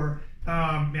before,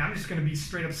 I'm just going to be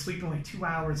straight up sleeping like 2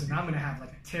 hours, and I'm going to have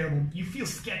like a terrible, you feel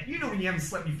sketchy. You know, when you haven't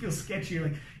slept, you feel sketchy.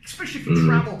 Like, especially if you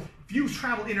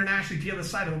travel internationally to the other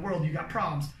side of the world, you got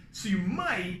problems. So you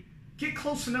might get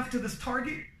close enough to this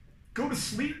target, go to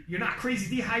sleep. You're not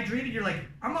crazy dehydrated. You're like,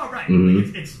 I'm all right.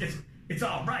 Like, it's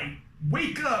all right.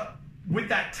 Wake up with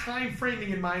that time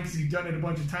framing in mind, because you've done it a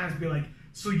bunch of times. Be like,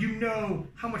 so you know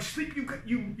how much sleep you're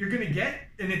going to get,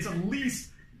 and it's at least,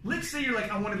 let's say you're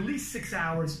like, I want at least 6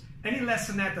 hours. Any less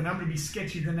than that, then I'm going to be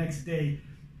sketchy the next day.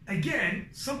 Again,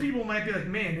 some people might be like,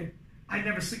 man, I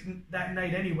never sleep that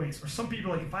night anyways. Or some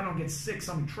people are like, if I don't get 6,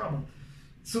 I'm in trouble.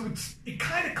 So it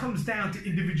kind of comes down to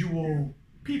individual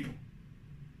people.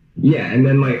 Yeah, and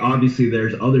then like obviously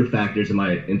there's other factors that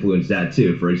might influence that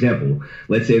too. For example,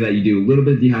 let's say that you do a little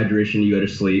bit of dehydration, you go to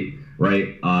sleep,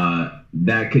 right?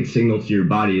 That could signal to your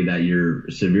body that you're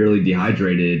severely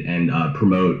dehydrated and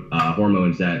promote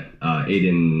hormones that aid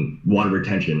in water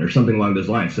retention or something along those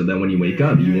lines. So then when you wake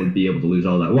up, you won't be able to lose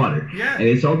all that water. Yeah. And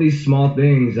it's all these small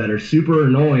things that are super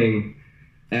annoying,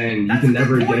 and you can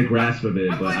never get a grasp of it.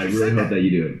 But I really hope that you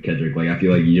do it, Kedric. Like, I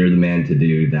feel like you're the man to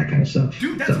do that kind of stuff.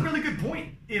 Dude, that's a really good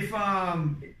point. If I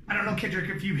don't know, Kedric,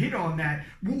 if you hit on that,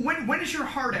 when is your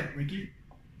heart at, Ricky?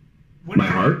 When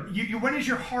is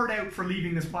your heart out for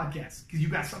leaving this podcast? Because you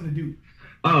got something to do.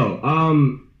 I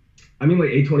mean like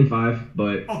 8:25,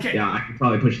 but okay. Yeah, I could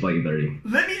probably push to like 8:30.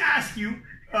 Let me ask you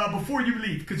before you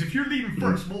leave, because if you're leaving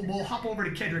first, we'll hop over to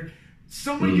Kedric.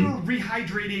 Some of your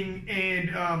rehydrating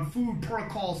and food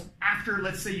protocols after,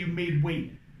 let's say, you made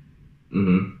weight.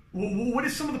 What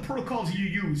is some of the protocols you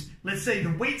use? Let's say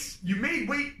the weights, you made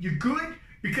weight, you're good.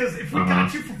 Because if we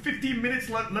got you for 15 minutes,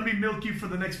 let me milk you for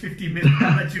the next 15 minutes.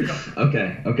 I'll let you go.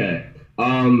 Okay.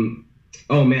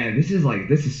 Oh man, this is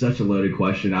such a loaded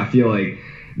question. I feel like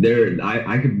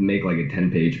I could make like a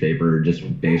 10-page paper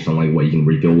just based on like what you can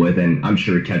refill with, and I'm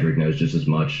sure Kedric knows just as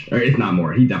much, or if not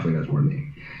more. He definitely knows more than me.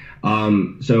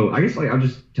 So I guess like I'll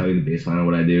just tell you the baseline of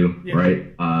what I do,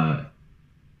 right?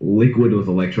 Liquid with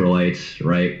electrolytes,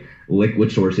 right?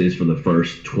 Liquid sources for the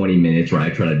first 20 minutes where I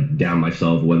try to down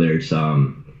myself, whether it's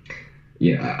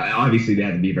obviously they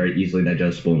have to be very easily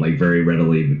digestible and like very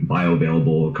readily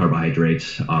bioavailable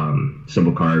carbohydrates,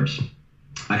 simple carbs.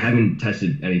 I haven't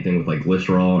tested anything with like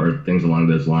glycerol or things along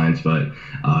those lines, but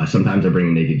sometimes I bring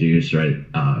in naked juice, right?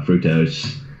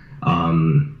 Fructose.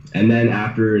 And then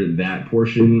after that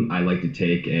portion, I like to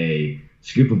take a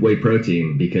scoop of whey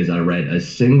protein because I read a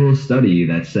single study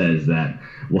that says that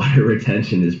water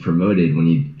retention is promoted when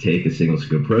you take a single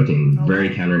scoop of protein. Very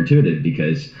counterintuitive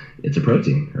because it's a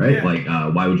protein, right? Yeah.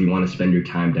 Like, why would you want to spend your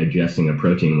time digesting a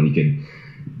protein when you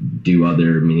could do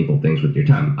other meaningful things with your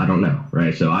time? I don't know,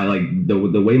 right? So I like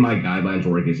the way my guidelines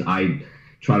work is I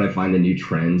try to find the new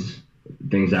trends,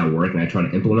 things that work, and I try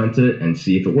to implement it and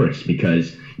see if it works,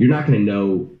 because you're not going to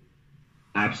know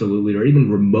absolutely or even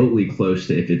remotely close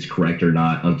to if it's correct or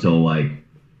not until, like,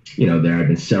 you know, there have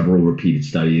been several repeated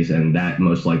studies, and that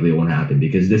most likely won't happen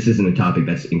because this isn't a topic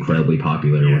that's incredibly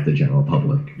popular with the general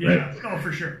public, right? Oh,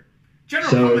 for sure.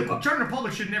 General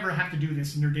public should never have to do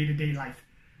this in their day-to-day life.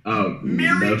 Oh,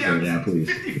 Married yeah, please.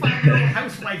 55-year-old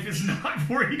housewife is not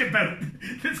worried about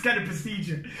this kind of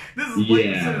procedure. This is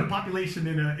 1% of the population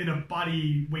in a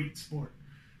body weight sport.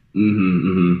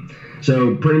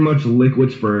 So pretty much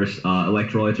liquids first.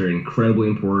 Electrolytes are incredibly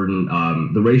important.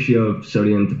 The ratio of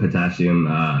sodium to potassium,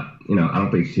 you know, I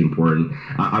don't think it's too important.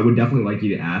 I would definitely like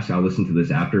you to ask, I'll listen to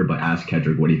this after, but ask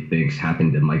Kedric what he thinks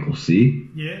happened to Michael C.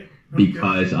 Yeah.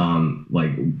 Because,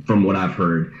 like, from what I've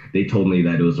heard, they told me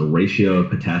that it was a ratio of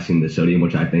potassium to sodium,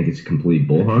 which I think is complete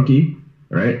bull honky,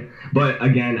 right? But,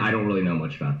 again, I don't really know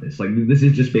much about this. Like, this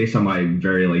is just based on my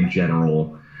very, like,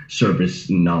 general surface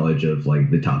knowledge of,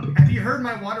 like, the topic. Have you heard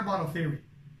my water bottle theory?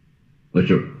 What's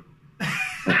your...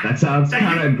 That sounds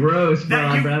kind of gross, but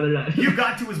I'd rather not. You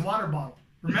got to his water bottle.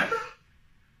 Remember?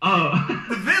 Oh.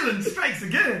 The villain strikes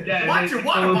again. Yeah, Watch your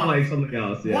water bottles. Like something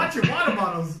else, yeah. Watch your water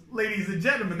bottles, ladies and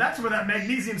gentlemen. That's where that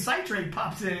magnesium citrate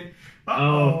pops in.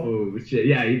 Oh, shit.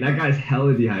 Yeah, that guy's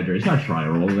hella dehydrated. It's not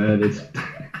Tri-Roll, man. It's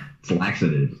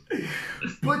laxative.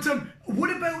 But what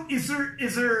about, is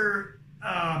there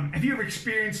have you ever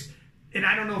experienced, and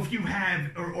I don't know if you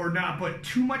have or not, but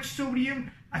too much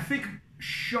sodium? I think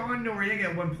Sean Noriega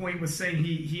at one point was saying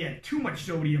he had too much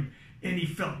sodium and he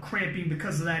felt cramping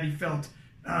because of that. He felt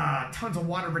tons of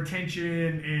water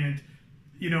retention. And,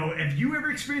 you know, have you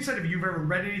ever experienced that? Have you ever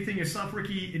read anything yourself,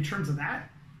 Ricky, in terms of that?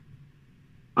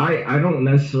 I don't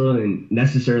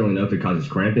necessarily know if it causes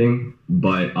cramping,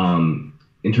 but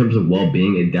in terms of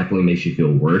well-being, it definitely makes you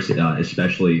feel worse,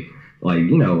 especially, like,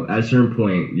 you know, at a certain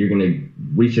point, you're going to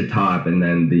reach the top and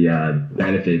then the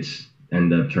benefits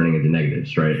end up turning into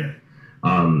negatives, right? Yeah.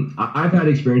 I've had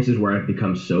experiences where I've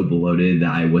become so bloated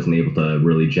that I wasn't able to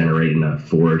really generate enough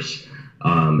force.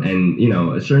 And, you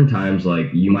know, at certain times,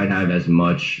 like, you might have as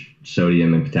much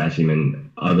sodium and potassium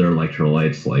and other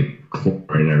electrolytes like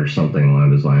chlorine or something along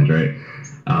those lines, right?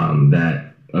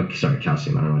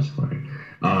 Calcium, I don't know what's chlorine.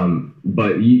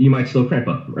 But you might still cramp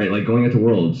up, right? Like going into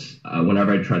Worlds,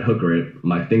 whenever I tried hook grip,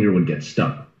 my finger would get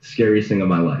stuck. Scariest thing of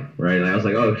my life, right? Like I was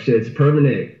like, oh shit, it's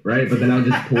permanent, right? But then I'll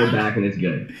just pull it back and it's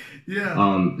good.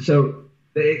 Yeah. So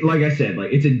like I said,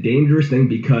 like it's a dangerous thing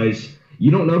because you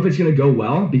don't know if it's going to go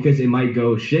well, because it might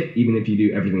go shit even if you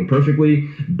do everything perfectly.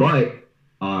 But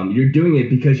you're doing it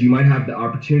because you might have the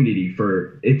opportunity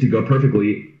for it to go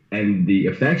perfectly and the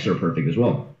effects are perfect as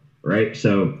well, right?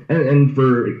 So, and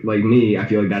for like me, I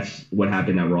feel like that's what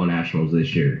happened at Raw Nationals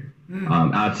this year,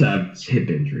 outside of hip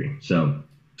injury. So,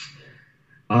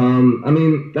 I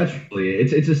mean, that's really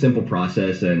it. It's a simple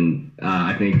process, and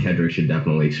I think Kedric should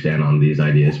definitely expand on these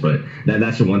ideas. But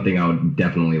that's the one thing I would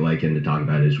definitely like him to talk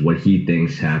about is what he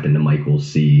thinks happened to Michael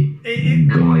C.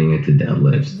 going into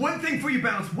deadlifts. One thing for you,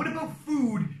 Bounce. What about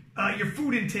food? Your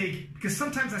food intake, because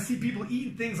sometimes I see people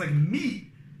eating things like meat,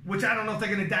 which I don't know if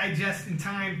they're going to digest in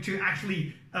time to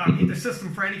actually hit the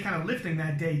system for any kind of lifting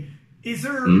that day. Is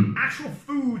there actual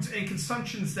foods and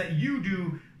consumptions that you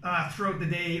do throughout the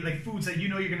day, like foods that you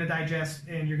know you're going to digest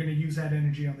and you're going to use that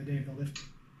energy on the day of the lift?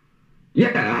 Yeah,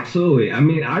 absolutely. I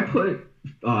mean, I put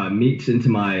meats into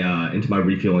my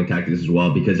refueling tactics as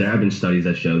well, because there have been studies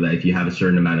that show that if you have a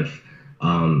certain amount of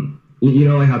you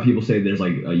know, like how people say there's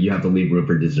like you have to leave room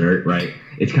for dessert, right?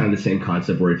 It's kind of the same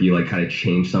concept where if you like kind of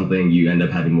change something, you end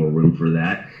up having more room for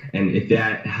that. And if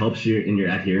that helps you in your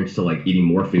adherence to like eating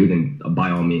more food, then by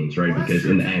all means, right? Well, because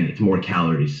in the end, it's more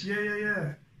calories.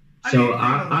 Yeah. So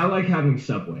I like having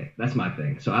Subway. That's my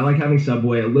thing. So I like having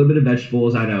Subway, a little bit of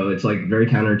vegetables. I know it's like very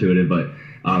counterintuitive, but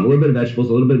a little bit of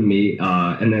vegetables, a little bit of meat,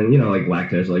 and then, you know, like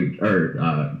lactose,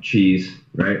 or cheese,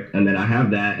 right? And then I have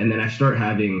that, and then I start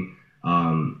having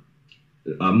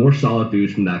more solid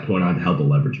foods from that point on to help the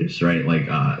leverages, right? Like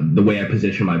the way I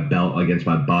position my belt against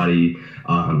my body,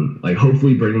 like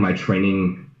hopefully bringing my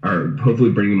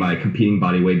competing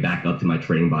body weight back up to my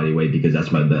training body weight, because that's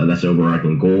the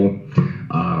overarching goal.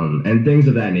 and things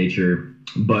of that nature.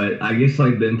 But I guess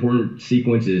like the important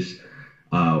sequence is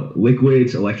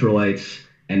liquids, electrolytes,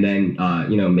 and then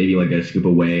maybe like a scoop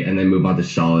of whey, and then move on to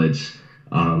solids,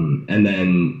 and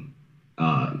then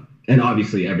and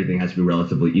obviously everything has to be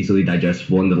relatively easily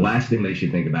digestible. And the last thing they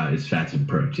should think about is fats and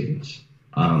proteins.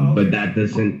 But that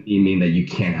doesn't mean that you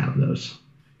can't have those.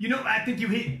 I think you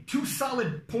hit two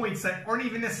solid points that aren't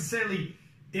even necessarily,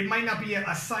 it might not be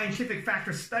a scientific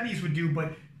factor studies would do,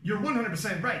 but you're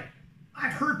 100% right.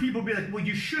 I've heard people be like, well,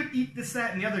 you should eat this,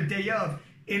 that, and the other day of.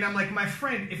 And I'm like, my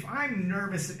friend, if I'm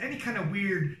nervous and any kind of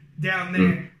weird down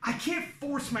there, I can't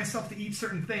force myself to eat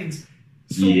certain things.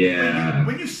 So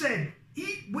when you said,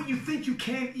 eat what you think you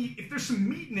can eat. If there's some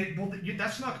meat in it, well,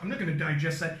 I'm not going to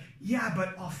digest that. Yeah,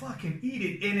 but I'll fucking eat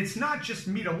it. And it's not just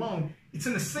meat alone. It's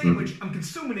in a sandwich. I'm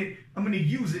consuming it. I'm going to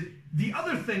use it. The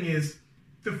other thing is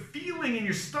the feeling in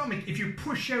your stomach. If you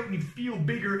push out and you feel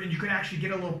bigger and you could actually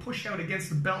get a little push out against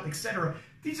the belt, etc.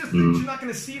 These are things you're not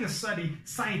going to see in a study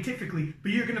scientifically,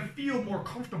 but you're going to feel more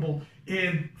comfortable.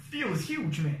 And feel is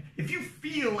huge, man. If you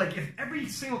feel like if every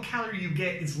single calorie you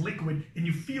get is liquid and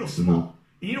you feel small,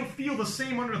 and you don't feel the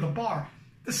same under the bar,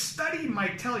 the study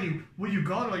might tell you, well, you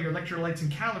got all your electrolytes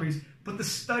and calories, but the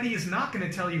study is not going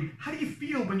to tell you, how do you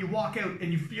feel when you walk out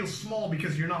and you feel small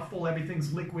because you're not full,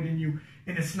 everything's liquid in you,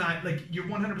 and it's not, like, you're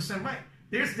 100% right.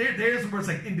 There's where it's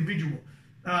like individual.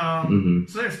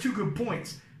 So there's two good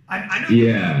points. I know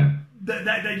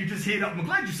that you just hit up. I'm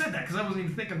glad you said that because I wasn't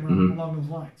even thinking along those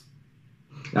lines.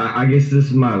 I guess this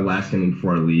is my last thing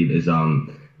before I leave is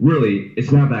really,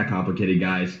 it's not that complicated,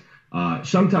 guys.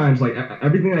 Sometimes, like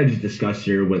everything I just discussed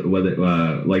here, with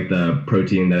like the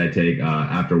protein that I take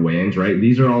after weigh-ins, right?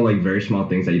 These are all like very small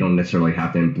things that you don't necessarily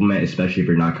have to implement, especially if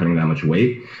you're not cutting that much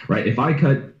weight, right? If I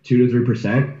cut 2 to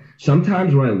 3%,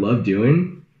 sometimes what I love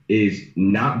doing is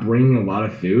not bringing a lot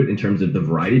of food in terms of the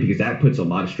variety, because that puts a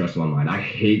lot of stress on my mind. I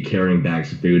hate carrying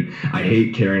bags of food. I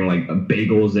hate carrying like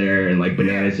bagels there and like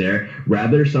bananas there.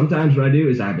 Rather, sometimes what I do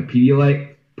is I have a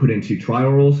Pedialyte, put in 2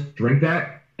 trial rolls, drink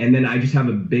that. And then I just have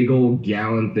a big old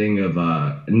gallon thing of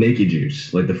naked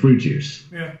juice, like the fruit juice.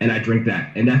 Yeah. And I drink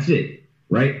that. And that's it,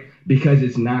 right? Because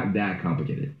it's not that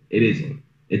complicated. It isn't.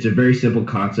 It's a very simple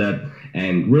concept.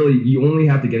 And really, you only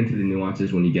have to get into the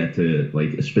nuances when you get to,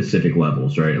 like, specific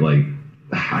levels, right? Like,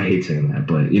 I hate saying that,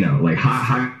 but, like,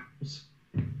 high.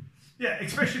 Yeah,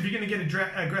 especially if you're going to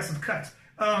get aggressive cuts.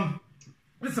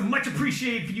 Listen, much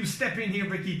appreciated for you stepping in here,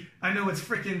 Ricky. I know it's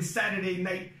freaking Saturday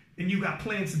night, and you got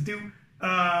plans to do.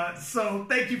 So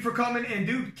thank you for coming, and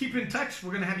dude, keep in touch.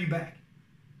 We're gonna have you back.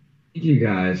 Thank you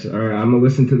guys. All right, I'm gonna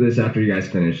listen to this after you guys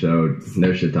finish. So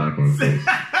no shit talking.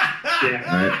 Yeah.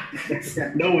 All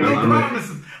right. No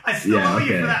promises. I still owe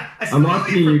you for that. I'm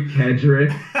asking you,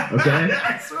 Kedric. Okay.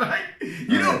 That's right.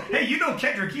 You know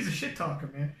Kedric. He's a shit talker,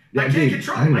 man. Yeah, I can't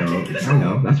control him. I can't control him. I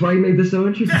know. That's why he made this so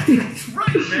interesting. That's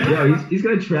right, man. Yeah, he's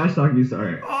gonna trash talk me.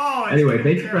 Sorry. Oh. Anyway,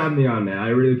 thank you for having me on, man. I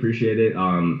really appreciate it.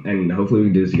 And hopefully we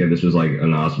can do this again. This was like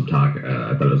an awesome talk.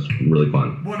 I thought it was really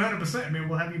fun. 100%. Man,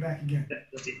 we'll have you back again.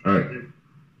 All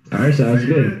right. Sounds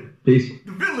good. Peace.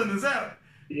 The villain is out.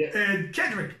 Yeah. And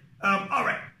Kedric. All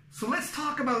right. So let's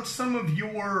talk about some of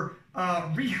your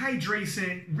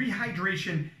rehydration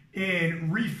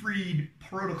and refeed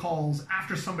protocols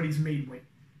after somebody's made weight.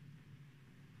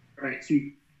 All right. So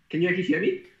can you actually hear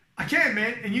me? I can,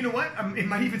 man. And you know what? It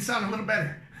might even sound a little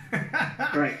better.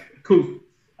 All right. Cool.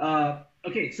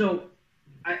 Okay. So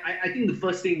I think the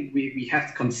first thing we have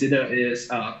to consider is,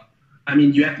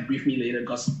 you have to brief me later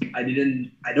because I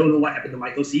don't know what happened to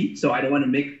Michael C. So I don't want to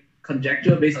make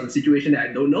conjecture based on the situation that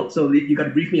I don't know. So you got to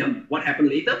brief me on what happened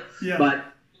later. Yeah. But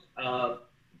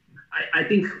I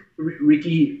think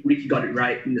Ricky got it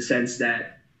right in the sense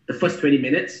that the first 20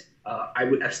 minutes, I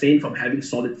would abstain from having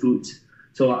solid foods.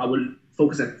 So I would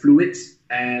focus on fluids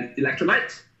and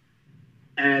electrolytes.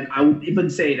 And I would even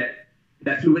say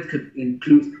that fluid could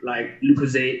include like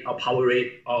glucosate or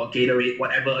Powerade or Gatorade,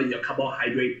 whatever your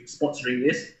carbohydrate sports drink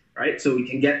is, right? So we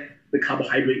can get the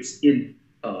carbohydrates in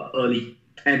early.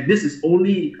 And this is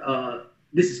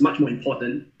much more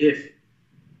important if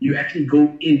you actually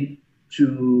go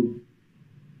into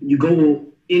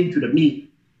the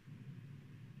meat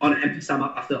on an empty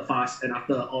stomach after a fast and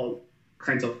after all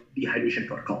kinds of dehydration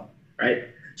protocol, right?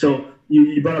 So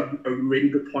you brought up a really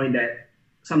good point that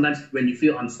sometimes when you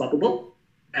feel unstoppable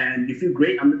and you feel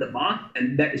great under the bar,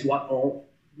 and that is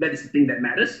the thing that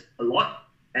matters a lot.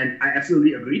 And I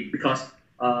absolutely agree because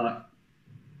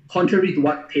contrary to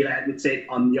what Taylor would say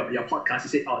on your podcast, he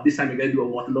said, this time you're going to do a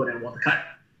water load and a water cut.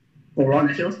 For Raw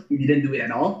Nationals, he didn't do it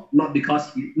at all. Not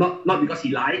because he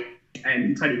lied and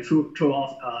he tried to throw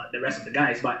off the rest of the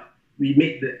guys, but we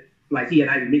made like he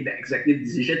and I made the executive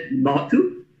decision not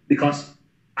to, because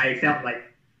I felt like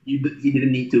he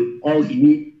didn't need to. All he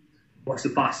need was to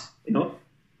pass, you know.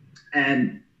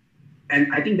 And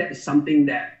I think that is something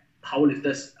that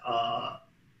powerlifters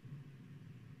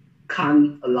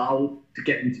can't allow to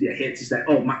get into their heads. Is that,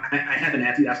 I have an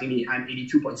athlete asking me, I'm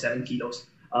 82.7 kilos.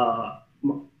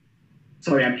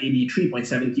 Sorry, I'm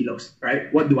 83.7 kilos,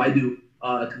 right? What do I do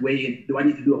to weigh in? Do I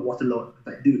need to do a water load?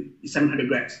 Like, dude, it's 700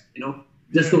 grams, you know?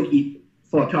 Just don't eat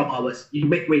for 12 hours. You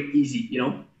make weight easy, you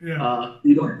know? Yeah.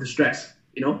 You don't have to stress,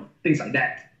 you know? Things like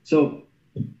that. So,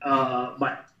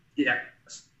 but yeah,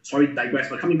 sorry to digress,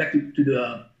 but coming back to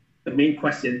the main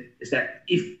question is that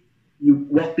if you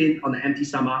walked in on an empty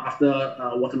stomach after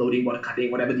water loading, water cutting,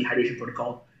 whatever dehydration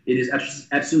protocol, it is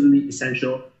absolutely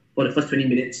essential for the first 20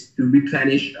 minutes to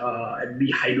replenish and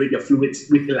rehydrate your fluids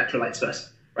with electrolytes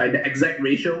first, right? The exact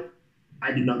ratio,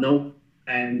 I do not know.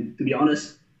 And to be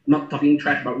honest, I'm not talking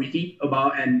trash about Ricky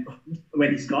and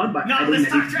when he's gone, but no, let's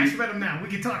talk trash about him now. We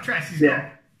can talk trash. He's gone.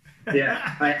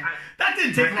 Yeah. That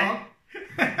didn't take long.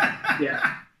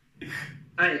 Yeah.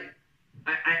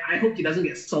 I hope he doesn't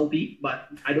get salty, but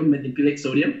I don't manipulate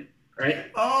sodium, right?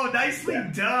 Oh, nicely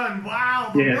done.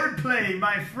 Wow, the wordplay,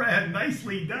 my friend.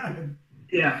 Nicely done.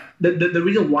 Yeah, the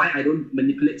reason why I don't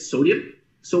manipulate sodium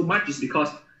so much is because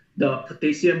the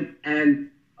potassium and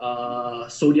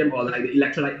sodium, or like the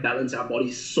electrolyte balance in our body,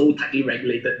 is so tightly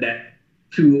regulated that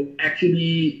to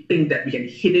actually think that we can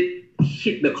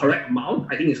hit the correct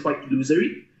amount, I think is quite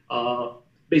illusory,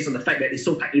 based on the fact that it's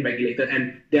so tightly regulated.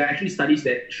 And there are actually studies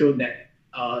that show that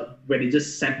when they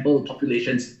just sample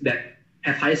populations that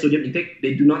have higher sodium intake,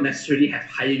 they do not necessarily have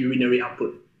higher urinary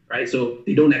output, right? So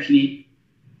they don't actually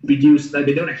they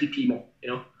don't actually pee more, you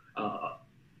know.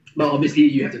 But obviously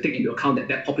you have to take into account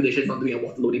that population is not doing a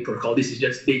water loading protocol. This is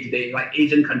just day to day, like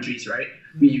Asian countries, right?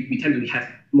 We tend to have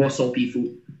more salty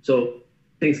food, so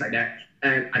things like that.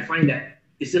 And I find that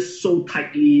it's just so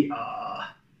tightly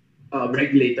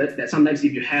regulated that sometimes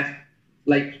if you have,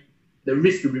 like, the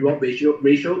risk to reward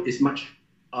ratio is much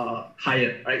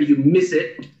higher, right? If you miss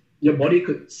it, your body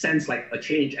could sense like a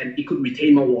change and it could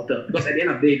retain more water, because at the end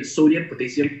of the day, the sodium,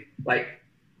 potassium, like,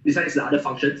 besides the other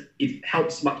functions, it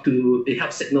helps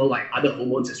signal like other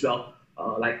hormones as well,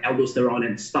 like aldosterone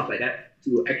and stuff like that,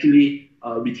 to actually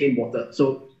retain water.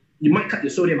 So you might cut your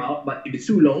sodium out, but if it's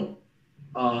too low,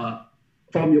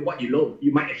 from what you load,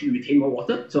 you might actually retain more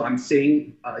water. So I'm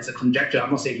saying it's a conjecture.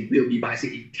 I'm not saying it will be, but I say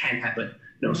it can happen.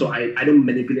 You know, so I don't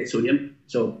manipulate sodium.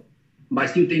 So, but I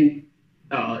still think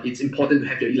it's important to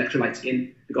have your electrolytes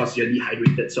in because you're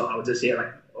dehydrated. So I would just say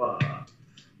like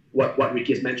what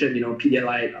Ricky has mentioned, you know,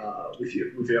 Pedialyte with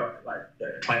your like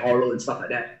Tri-Oral and stuff like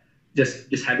that.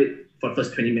 Just have it for the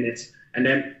first 20 minutes, and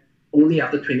then only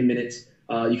after 20 minutes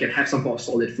you can have some form of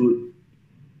solid food.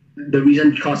 The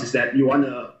reason because is that you want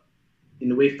to,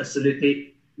 in a way,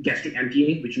 facilitate gastric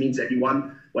emptying, which means that you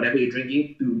want whatever you're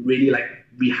drinking to really like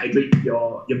rehydrate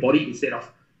your body instead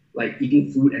of like eating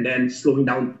food and then slowing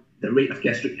down the rate of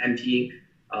gastric emptying,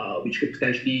 which could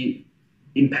potentially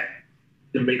impact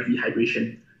the rate of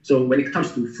dehydration. So when it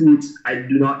comes to foods, I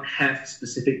do not have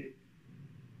specific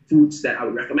foods that I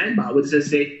would recommend, but I would just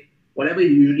say whatever you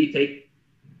usually take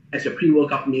as your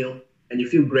pre-workout meal and you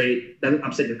feel great, doesn't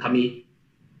upset your tummy,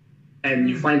 and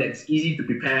you find that it's easy to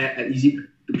prepare and easy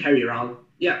to carry around,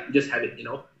 just have it, you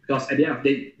know. Because at the end of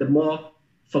the day, the more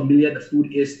familiar the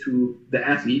food is to the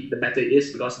athlete, the better it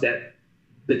is, because that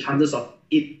the chances of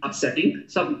it upsetting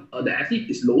the athlete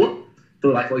is lower. So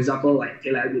like, for example, like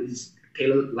Taylor,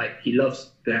 like, he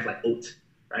loves to have like oats,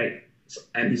 right? So,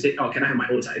 and he said, can I have my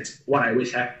oats? It's what I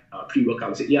always have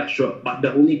pre-workout. I said, yeah, sure. But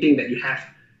the only thing that you have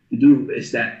to do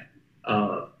is that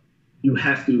you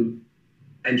have to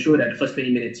ensure that the first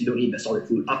 20 minutes you don't eat the solid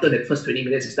food. After the first 20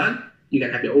 minutes is done, you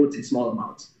can have your oats in small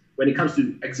amounts. When it comes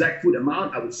to exact food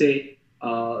amount, I would say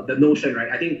the notion,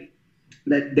 right? I think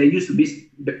that there's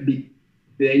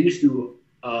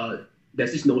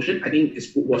this notion, I think it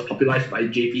was popularized by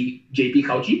JP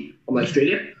Cauchi from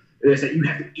Australia. It's that you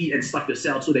have to eat and stuff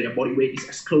yourself so that your body weight is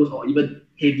as close or even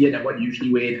heavier than what you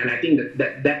usually weigh. And I think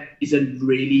that isn't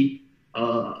really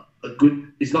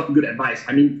it's not good advice.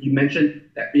 I mean, you mentioned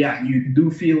that, you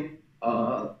do feel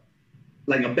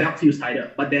like your belt feels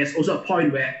tighter, but there's also a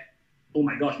point where, oh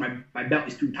my gosh, my belt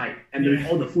is too tight, and with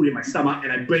all the food in my stomach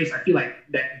and I brace, I feel like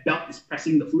that belt is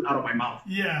pressing the food out of my mouth.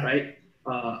 Yeah. Right?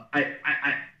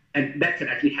 And that can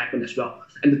actually happen as well.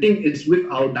 And the thing is, with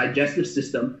our digestive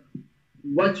system,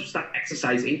 once you start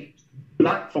exercising,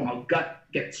 blood from our gut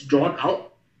gets drawn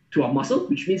out to our muscle,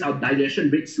 which means our digestion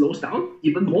rate slows down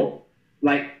even more.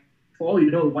 Like, for all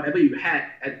you know, whatever you had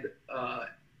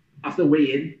after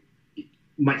weigh-in,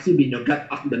 might still be in your gut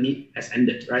after the meet has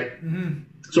ended, right?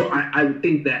 So I would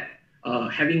think that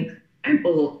having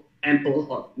ample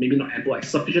or maybe not ample, like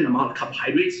sufficient amount of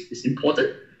carbohydrates is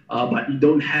important, but you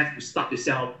don't have to stuff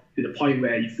yourself to the point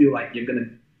where you feel like you're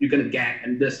gonna gag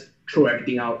and just throw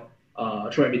everything out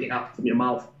from your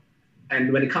mouth.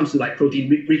 And when it comes to like protein,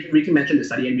 Ricky mentioned the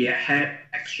study, and we had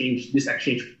this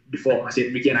exchange before. I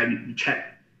said Ricky and I we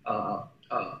chat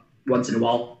once in a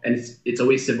while, and it's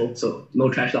always civil, so no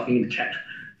trash talking in the chat.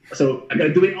 So I'm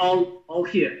gonna do it all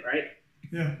here, right?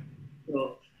 Yeah.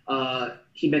 So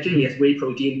he mentioned he has whey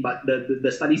protein, but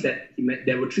the studies that he met,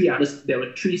 there were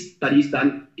three studies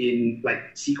done in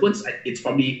like sequence. It's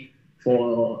probably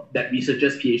for that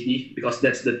researcher's PhD, because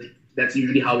that's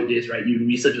usually how it is, right? You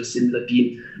research a similar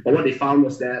theme. But what they found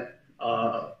was that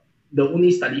the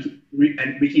only study,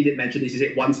 and Ricky did mention this, he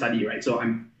said one study, right? So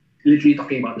I'm literally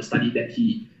talking about the study that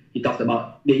he talked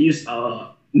about. They used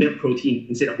milk protein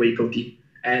instead of whey protein.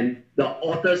 And the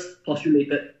authors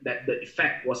postulated that the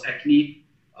effect was actually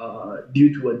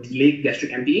due to a delayed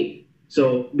gastric emptying.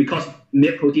 So because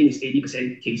milk protein is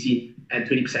 80% casein and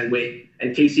 20% whey,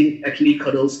 and casein actually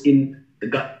curdles in the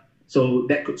gut. So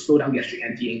that could slow down gastric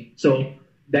emptying. So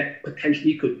that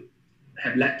potentially could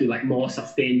have led to like more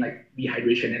sustained like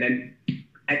dehydration. And then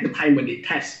at the time when they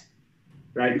test,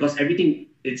 right, because everything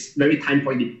is very time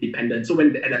point dependent. So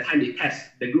when at the time they test,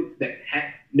 the group that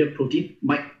had milk protein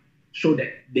might show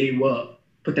that they were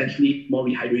potentially more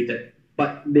rehydrated.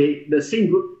 But the same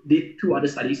group did two other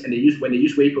studies, and when they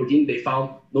used whey protein, they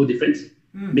found no difference.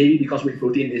 Maybe because whey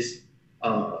protein is,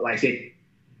 like I said,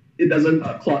 it doesn't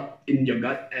clot in your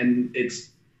gut, and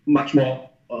it's much more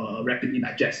rapidly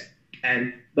digest.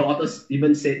 And the authors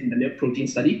even said in the milk protein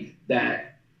study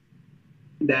that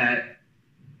the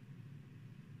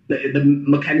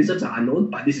mechanisms are unknown,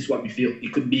 but this is what we feel.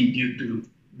 It could be due to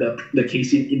the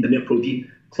casein in the milk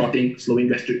protein clotting, slowing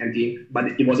gastric emptying, but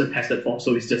it wasn't tested for,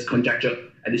 so it's just conjecture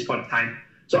at this point of time.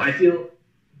 So I feel...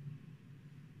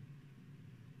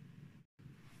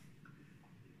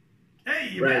 Hey,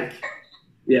 you're back.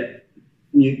 Yeah.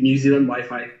 New Zealand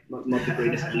Wi-Fi, not the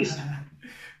greatest case.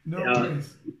 No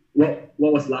worries. What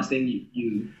was the last thing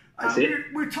you said?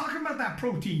 We're talking about that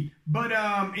protein, but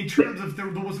in terms of there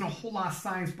wasn't a whole lot of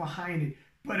science behind it.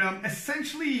 But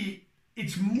essentially,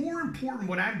 it's more important,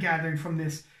 what I'm gathering from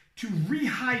this, to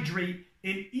rehydrate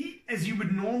and eat as you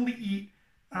would normally eat.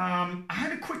 I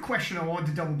had a quick question I wanted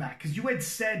to double back, because you had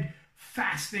said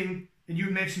fasting, and you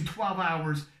had mentioned 12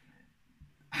 hours.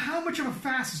 How much of a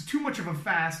fast is too much of a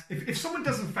fast? If someone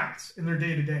doesn't fast in their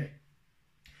day-to-day,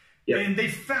 and they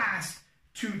fast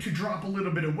to drop a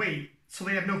little bit of weight, so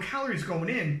they have no calories going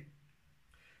in,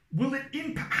 will it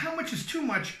impact? How much is too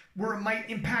much where it might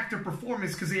impact their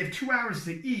performance because they have 2 hours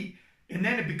to eat? And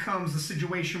then it becomes a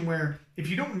situation where if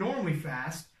you don't normally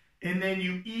fast and then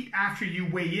you eat after you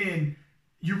weigh in,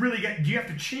 you have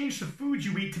to change the foods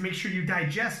you eat to make sure you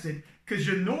digest it, because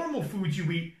your normal foods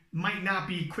you eat might not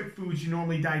be quick foods you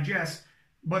normally digest.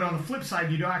 But on the flip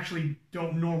side, you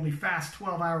don't normally fast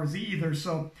 12 hours either.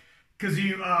 So, because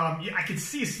I could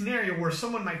see a scenario where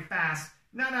someone might fast,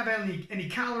 not have any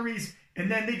calories, and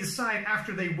then they decide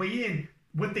after they weigh in,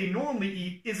 what they normally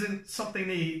eat isn't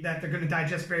something that they're going to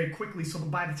digest very quickly. So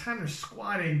by the time they're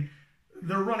squatting,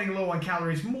 they're running low on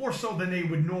calories more so than they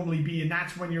would normally be. And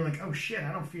that's when you're like, oh shit,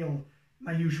 I don't feel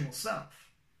my usual self.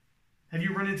 Have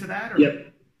you run into that? Or?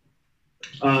 Yep.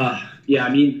 Yeah, I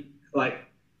mean, like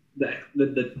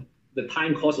the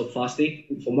time cost of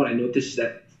fasting, from what I noticed, is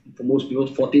that for most people,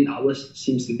 14 hours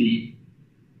seems to be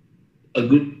a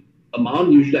good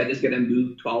amount. Usually I just get them to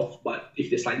do 12, but if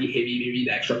they're slightly heavy, maybe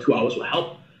the extra 2 hours will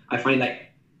help. I find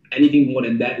like anything more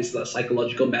than that is a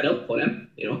psychological battle for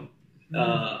them,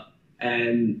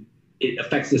 and it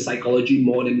affects the psychology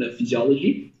more than the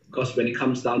physiology, because when it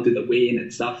comes down to the weigh-in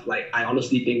and stuff, like I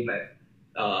honestly think that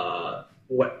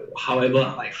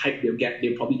however like hype they'll get,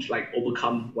 they'll probably like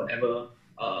overcome whatever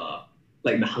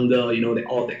like the hunger,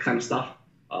 all that kind of stuff.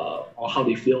 Or how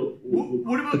they feel.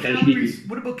 What about calories?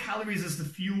 What about calories as the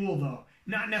fuel, though?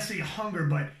 Not necessarily hunger,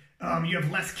 but you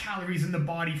have less calories in the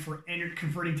body for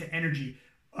converting to energy.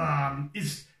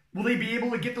 Will they be able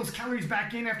to get those calories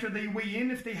back in after they weigh in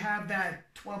if they have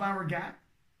that 12-hour gap?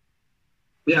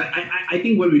 Yeah, I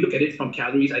think when we look at it from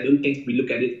calories, I don't think we look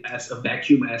at it as a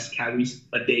vacuum as calories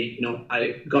a day.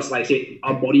 Because like I said,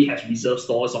 our body has reserve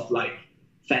stores of like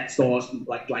fat stores,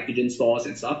 like glycogen stores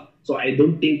and stuff. So I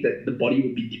don't think that the body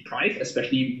will be deprived,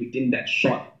 especially within that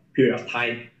short period of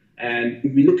time. And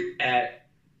if we look at,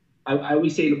 I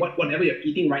always say whatever you're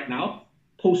eating right now,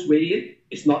 post weigh-in,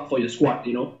 it's not for your squat,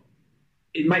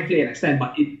 It might play an extent,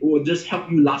 but it will just help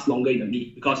you last longer in the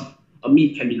meet, because a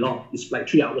meet can be long. It's like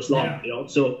 3 hours long, you know.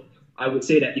 So I would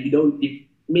say that if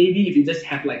you just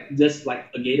have like a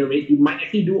Gatorade, you might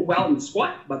actually do well in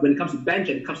squat, but when it comes to bench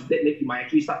and it comes to deadlift, you might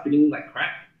actually start feeling like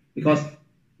crap because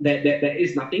there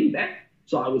is nothing there.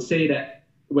 So I would say that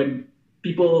when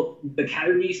the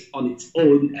calories on its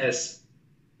own as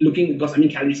looking, because I mean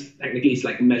calories technically is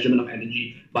like a measurement of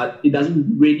energy, but it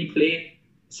doesn't really play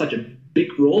such a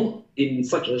big role in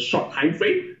such a short time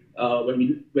frame. When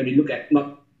we look at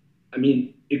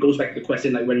it goes back to the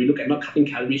question, like when we look at not cutting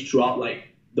calories throughout like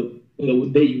the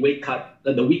day you weight cut,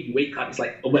 the week you weight cut is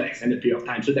like over an extended period of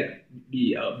time, so that could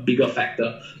be a bigger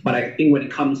factor. But I think when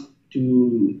it comes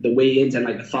to the weigh-ins and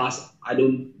like the fast, I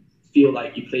don't feel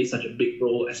like it plays such a big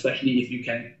role, especially if you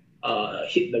can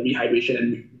hit the rehydration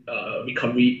and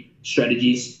recovery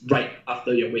strategies right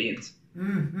after your weigh-ins.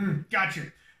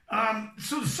 Gotcha.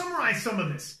 So to summarize some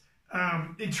of this,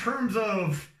 in terms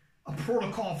of a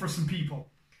protocol for some people,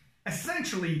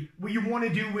 essentially what you want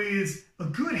to do is a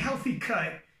good healthy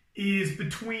cut is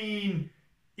between,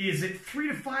 is it 3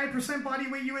 to 5%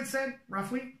 body weight you had said,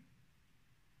 roughly?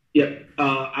 Yep,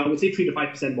 I would say 3 to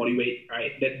 5% body weight,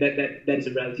 right? That is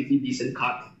a relatively decent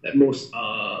cut that most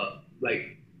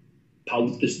like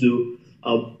powerlifters do.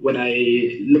 When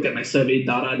I look at my survey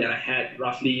data that I had,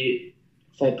 roughly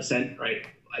 4%, right?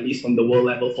 At least from the world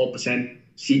level, 4%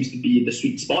 seems to be the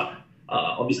sweet spot.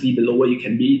 Obviously, the lower you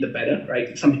can be, the better,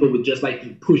 right? Some people would just like to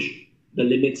push the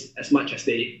limits as much as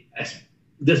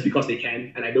just because they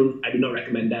can, and I do not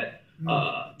recommend that.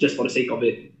 Just for the sake of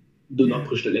it, do not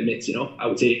push the limits. You know, I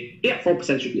would say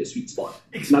 4% should be a sweet spot.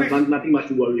 Nothing much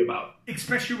to worry about.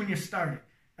 Especially when you're starting.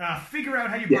 Figure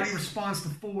out how your body responds to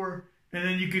 4, and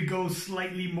then you could go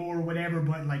slightly more, whatever.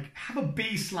 But like, have a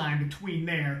baseline between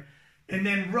there, and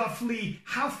then roughly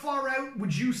how far out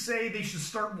would you say they should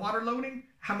start water loading?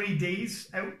 How many days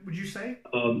out would you say?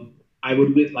 I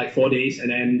would with like 4 days, and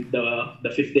then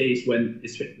the fifth day is when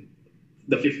it's fit.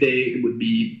 The fifth day would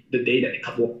be the day that they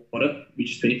cut water,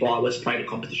 which is 24 hours prior to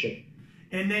competition.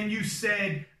 And then you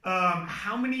said,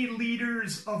 how many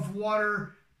liters of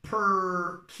water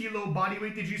per kilo body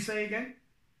weight did you say again?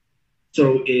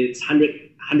 So it's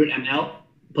 100 ml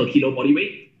per kilo body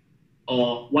weight,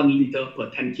 or 1 liter per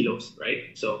 10 kilos,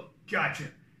 right? So gotcha.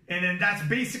 And then that's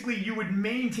basically, you would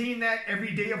maintain that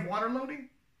every day of water loading?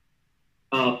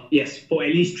 Yes, for at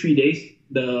least 3 days.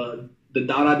 The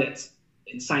data that's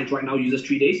in science right now uses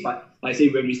 3 days, but like I say,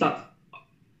 when we start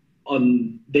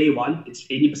on day 1, it's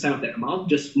 80% of that amount,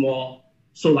 just more.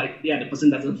 So like, the person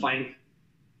doesn't find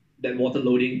that water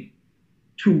loading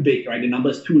too big, right? The number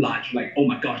is too large. Like, oh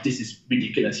my gosh, this is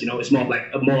ridiculous. You know, it's more of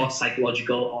like a more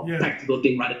psychological or practical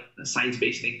thing rather than a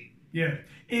science-based thing. Yeah.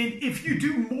 And if you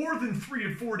do more than 3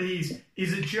 to 4 days,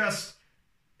 is it just,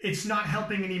 it's not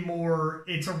helping anymore?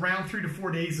 It's around 3 to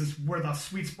 4 days is where the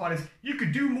sweet spot is. You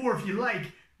could do more if you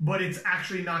like, but it's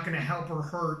actually not going to help or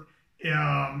hurt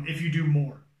if you do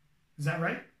more. Is that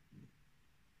right?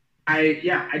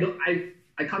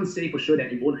 I can't say for sure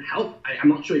that it won't help. I'm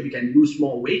not sure if you can lose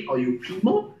more weight or you pee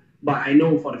more, but I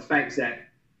know for the fact that,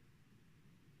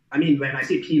 I mean, when I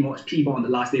say pee more, it's pee more on the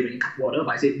last day when you cut water,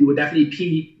 but I said you will definitely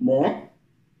pee more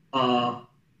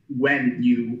when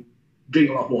you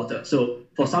drink a lot of water. So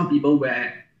for some people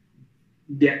where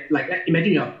they're like,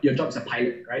 imagine your job is a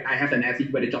pilot, right? I have an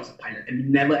athlete where the job's a pilot, and we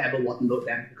never ever want to load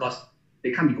them because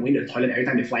they can't be going to the toilet every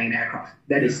time they fly in an aircraft.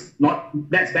 That's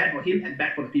bad for him and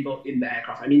bad for the people in the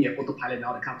aircraft. I mean, you have autopilot and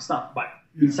all that kind of stuff, but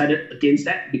we decided against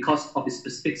that because of his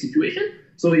specific situation.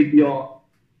 So if you're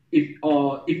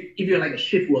like a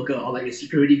shift worker or like a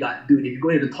security guard, dude, if you go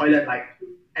into the toilet like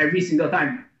every single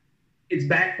time, it's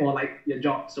bad for like your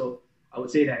job. So I would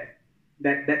say that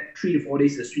 3 to 4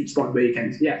 days is a sweet spot where you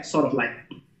can sort of like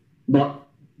not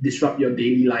disrupt your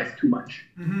daily life too much.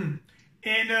 Mm-hmm.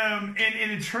 And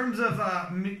in terms of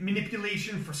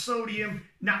manipulation for sodium,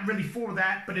 not really for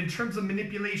that, but in terms of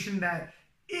manipulation that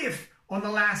if on the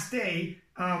last day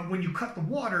when you cut the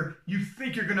water, you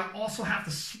think you're going to also have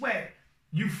to sweat,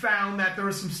 you found that there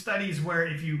are some studies where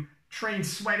if you train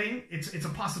sweating, it's a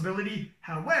possibility.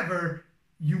 However,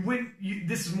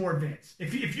 this is more advanced.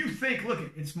 If you think, look,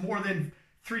 it's more than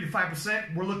 3 to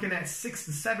 5%, we're looking at 6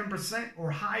 to 7% or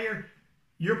higher,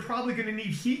 you're probably going to need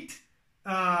heat.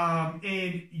 And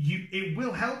it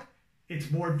will help. It's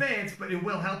more advanced, but it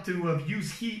will help to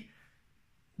use heat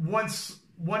 1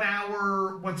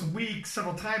 hour, once a week,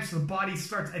 several times, so the body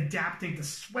starts adapting to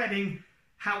sweating.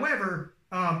 However,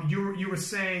 you were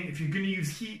saying if you're going to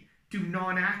use heat, do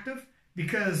non-active,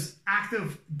 because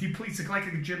active depletes the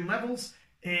glycogen levels,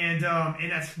 and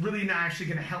that's really not actually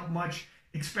going to help much,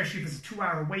 especially if it's a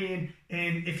 2-hour weigh-in.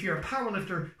 And if you're a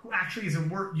powerlifter who actually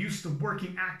isn't used to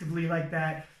working actively like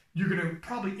that, you're going to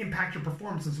probably impact your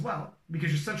performance as well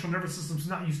because your central nervous system's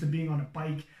not used to being on a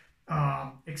bike,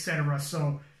 etc.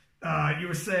 So you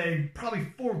were saying probably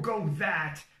forego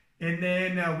that. And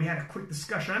then we had a quick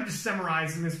discussion. I'm just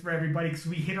summarizing this for everybody because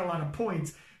we hit a lot of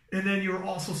points. And then you were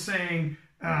also saying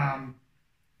that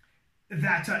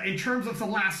in terms of the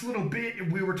last little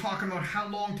bit, we were talking about how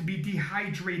long to be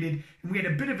dehydrated. And we had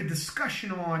a bit of a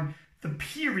discussion on the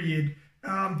period.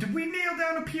 Did we nail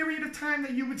down a period of time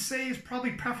that you would say is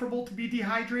probably preferable to be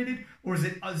dehydrated? Or is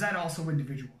that also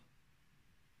individual?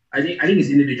 I think it's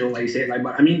individual, like you said.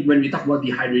 But I mean, when we talk about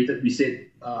dehydrated, we said,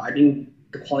 I think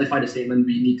to qualify the statement,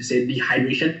 we need to say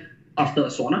dehydration after a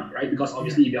sauna, right? Because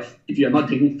obviously, if you're not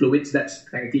taking fluids, that's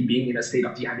technically being in a state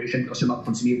of dehydration because you're not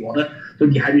consuming water. So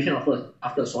dehydration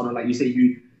after a sauna, like you say,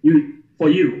 for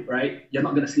you, right? You're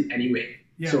not gonna sleep anyway.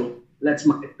 Yeah. So let's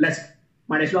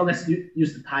might as well let's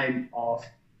use the time of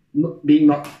being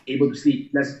not able to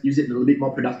sleep. Let's use it a little bit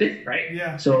more productive, right?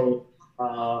 Yeah. So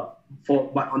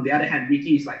but on the other hand,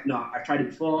 Ricky is like, no, I've tried it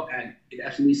before and it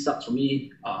absolutely sucks for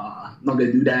me. Not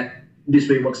gonna do that. This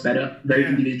way works better. Very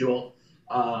individual.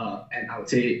 And I would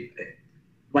say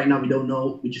right now we don't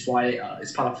know, which is why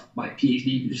it's part of my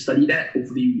PhD to study that.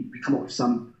 Hopefully we come up with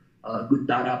some good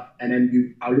data, and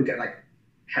then I'll look at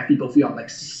have people fill out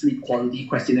sleep quality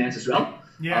questionnaires as well.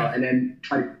 Yeah. And then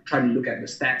try to look at the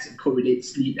stats and correlate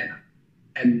sleep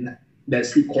and that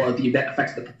sleep quality, if that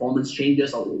affects the performance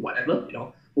changes or whatever.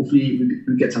 Hopefully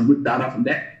we get some good data from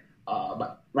that.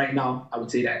 But right now I would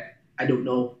say that I don't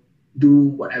know. Do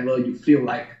whatever you feel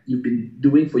like you've been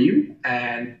doing for you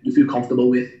and you feel comfortable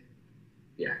with.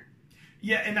 Yeah.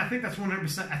 Yeah, and I think that's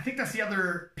 100%. I think that's the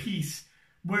other piece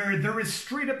where there is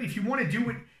straight up, if you want to do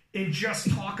it and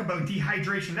just talk about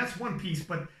dehydration, that's one piece,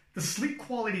 but the sleep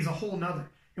quality is a whole nother.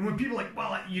 And when people are like,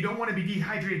 well, you don't want to be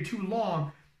dehydrated too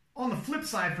long, on the flip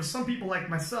side, for some people like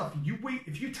myself,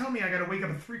 if you tell me I got to wake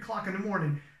up at 3 o'clock in the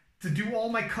morning to do all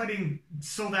my cutting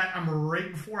so that I'm right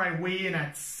before I weigh in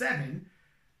at 7,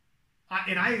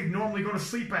 and I normally go to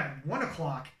sleep at 1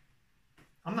 o'clock,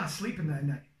 I'm not sleeping that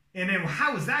night. And then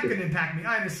how is that going to impact me?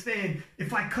 I understand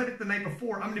if I cut it the night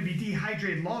before, I'm going to be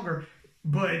dehydrated longer.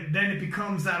 But then it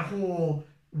becomes that whole,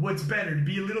 what's better, to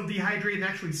be a little dehydrated and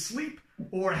actually sleep,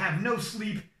 or have no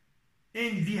sleep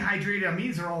and dehydrated? I mean,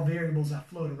 these are all variables that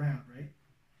float around, right?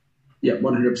 Yeah,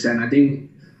 100%. I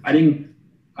think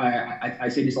I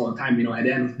say this all the time. At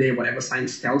the end of the day, whatever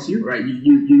science tells you, right?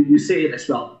 You say it as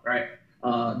well, right?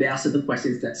 There are certain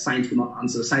questions that science will not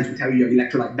answer. Science will tell you your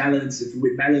electrolyte balance, your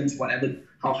fluid balance, whatever,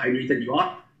 how hydrated you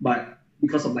are. But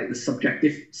because of the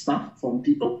subjective stuff from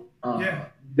people,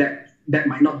 that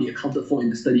might not be accounted for in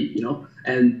the study,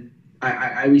 And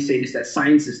I always say this, that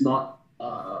science is not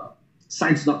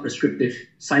prescriptive.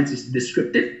 Science is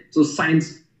descriptive. So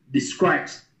science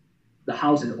describes the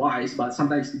hows and the whys, but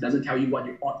sometimes it doesn't tell you what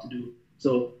you ought to do.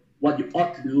 So what you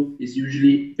ought to do is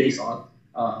usually based on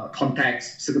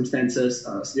context, circumstances,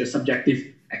 your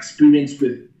subjective experience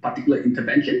with particular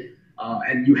intervention,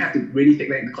 and you have to really take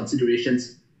that into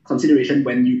consideration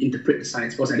when you interpret the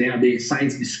science. Because at the end of the day,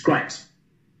 science describes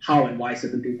how and why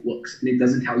certain thing works, and it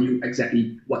doesn't tell you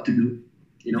exactly what to do.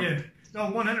 Yeah,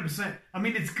 no, 100%. I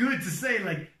mean, it's good to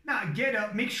say get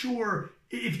up, make sure.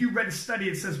 If you read a study,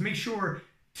 it says make sure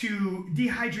to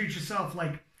dehydrate yourself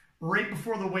right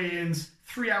before the weigh-ins,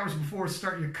 3 hours before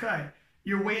start your cut.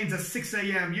 Your weigh-in's at 6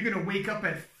 a.m. You're going to wake up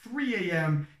at 3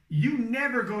 a.m. You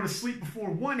never go to sleep before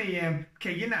 1 a.m.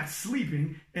 Okay, you're not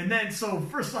sleeping. And then, so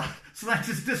first off, so that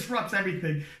just disrupts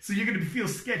everything. So you're going to feel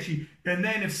sketchy. And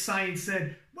then if science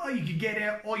said, well, you could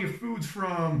get all your foods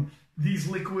from these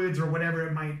liquids or whatever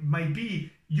it might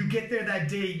be, you get there that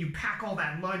day, you pack all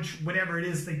that lunch, whatever it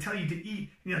is they tell you to eat,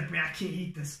 and you're like, man, I can't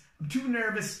eat this. I'm too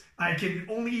nervous. I can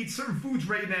only eat certain foods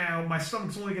right now. My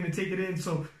stomach's only going to take it in.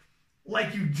 So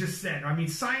like you just said, I mean,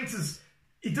 science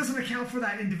it doesn't account for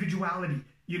that individuality.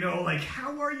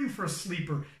 How are you for a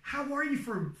sleeper? How are you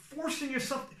for forcing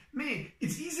yourself? Man,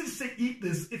 it's easy to say eat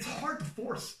this. It's hard to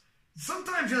force.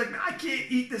 Sometimes you're like, man, I can't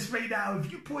eat this right now.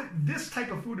 If you put this type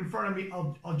of food in front of me,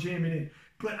 I'll jam it in.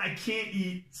 But I can't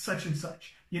eat such and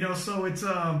such. So it's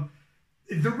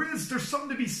there's something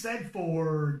to be said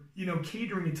for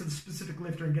catering it to the specific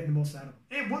lifter and getting the most out of them.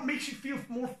 And what makes you feel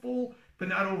more full but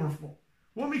not over full?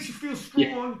 What makes you feel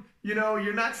strong? Yeah.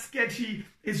 You're not sketchy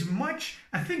as much.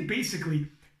 I think basically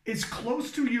as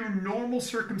close to your normal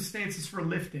circumstances for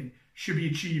lifting should be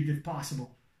achieved if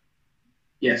possible.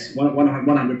 Yes,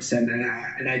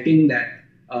 100%. And I think that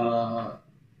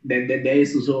there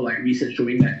is also research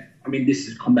showing that, I mean, this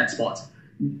is combat sports.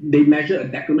 They measure a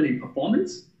decrement in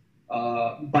performance,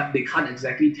 but they can't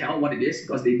exactly tell what it is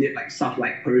because they did stuff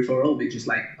like peripheral, which is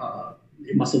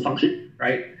muscle function,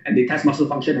 right? And they test muscle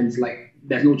function, and it's like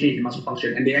there's no change in muscle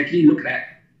function. And they actually look at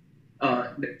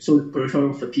so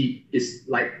peripheral fatigue is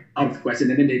like out of the question,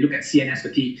 and then they look at CNS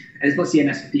fatigue, and it's not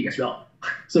CNS fatigue as well.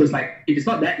 So it's like if it's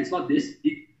not that, it's not this.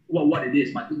 What it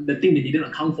is, but the thing they didn't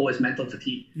account for is mental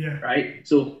fatigue, right?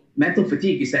 So mental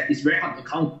fatigue is that it's very hard to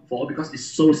account for because it's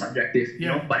so subjective, you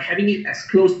know. But having it as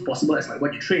close as possible as like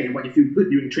what you train and what you feel good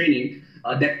during training,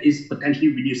 that is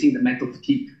potentially reducing the mental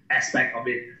fatigue aspect of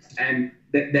it. And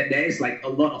that there is like a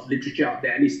lot of literature out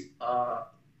there, at least a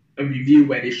review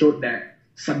where they showed that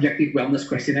subjective wellness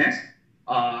questionnaires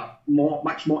are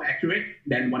much more accurate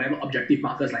than whatever objective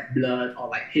markers like blood or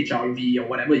like HRV or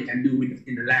whatever you can do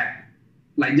in the lab.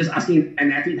 Like just asking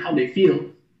an athlete how they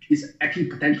feel is actually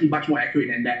potentially much more accurate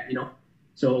than that, you know.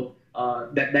 So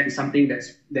that is something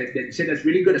that's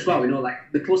really good as well, you know. Like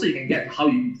the closer you can get to how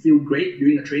you feel great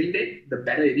during a training day, the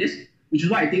better it is. Which is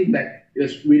why I think that it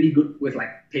was really good with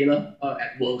like Taylor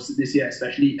at Worlds this year,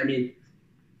 especially. I mean,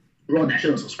 Raw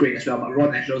Nationals was great as well, but Raw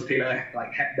Nationals Taylor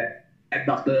like had that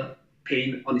abductor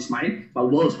pain on his mind.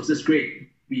 But Worlds was just great.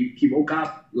 He woke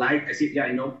up, live. I said, yeah,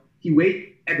 you know, he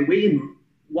weighed at the weigh-in.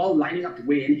 While lining up to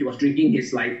weigh in, he was drinking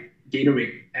his like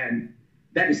Gatorade, and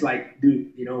that is like,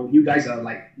 dude, you know, you guys are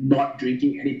like not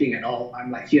drinking anything at all.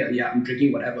 I'm like, here, yeah, I'm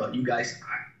drinking whatever. You guys,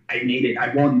 I made it.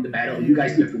 I won the battle. You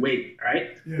guys still have to wait, right?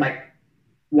 Yeah. Like,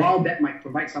 while that might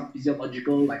provide some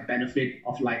physiological like benefit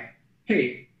of like,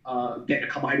 hey, get the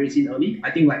carbohydrates in early.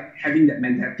 I think like having that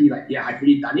mentality, like, yeah, I've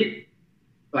already done it,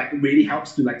 like really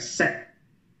helps to like set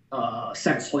a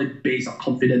solid base of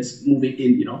confidence moving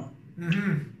in, you know.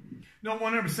 Mm-hmm. No,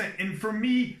 100%. And for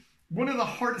me, one of the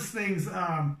hardest things,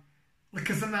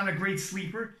 because I'm not a great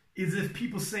sleeper, is if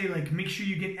people say, like, make sure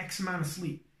you get X amount of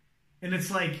sleep. And it's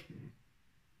like,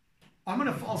 I'm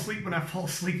going to fall asleep when I fall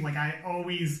asleep. Like, I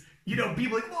always, you know,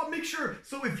 people are like, well, make sure.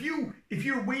 So if your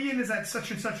weigh-in is at such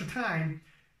and such a time,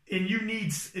 and you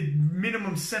need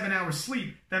minimum 7 hours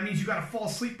sleep, that means you got to fall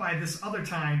asleep by this other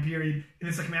time period. And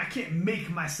it's like, man, I can't make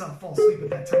myself fall asleep at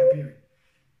that time period.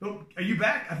 Oh, are you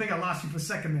back? I think I lost you for a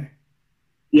second there.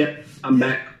 Yep, I'm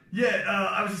back. Yeah,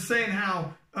 I was just saying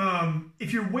how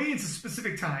if you're weighing at a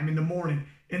specific time in the morning,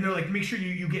 and they're like, make sure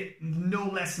you get no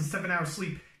less than 7 hours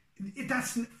sleep.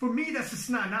 For me, that's just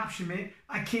not an option, man.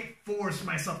 I can't force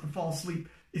myself to fall asleep.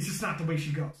 It's just not the way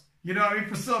she goes. You know what I mean?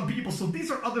 For some people, so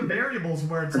these are other variables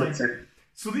where it's like,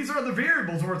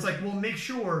 well, make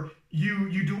sure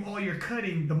you do all your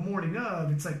cutting the morning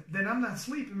of. It's like, then I'm not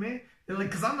sleeping, man. They're like,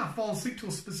 because I'm not falling asleep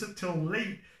till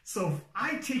late. So if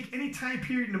I take any time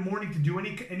period in the morning to do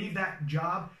any of that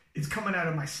job, it's coming out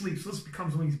of my sleep. So this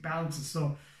becomes one of these balances.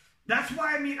 So that's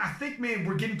why, I mean, I think, man,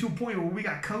 we're getting to a point where we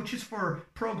got coaches for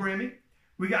programming.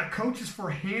 We got coaches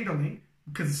for handling,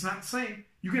 because it's not the same.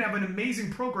 You can have an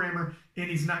amazing programmer, and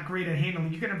he's not great at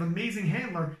handling. You can have an amazing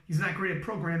handler, he's not great at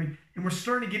programming. And we're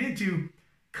starting to get into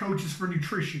coaches for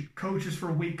nutrition, coaches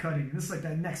for weight cutting. And this is like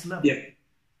that next level. Yeah.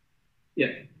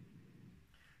 Yeah.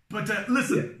 But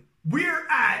listen, we're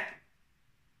at,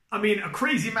 I mean, a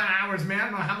crazy amount of hours, man. I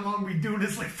don't know how long we do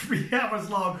this, like 3 hours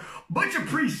long. Much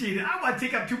appreciated. I don't want to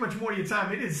take up too much more of your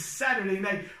time. It is Saturday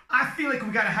night. I feel like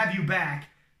we got to have you back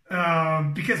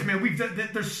because, man,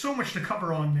 there's so much to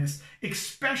cover on this,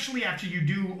 especially after you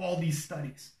do all these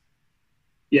studies.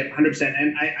 Yeah, 100%.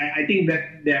 And I think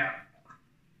that there,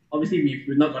 obviously,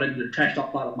 we've not gotten to the trash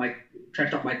talk part of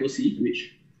trash talk Michael C,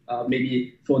 which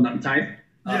maybe for another time.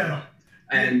 Yeah.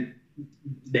 And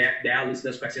there are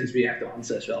listeners' questions we have to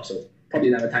answer as well, so probably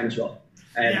another time as well.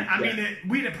 And, yeah, I mean,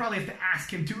 we'd probably have to ask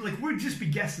him too. Like, we'd just be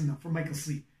guessing though for Michael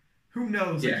C. Who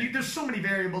knows? Like, there's so many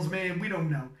variables, man. We don't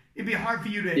know. It'd be hard for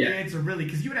you to answer really,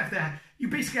 because you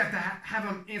basically have to have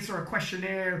him answer a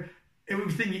questionnaire,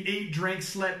 everything you ate, drank,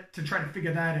 slept, to try to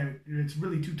figure that out. And it's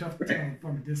really too tough to tell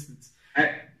from a distance.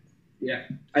 I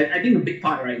think the big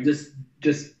part, right, just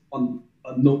on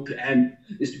a note to end,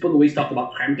 is people always talk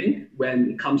about cramping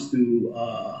when it comes to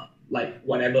like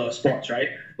whatever sports, right?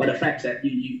 But the fact that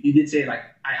you did say like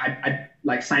I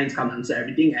like science can't answer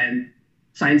everything, and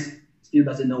science still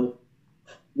doesn't know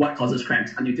what causes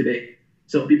cramps until today.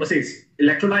 So people say it's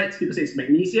electrolytes, people say it's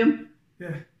magnesium.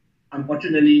 Yeah.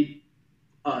 Unfortunately,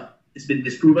 it's been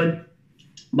disproven.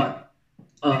 But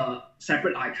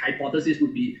separate like hypothesis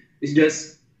would be it's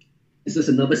just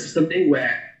a nervous system thing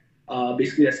where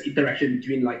basically there's interaction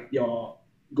between like your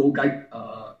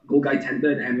Golgi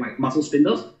tendon and like muscle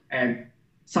spindles, and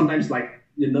sometimes like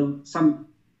some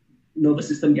nervous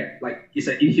system get like it's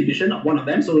an inhibition of one of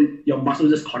them, so your muscle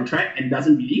just contract and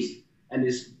doesn't release, and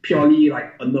it's purely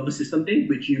like a nervous system thing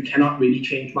which you cannot really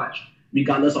change much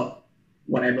regardless of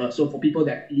whatever. So for people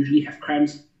that usually have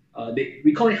cramps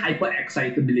we call it hyper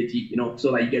excitability, you know.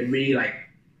 So like you get really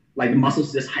like the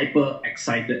muscles just hyper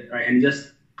excited, right, and it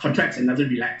just contracts and doesn't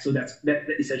relax. So that's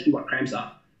essentially what cramps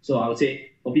are. So I would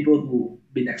say for people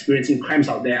who've been experiencing cramps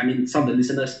out there, I mean, some of the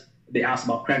listeners, they ask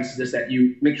about cramps, just that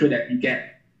you make sure that you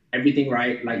get everything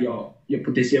right, like your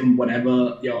potassium,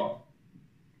 whatever, your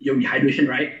rehydration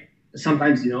right.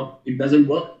 Sometimes, you know, if it doesn't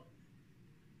work,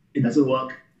 it doesn't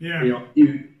work. Yeah. You know,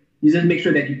 you just make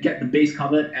sure that you get the base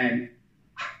covered. And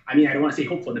I mean, I don't want to say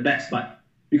hope for the best, but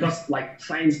because like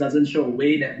science doesn't show a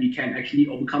way that we can actually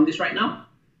overcome this right now.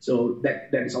 So that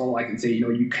is all I can say. You know,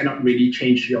 you cannot really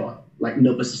change your like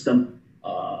nervous system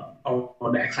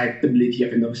or the excitability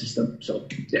of your nervous system. So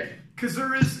yeah. Because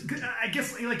there is, I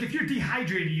guess, like if you're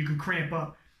dehydrated, you could cramp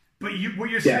up. But what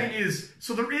you're saying is,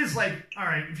 so there is like, all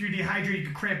right, if you're dehydrated, you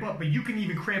can cramp up, but you can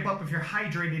even cramp up if you're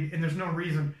hydrated and there's no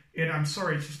reason. And I'm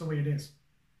sorry, it's just the way it is,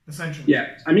 essentially.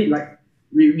 Yeah, I mean, like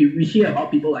we hear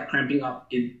about people like cramping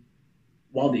up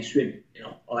while they swim, you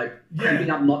know, or like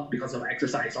cramping up not because of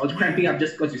exercise, or cramping up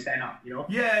just because you stand up, you know.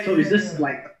 So it's just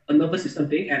like a nervous system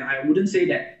thing, and I wouldn't say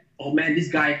that, oh man, this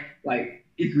guy like,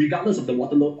 it regardless of the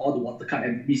water load or the water cut,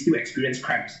 and we still experience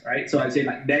cramps, right? So I'd say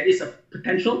like there is a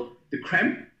potential to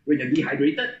cramp when you're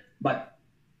dehydrated,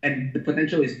 and the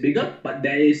potential is bigger, but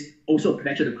there is also a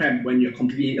potential to cramp when you're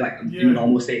completely like in a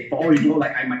normal state. For all you know,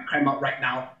 like I might cramp out right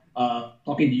now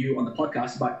talking to you on the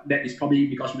podcast, but that is probably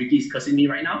because Ricky's cursing me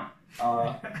right now.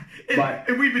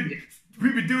 And we've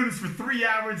been doing this for 3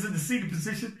 hours in the seated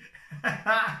position.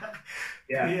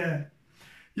 Yeah,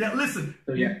 listen,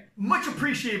 much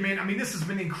appreciated, man. I mean, this has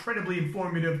been incredibly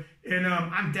informative, and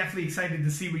I'm definitely excited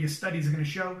to see what your studies are going to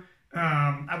show.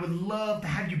 I would love to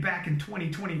have you back in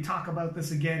 2020 and talk about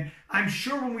this again. I'm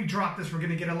sure when we drop this, we're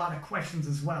going to get a lot of questions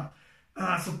as well.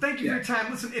 So thank you for your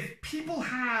time. Listen, if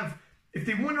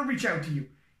they want to reach out to you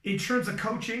in terms of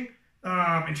coaching,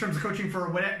 for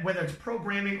whether it's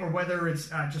programming or whether it's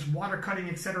just water cutting,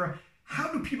 etc.,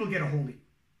 how do people get a hold of you?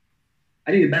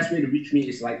 I think the best way to reach me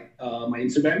is like my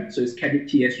Instagram. So it's Kedric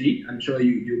TSG. I'm sure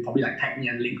you probably like tag me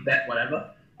and link that,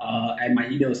 whatever. And my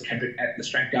email is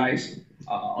Kedric@thestrengthguys.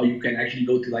 Or you can actually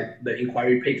go to like the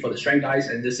inquiry page for the Strength Guys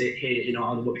and just say, hey, you know, I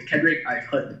want to work with Kedric. I've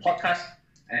heard the podcast,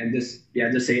 and just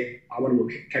say I want to work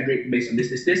with Kedric based on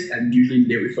this, and usually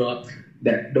they refer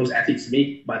those athletes to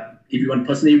me. But if you want to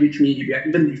personally reach me,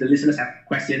 even if the listeners have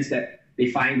questions that they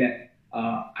find that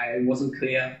I wasn't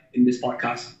clear in this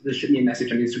podcast, just shoot me a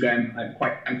message on Instagram. I'm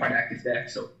quite active there.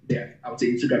 So yeah, I would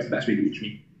say Instagram is the best way to reach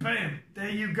me. Bam, there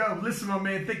you go. Listen, my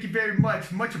man, thank you very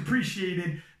much. Much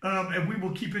appreciated. And we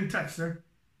will keep in touch, sir.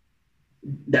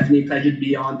 Definitely a pleasure to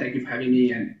be on. Thank you for having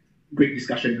me, and great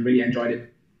discussion. Really enjoyed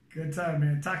it. Good time,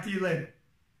 man. Talk to you later.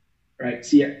 All right,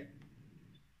 see ya.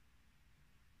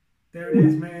 There it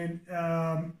is, man.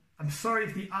 I'm sorry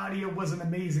if the audio wasn't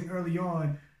amazing early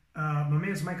on. My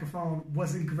man's microphone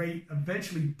wasn't great.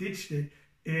 Eventually ditched it.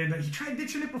 And he tried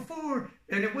ditching it before,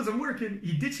 and it wasn't working.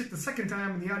 He ditched it the second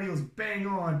time, and the audio was bang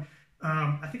on.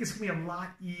 I think it's going to be a lot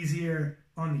easier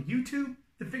on the YouTube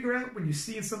to figure out when you're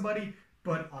seeing somebody,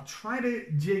 but I'll try to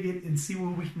jig it and see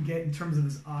what we can get in terms of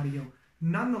his audio.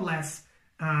 Nonetheless,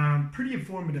 pretty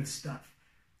informative stuff.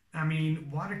 I mean,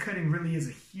 water cutting really is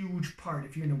a huge part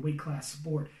if you're in a weight class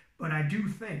sport, but I do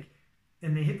think,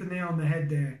 and they hit the nail on the head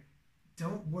there,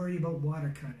 don't worry about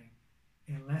water cutting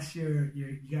unless you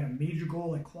got a major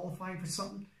goal like qualifying for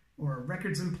something or a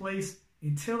record's in place.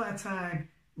 Until that time,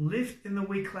 lift in the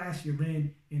weight class you're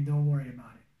in and don't worry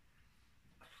about it.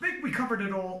 I think we covered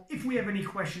it all. If we have any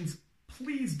questions,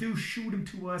 please do shoot them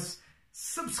to us.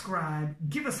 Subscribe,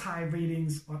 give us high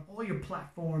ratings on all your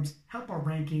platforms, help our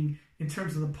ranking in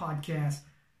terms of the podcast.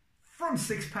 From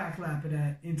Pack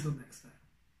Lapadat, until next time.